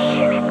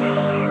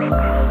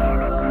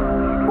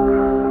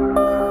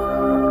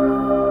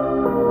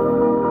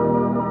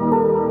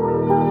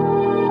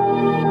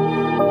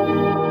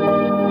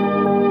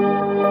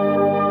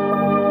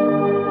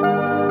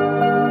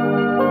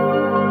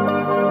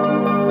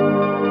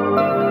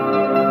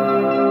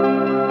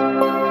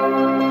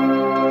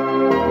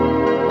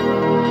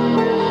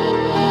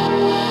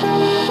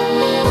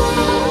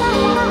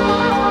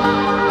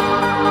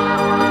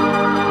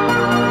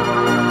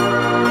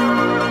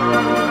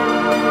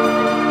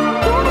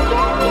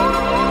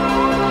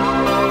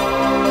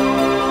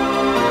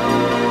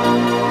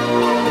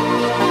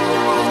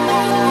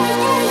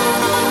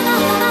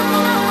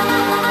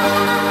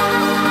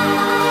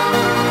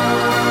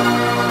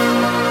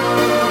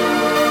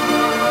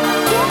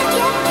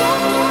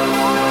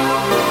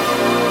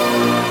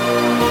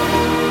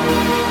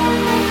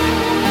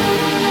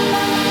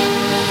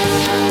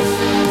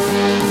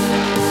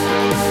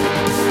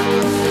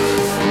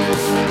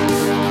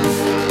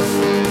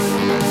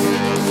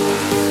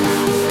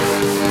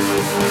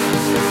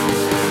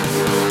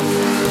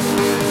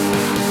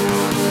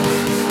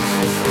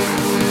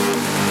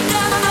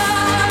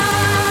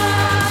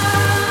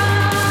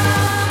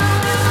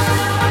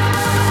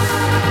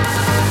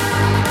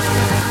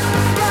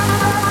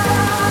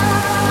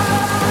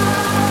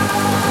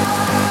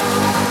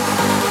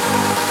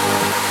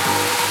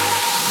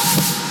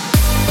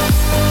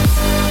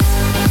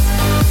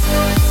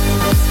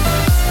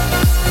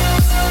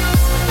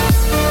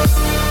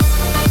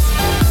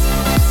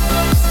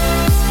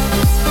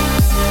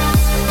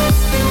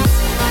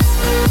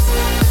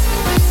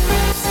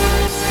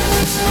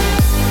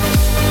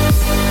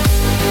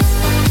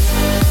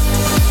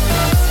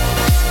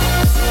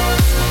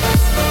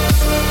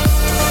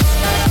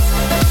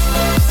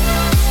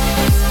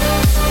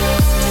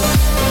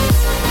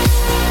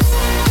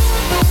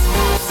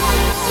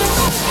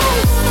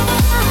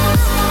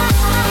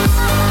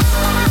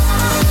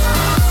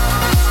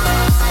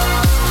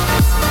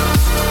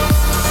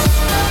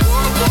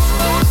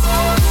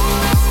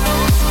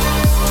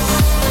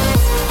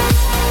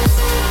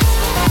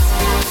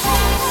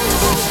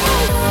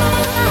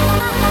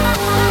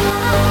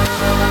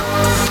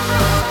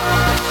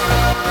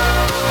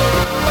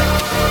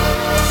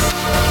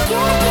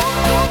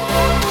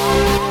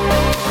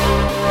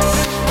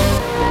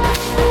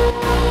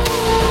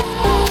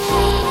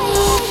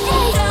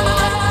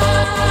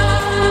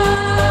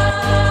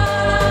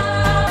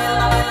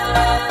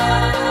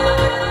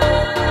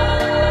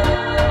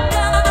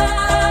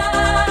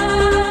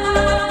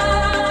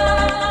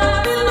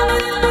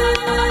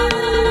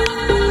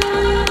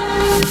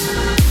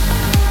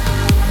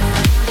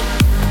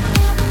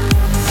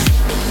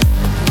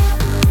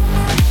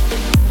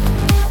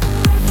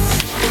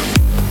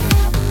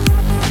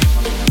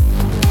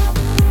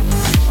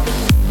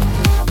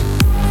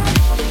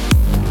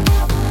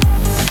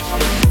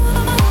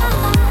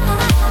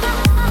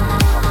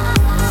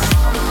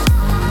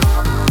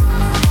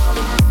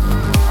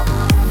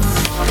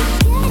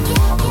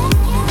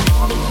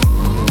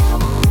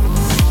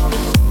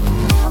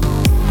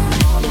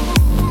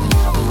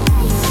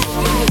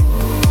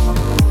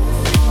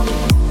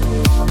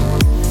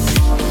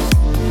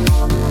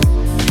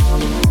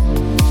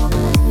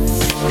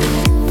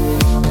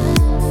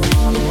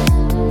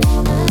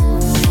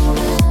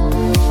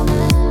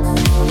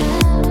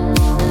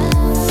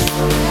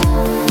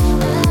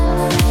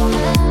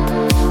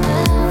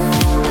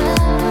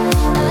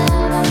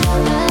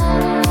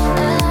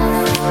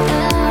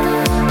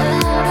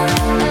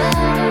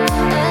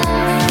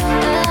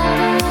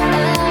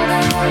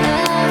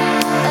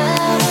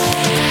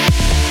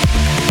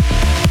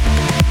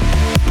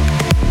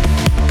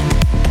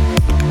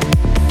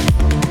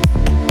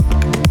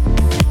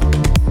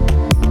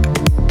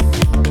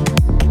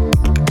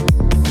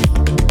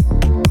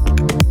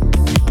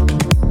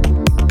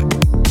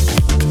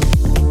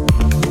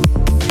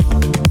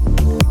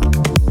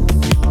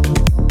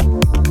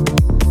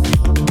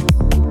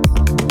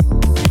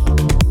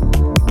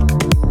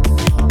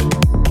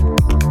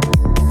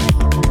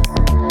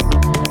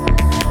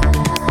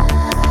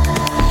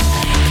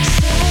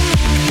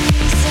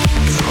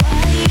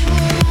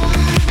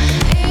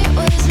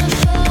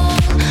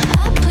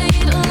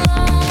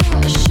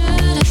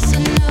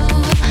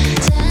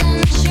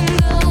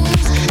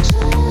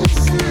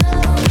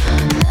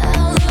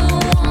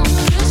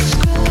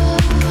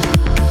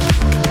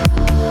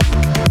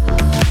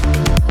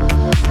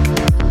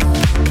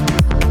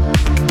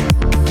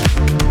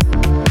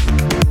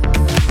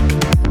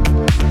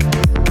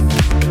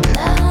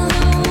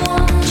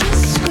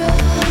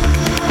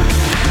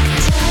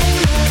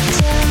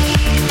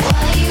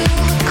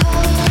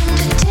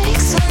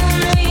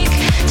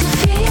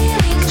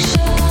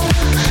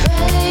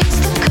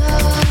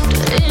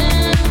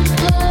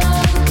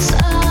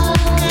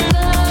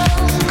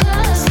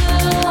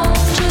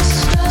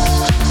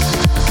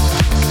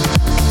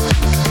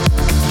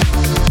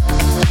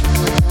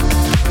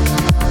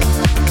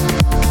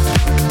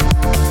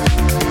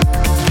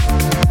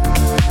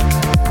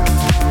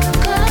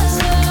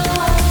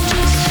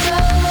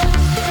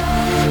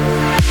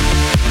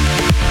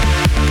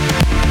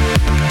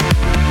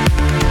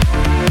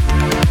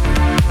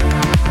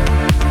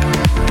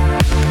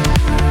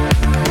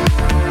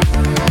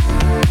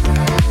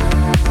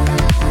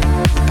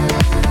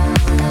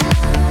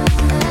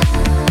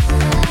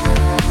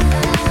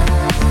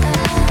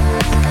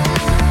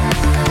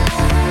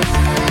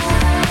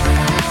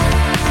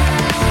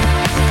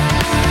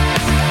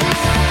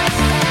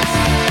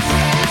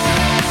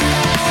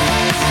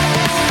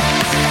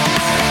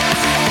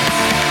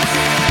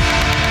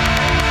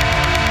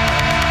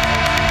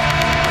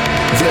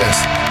 This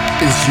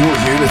is Your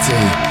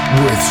Unity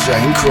with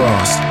Shane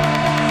Cross.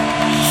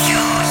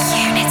 Your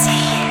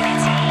Unity.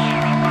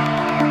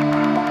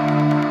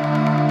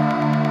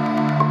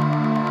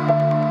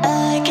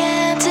 I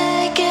can't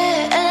take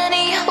it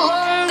any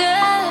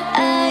longer.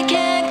 I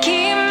can't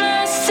keep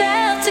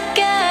myself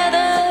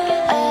together.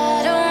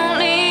 I don't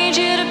need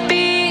you to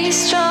be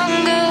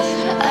stronger.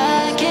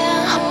 I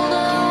can't hold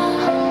on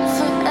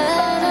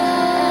forever.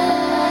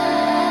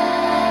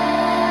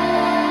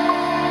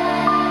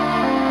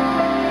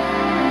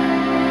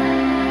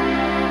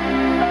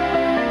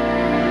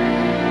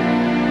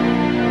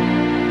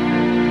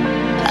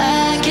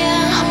 I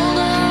can't hold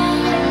on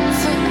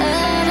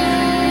forever.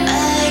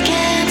 I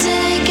can't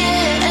take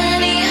it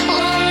any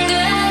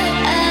longer.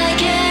 I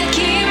can't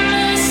keep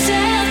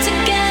myself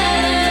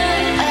together.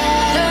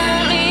 I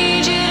don't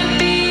need you to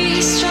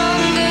be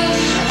stronger.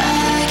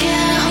 I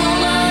can't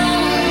hold on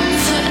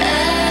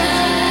forever.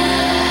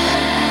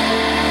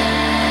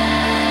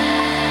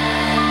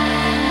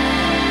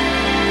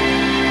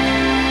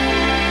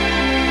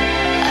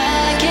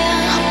 I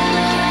can't hold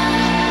on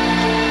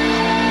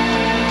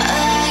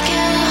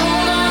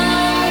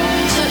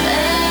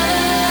forever.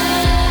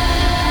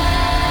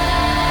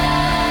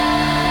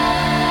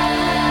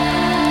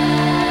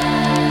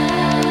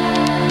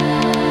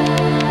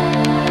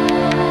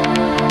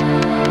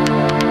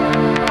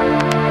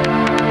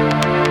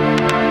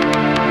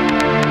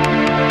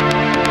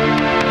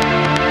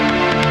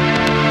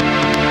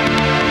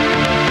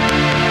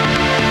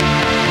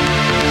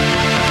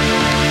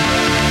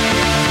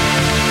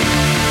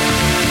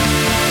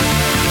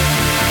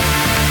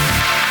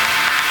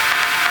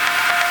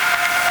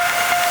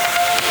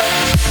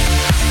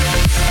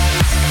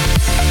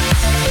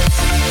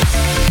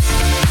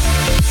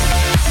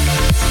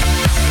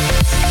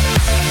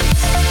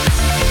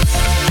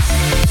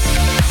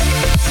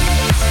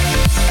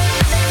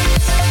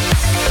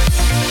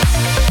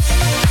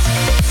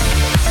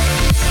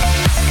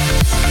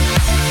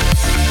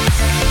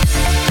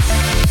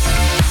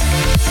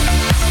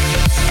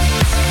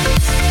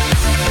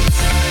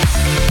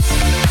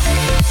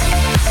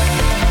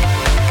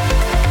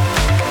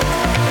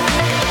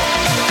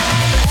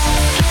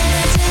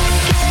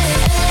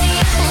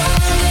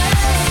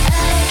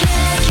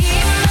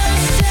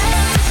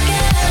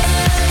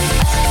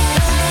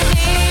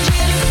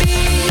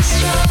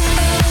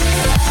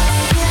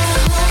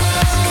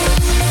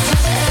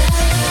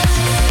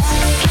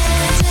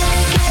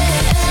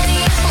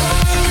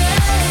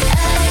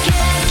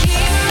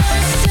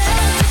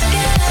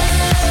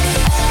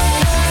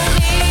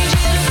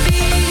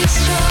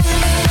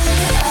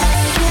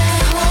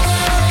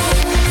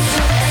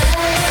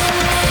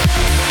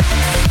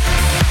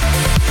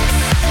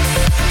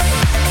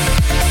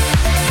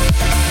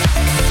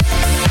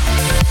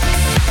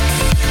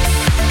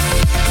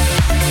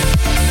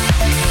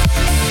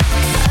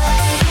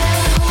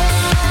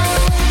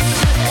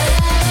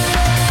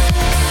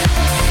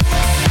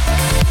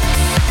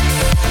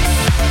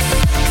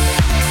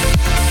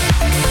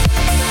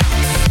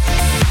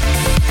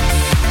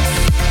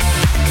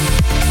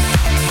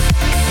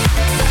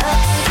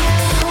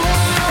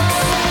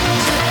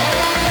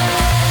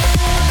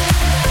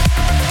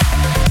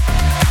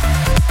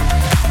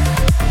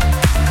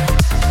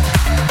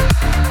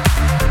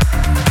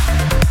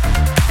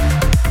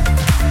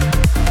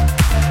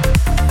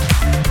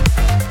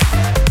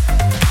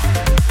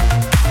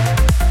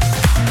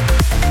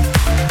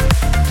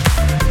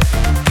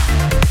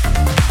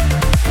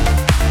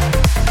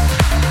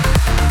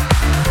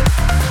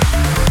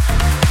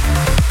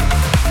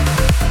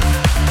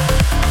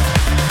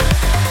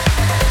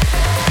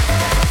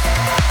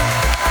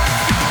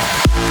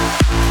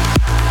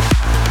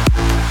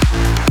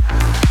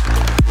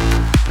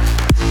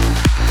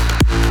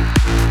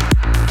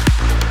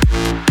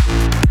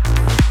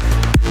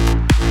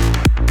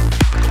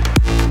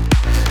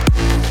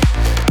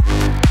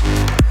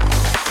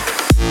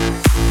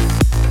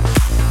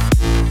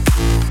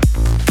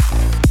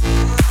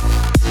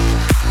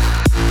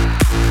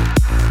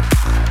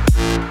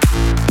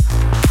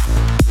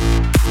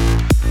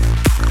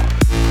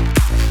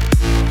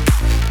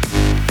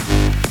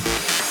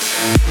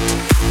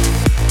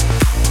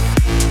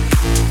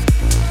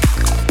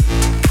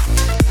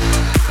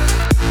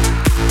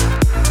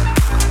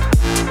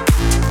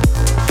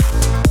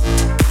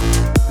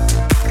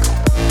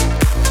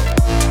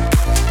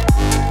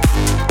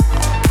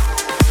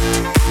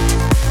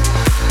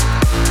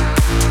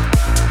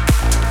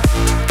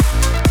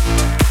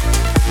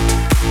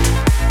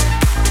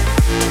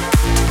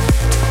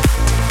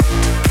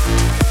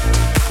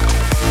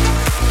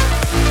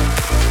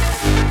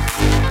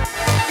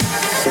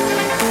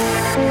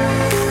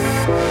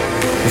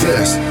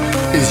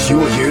 This is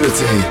Your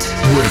Unity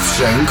with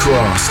Shane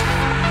Cross.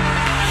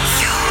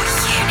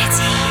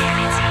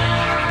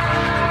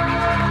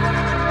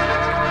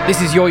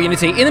 This is Your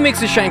Unity in the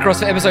mix with Shane Cross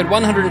for episode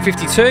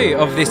 152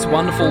 of this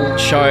wonderful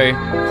show.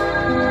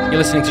 You're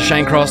listening to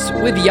Shane Cross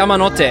with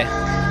Yamanote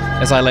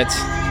as I let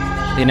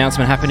the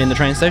announcement happen in the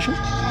train station.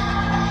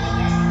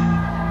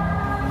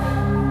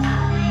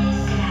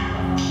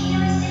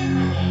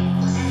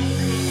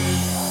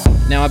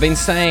 Now, I've been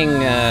saying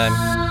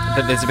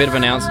that there's a bit of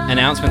an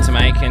announcement to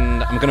make,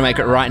 and I'm going to make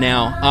it right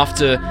now.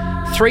 After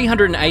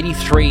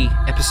 383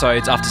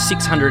 episodes, after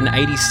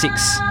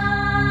 686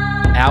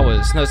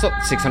 hours. No, it's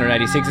not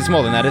 686, it's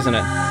more than that, isn't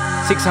it?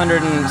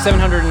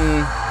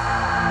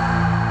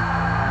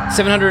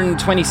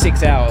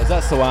 726 hours,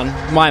 that's the one.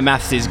 My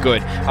maths is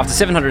good. After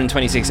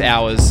 726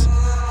 hours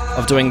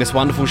of doing this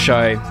wonderful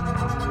show,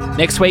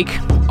 next week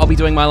I'll be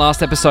doing my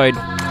last episode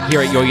here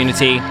at Your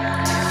Unity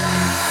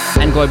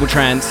and Global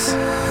Trance.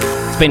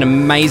 It's been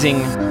amazing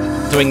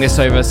doing this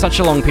over such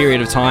a long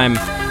period of time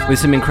with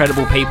some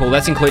incredible people.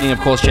 That's including, of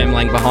course, Jem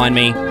Lang behind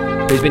me,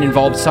 who's been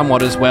involved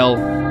somewhat as well.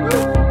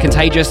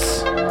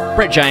 Contagious,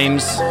 Brett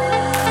James,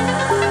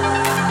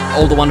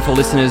 all the wonderful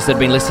listeners that have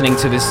been listening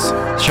to this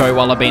show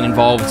while I've been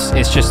involved.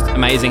 It's just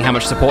amazing how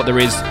much support there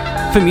is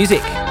for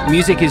music.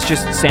 Music is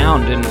just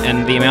sound,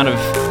 and the amount of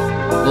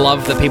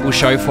love that people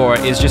show for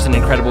it is just an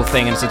incredible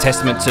thing, and it's a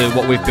testament to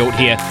what we've built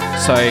here.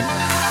 So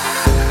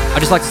I'd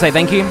just like to say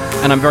thank you,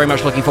 and I'm very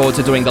much looking forward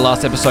to doing the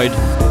last episode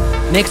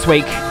next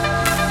week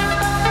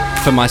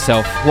for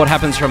myself. What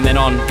happens from then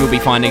on, you'll be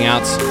finding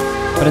out.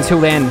 But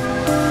until then,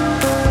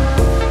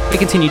 we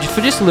continue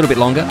for just a little bit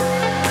longer.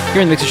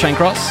 You're in the mix of Shane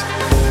Cross,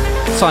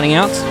 signing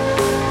out.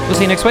 We'll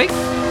see you next week.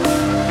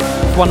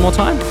 One more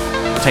time.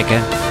 Take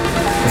care.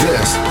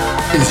 This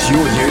is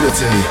Your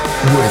Unity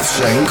with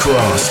Shane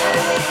Cross.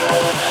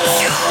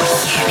 Your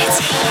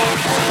Unity.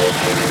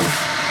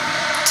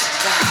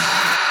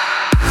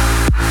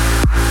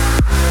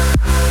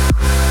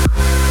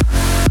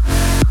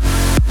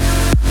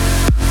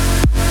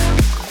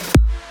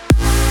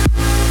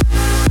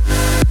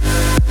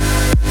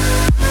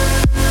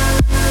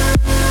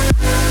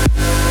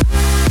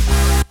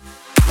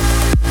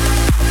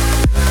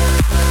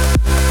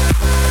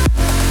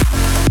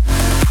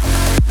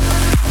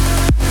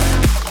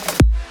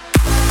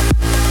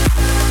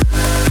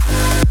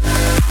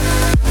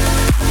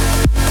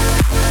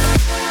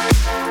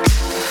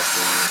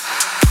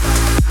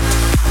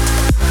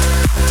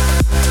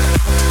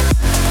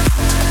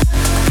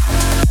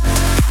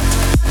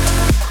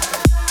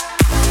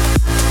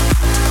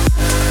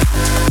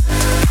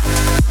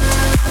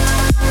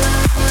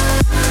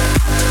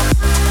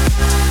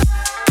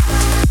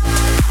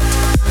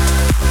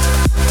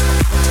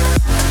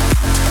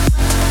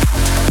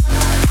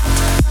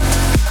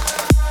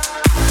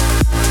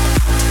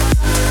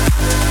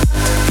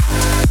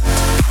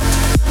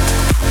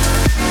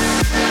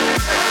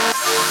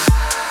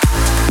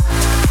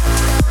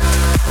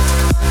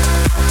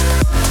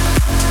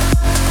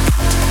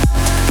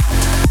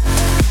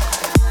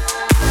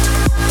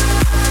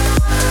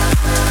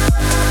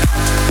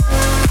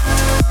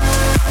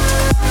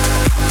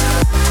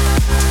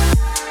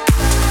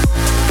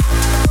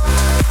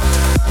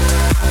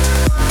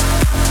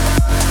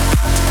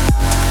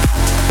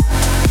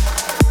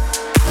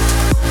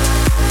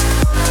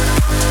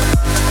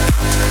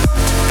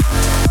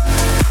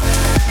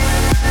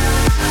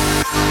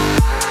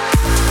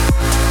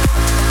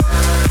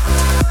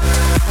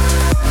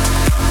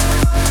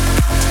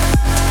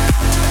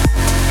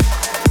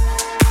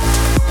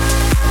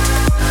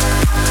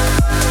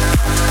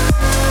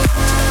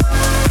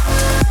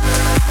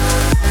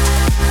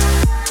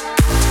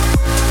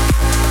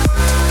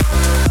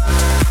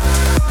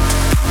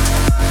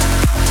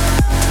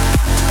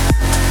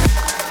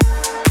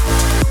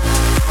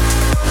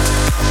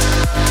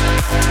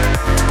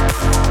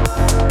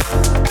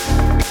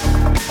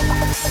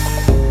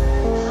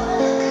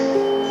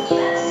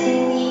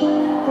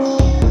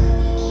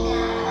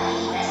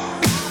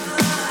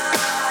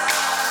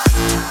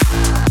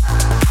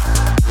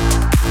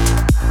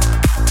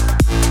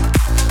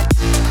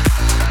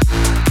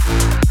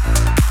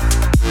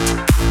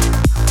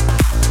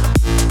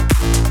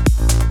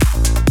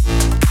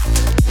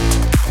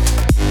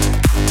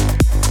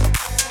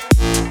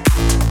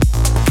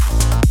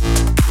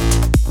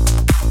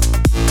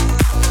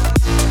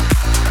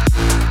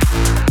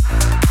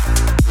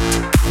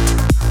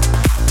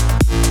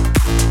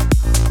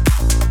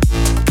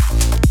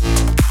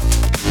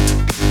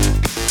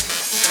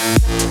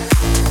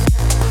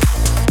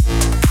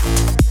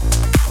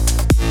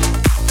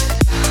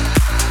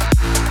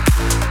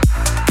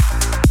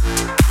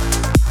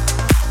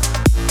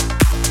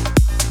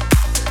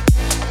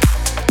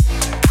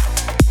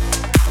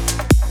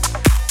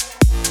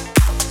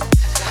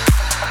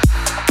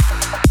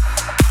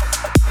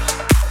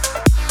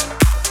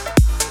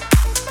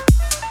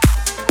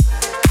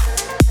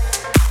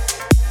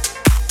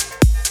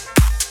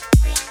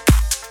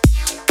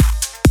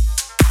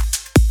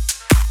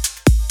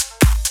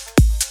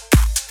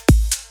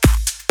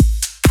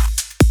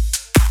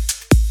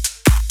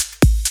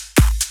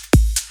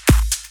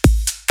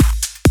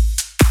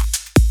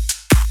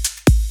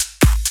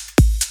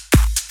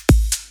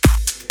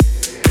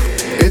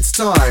 It's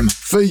time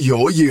for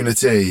Your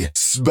Unity.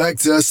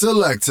 Spectre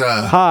Selector.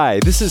 Hi,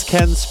 this is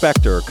Ken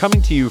Spector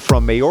coming to you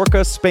from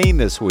Majorca, Spain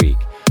this week.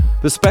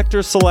 The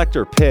Spectre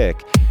Selector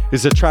pick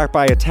is a track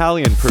by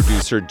Italian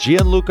producer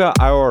Gianluca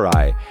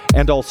Aorai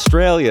and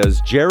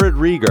Australia's Jared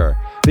Rieger.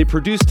 They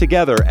produced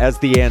together as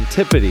The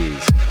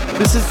Antipodes.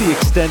 This is the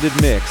extended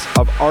mix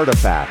of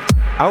Artifact,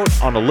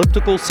 out on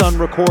Elliptical Sun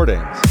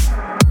Recordings.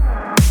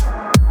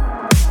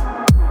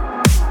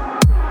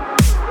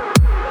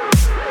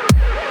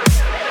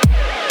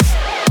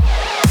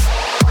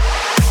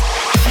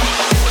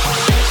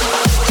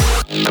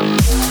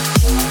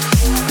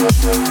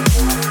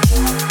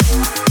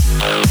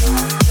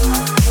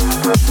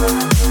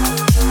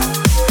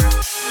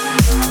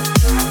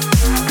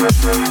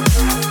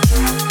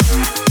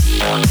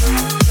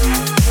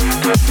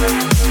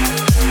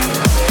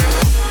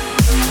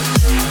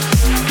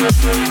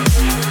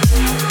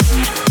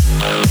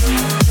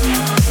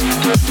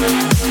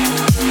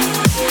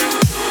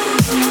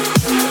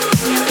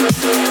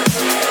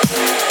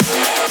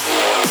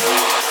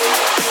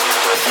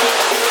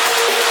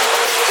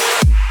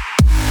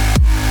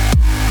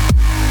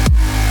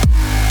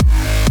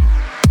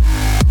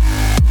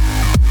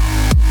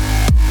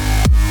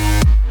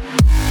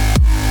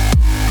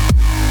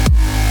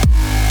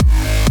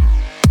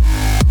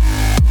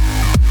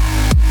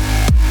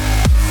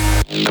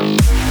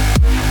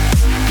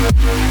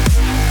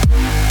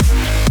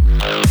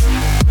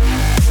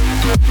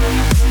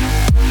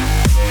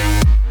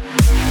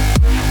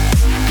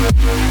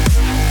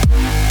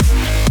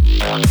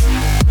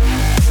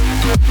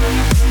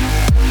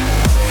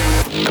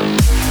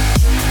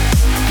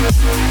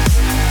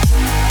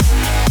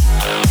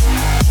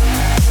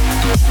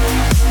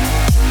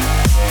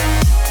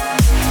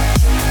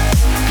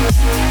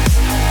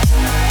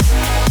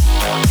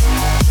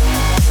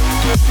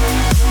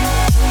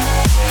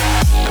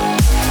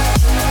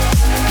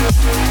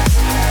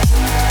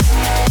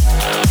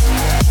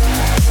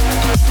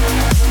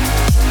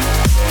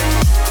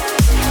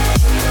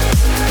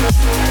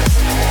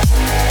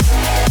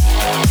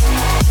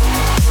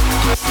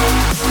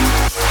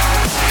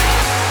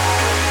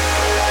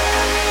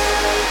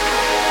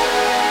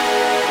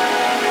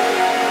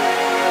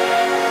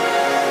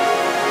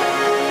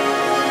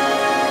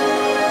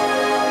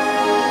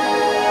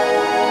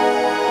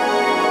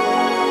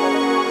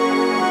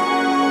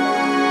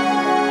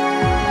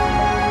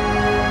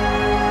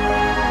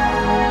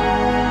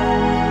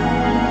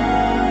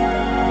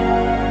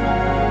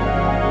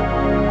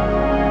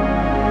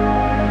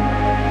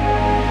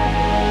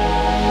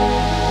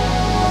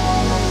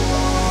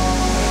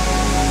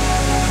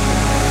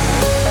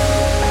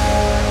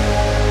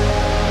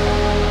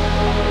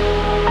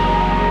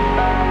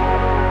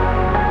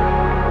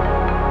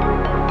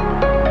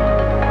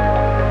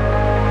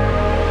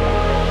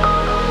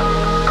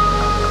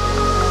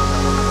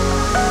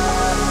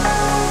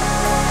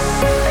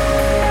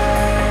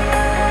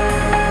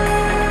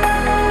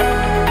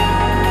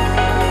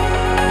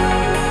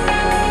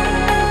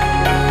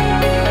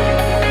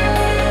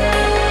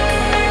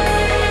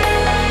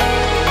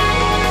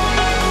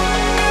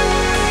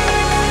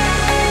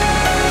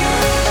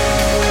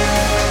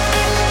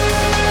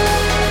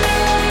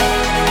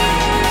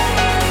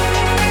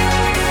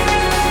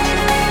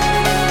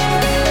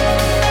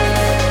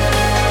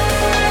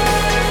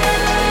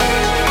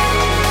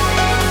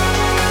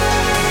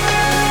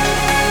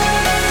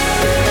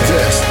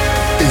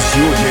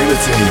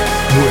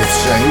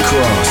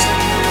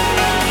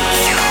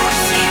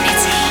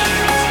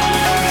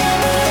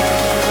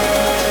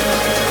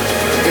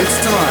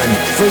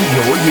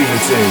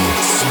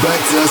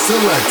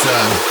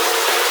 Selector.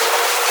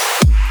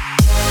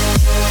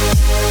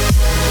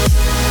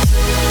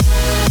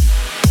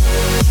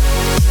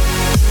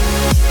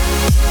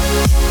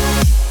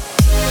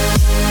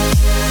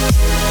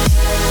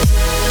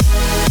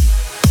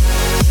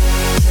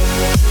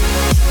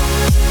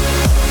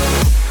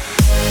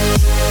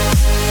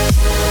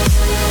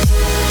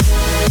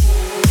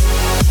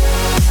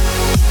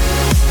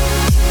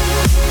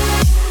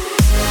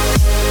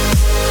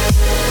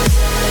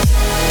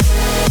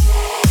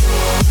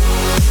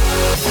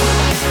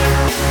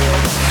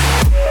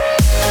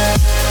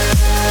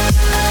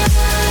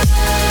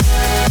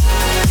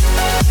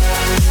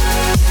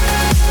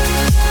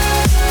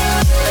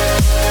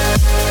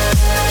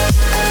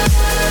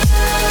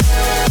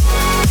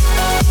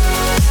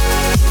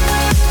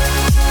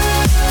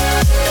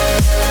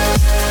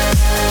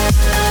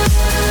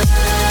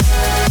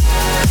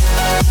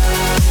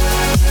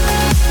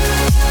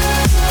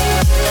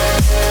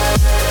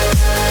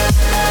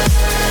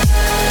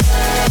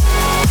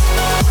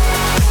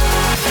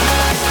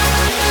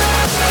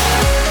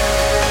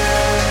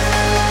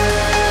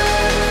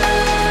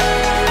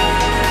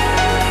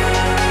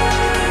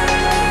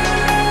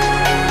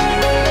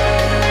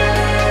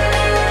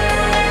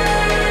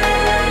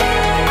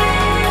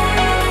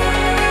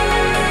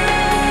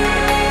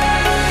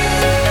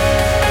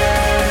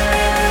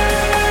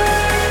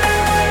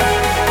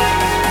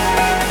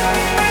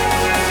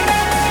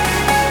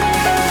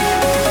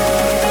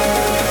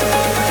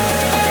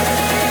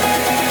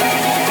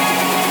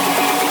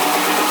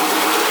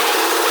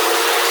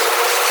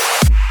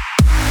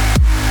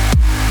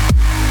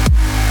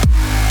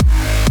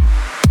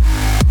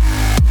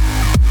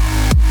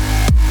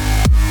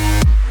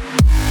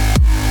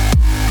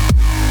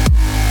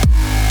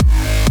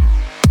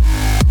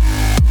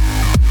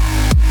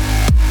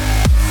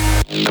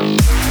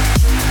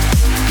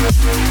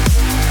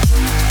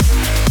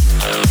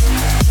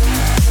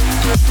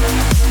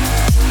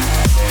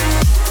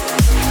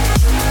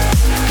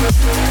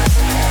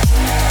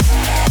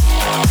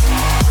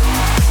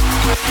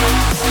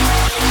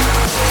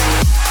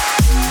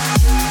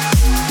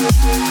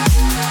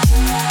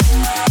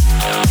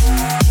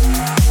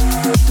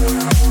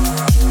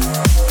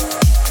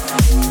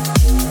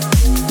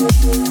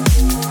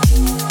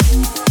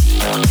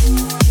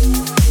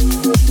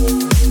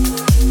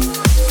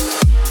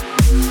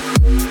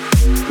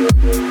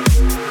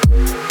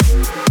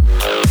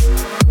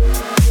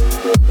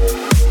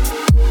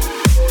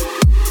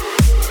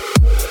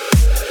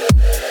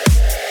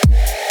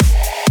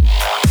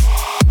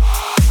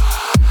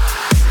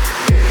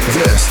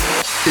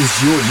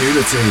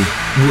 Unity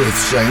with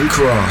Shane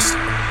Cross.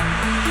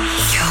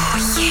 Your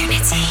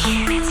unity.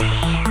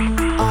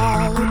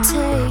 All it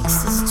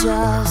takes is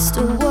just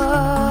a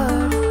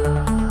word,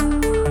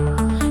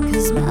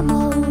 'cause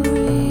memories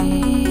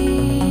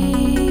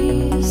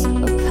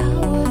are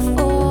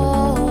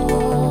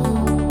powerful.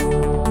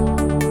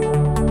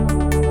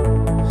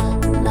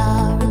 And I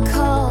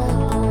recall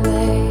the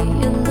way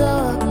you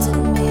looked at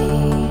me,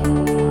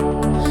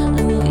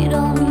 and we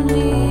don't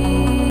need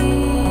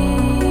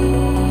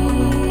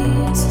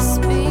to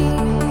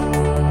speak.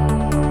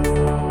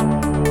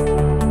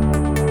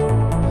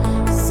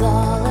 'Cause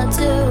all I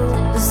do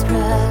is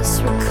press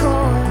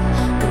record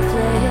and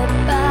play it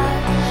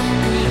back,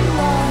 and you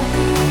are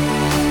here,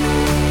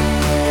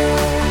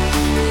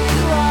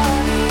 you are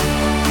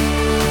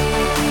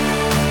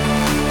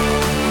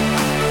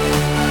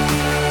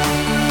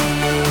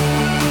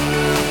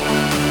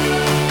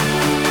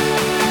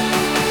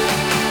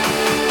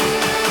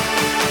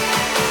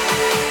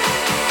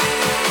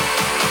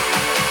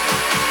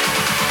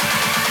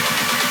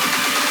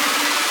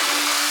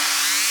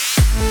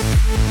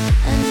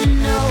and you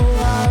know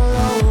I'll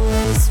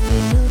always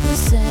feel the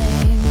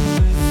same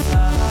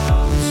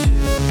without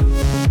you.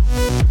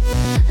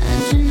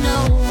 And you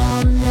know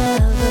I'll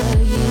never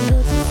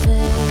yield to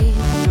fate,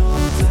 no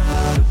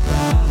doubt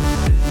about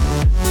it.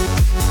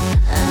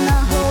 And I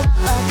hope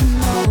I can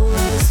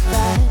always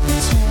fight the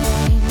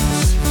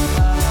change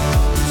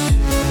without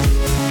you.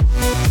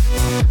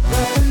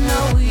 But I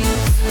know you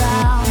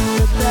found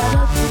a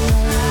better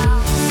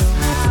place, no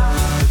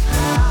doubt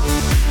about it.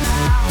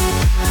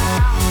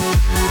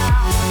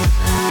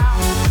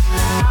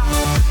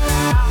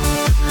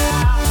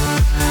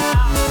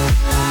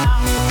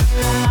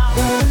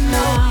 But I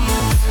know you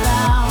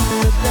found a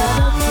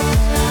better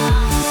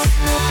place.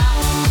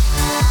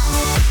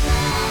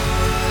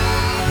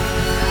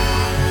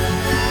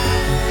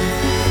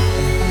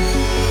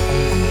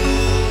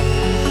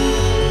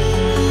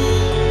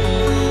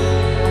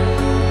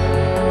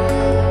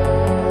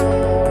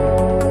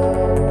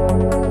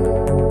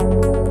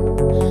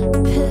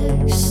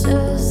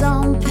 Pictures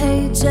on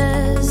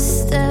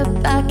pages stare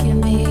back at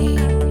me,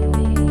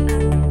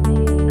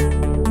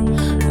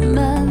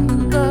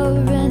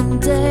 remembering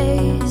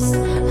days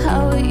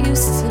how it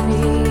used to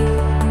be.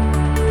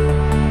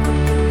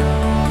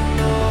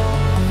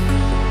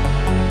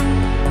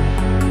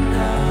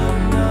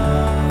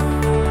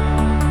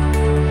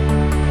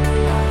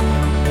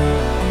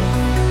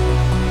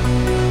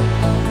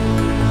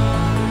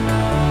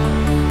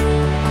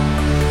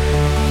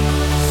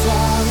 So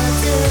all I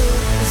do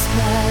is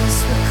press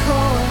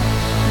record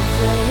and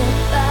play it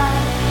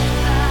back.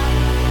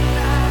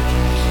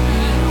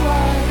 You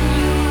are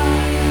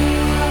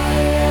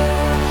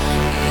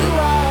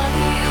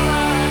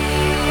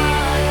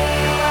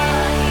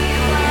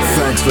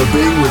Thanks for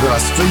being with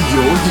us for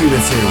Your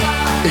Unity.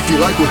 If you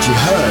like what you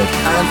heard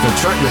and for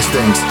track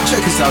listings,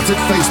 check us out at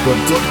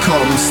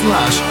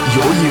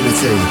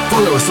facebook.com/YourUnity.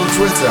 Follow us on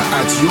Twitter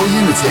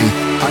 @YourUnity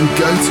and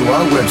go to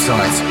our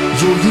website,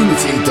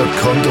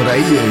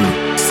 yourunity.com.au.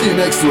 See you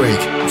next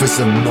week for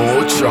some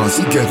more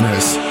charty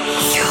goodness.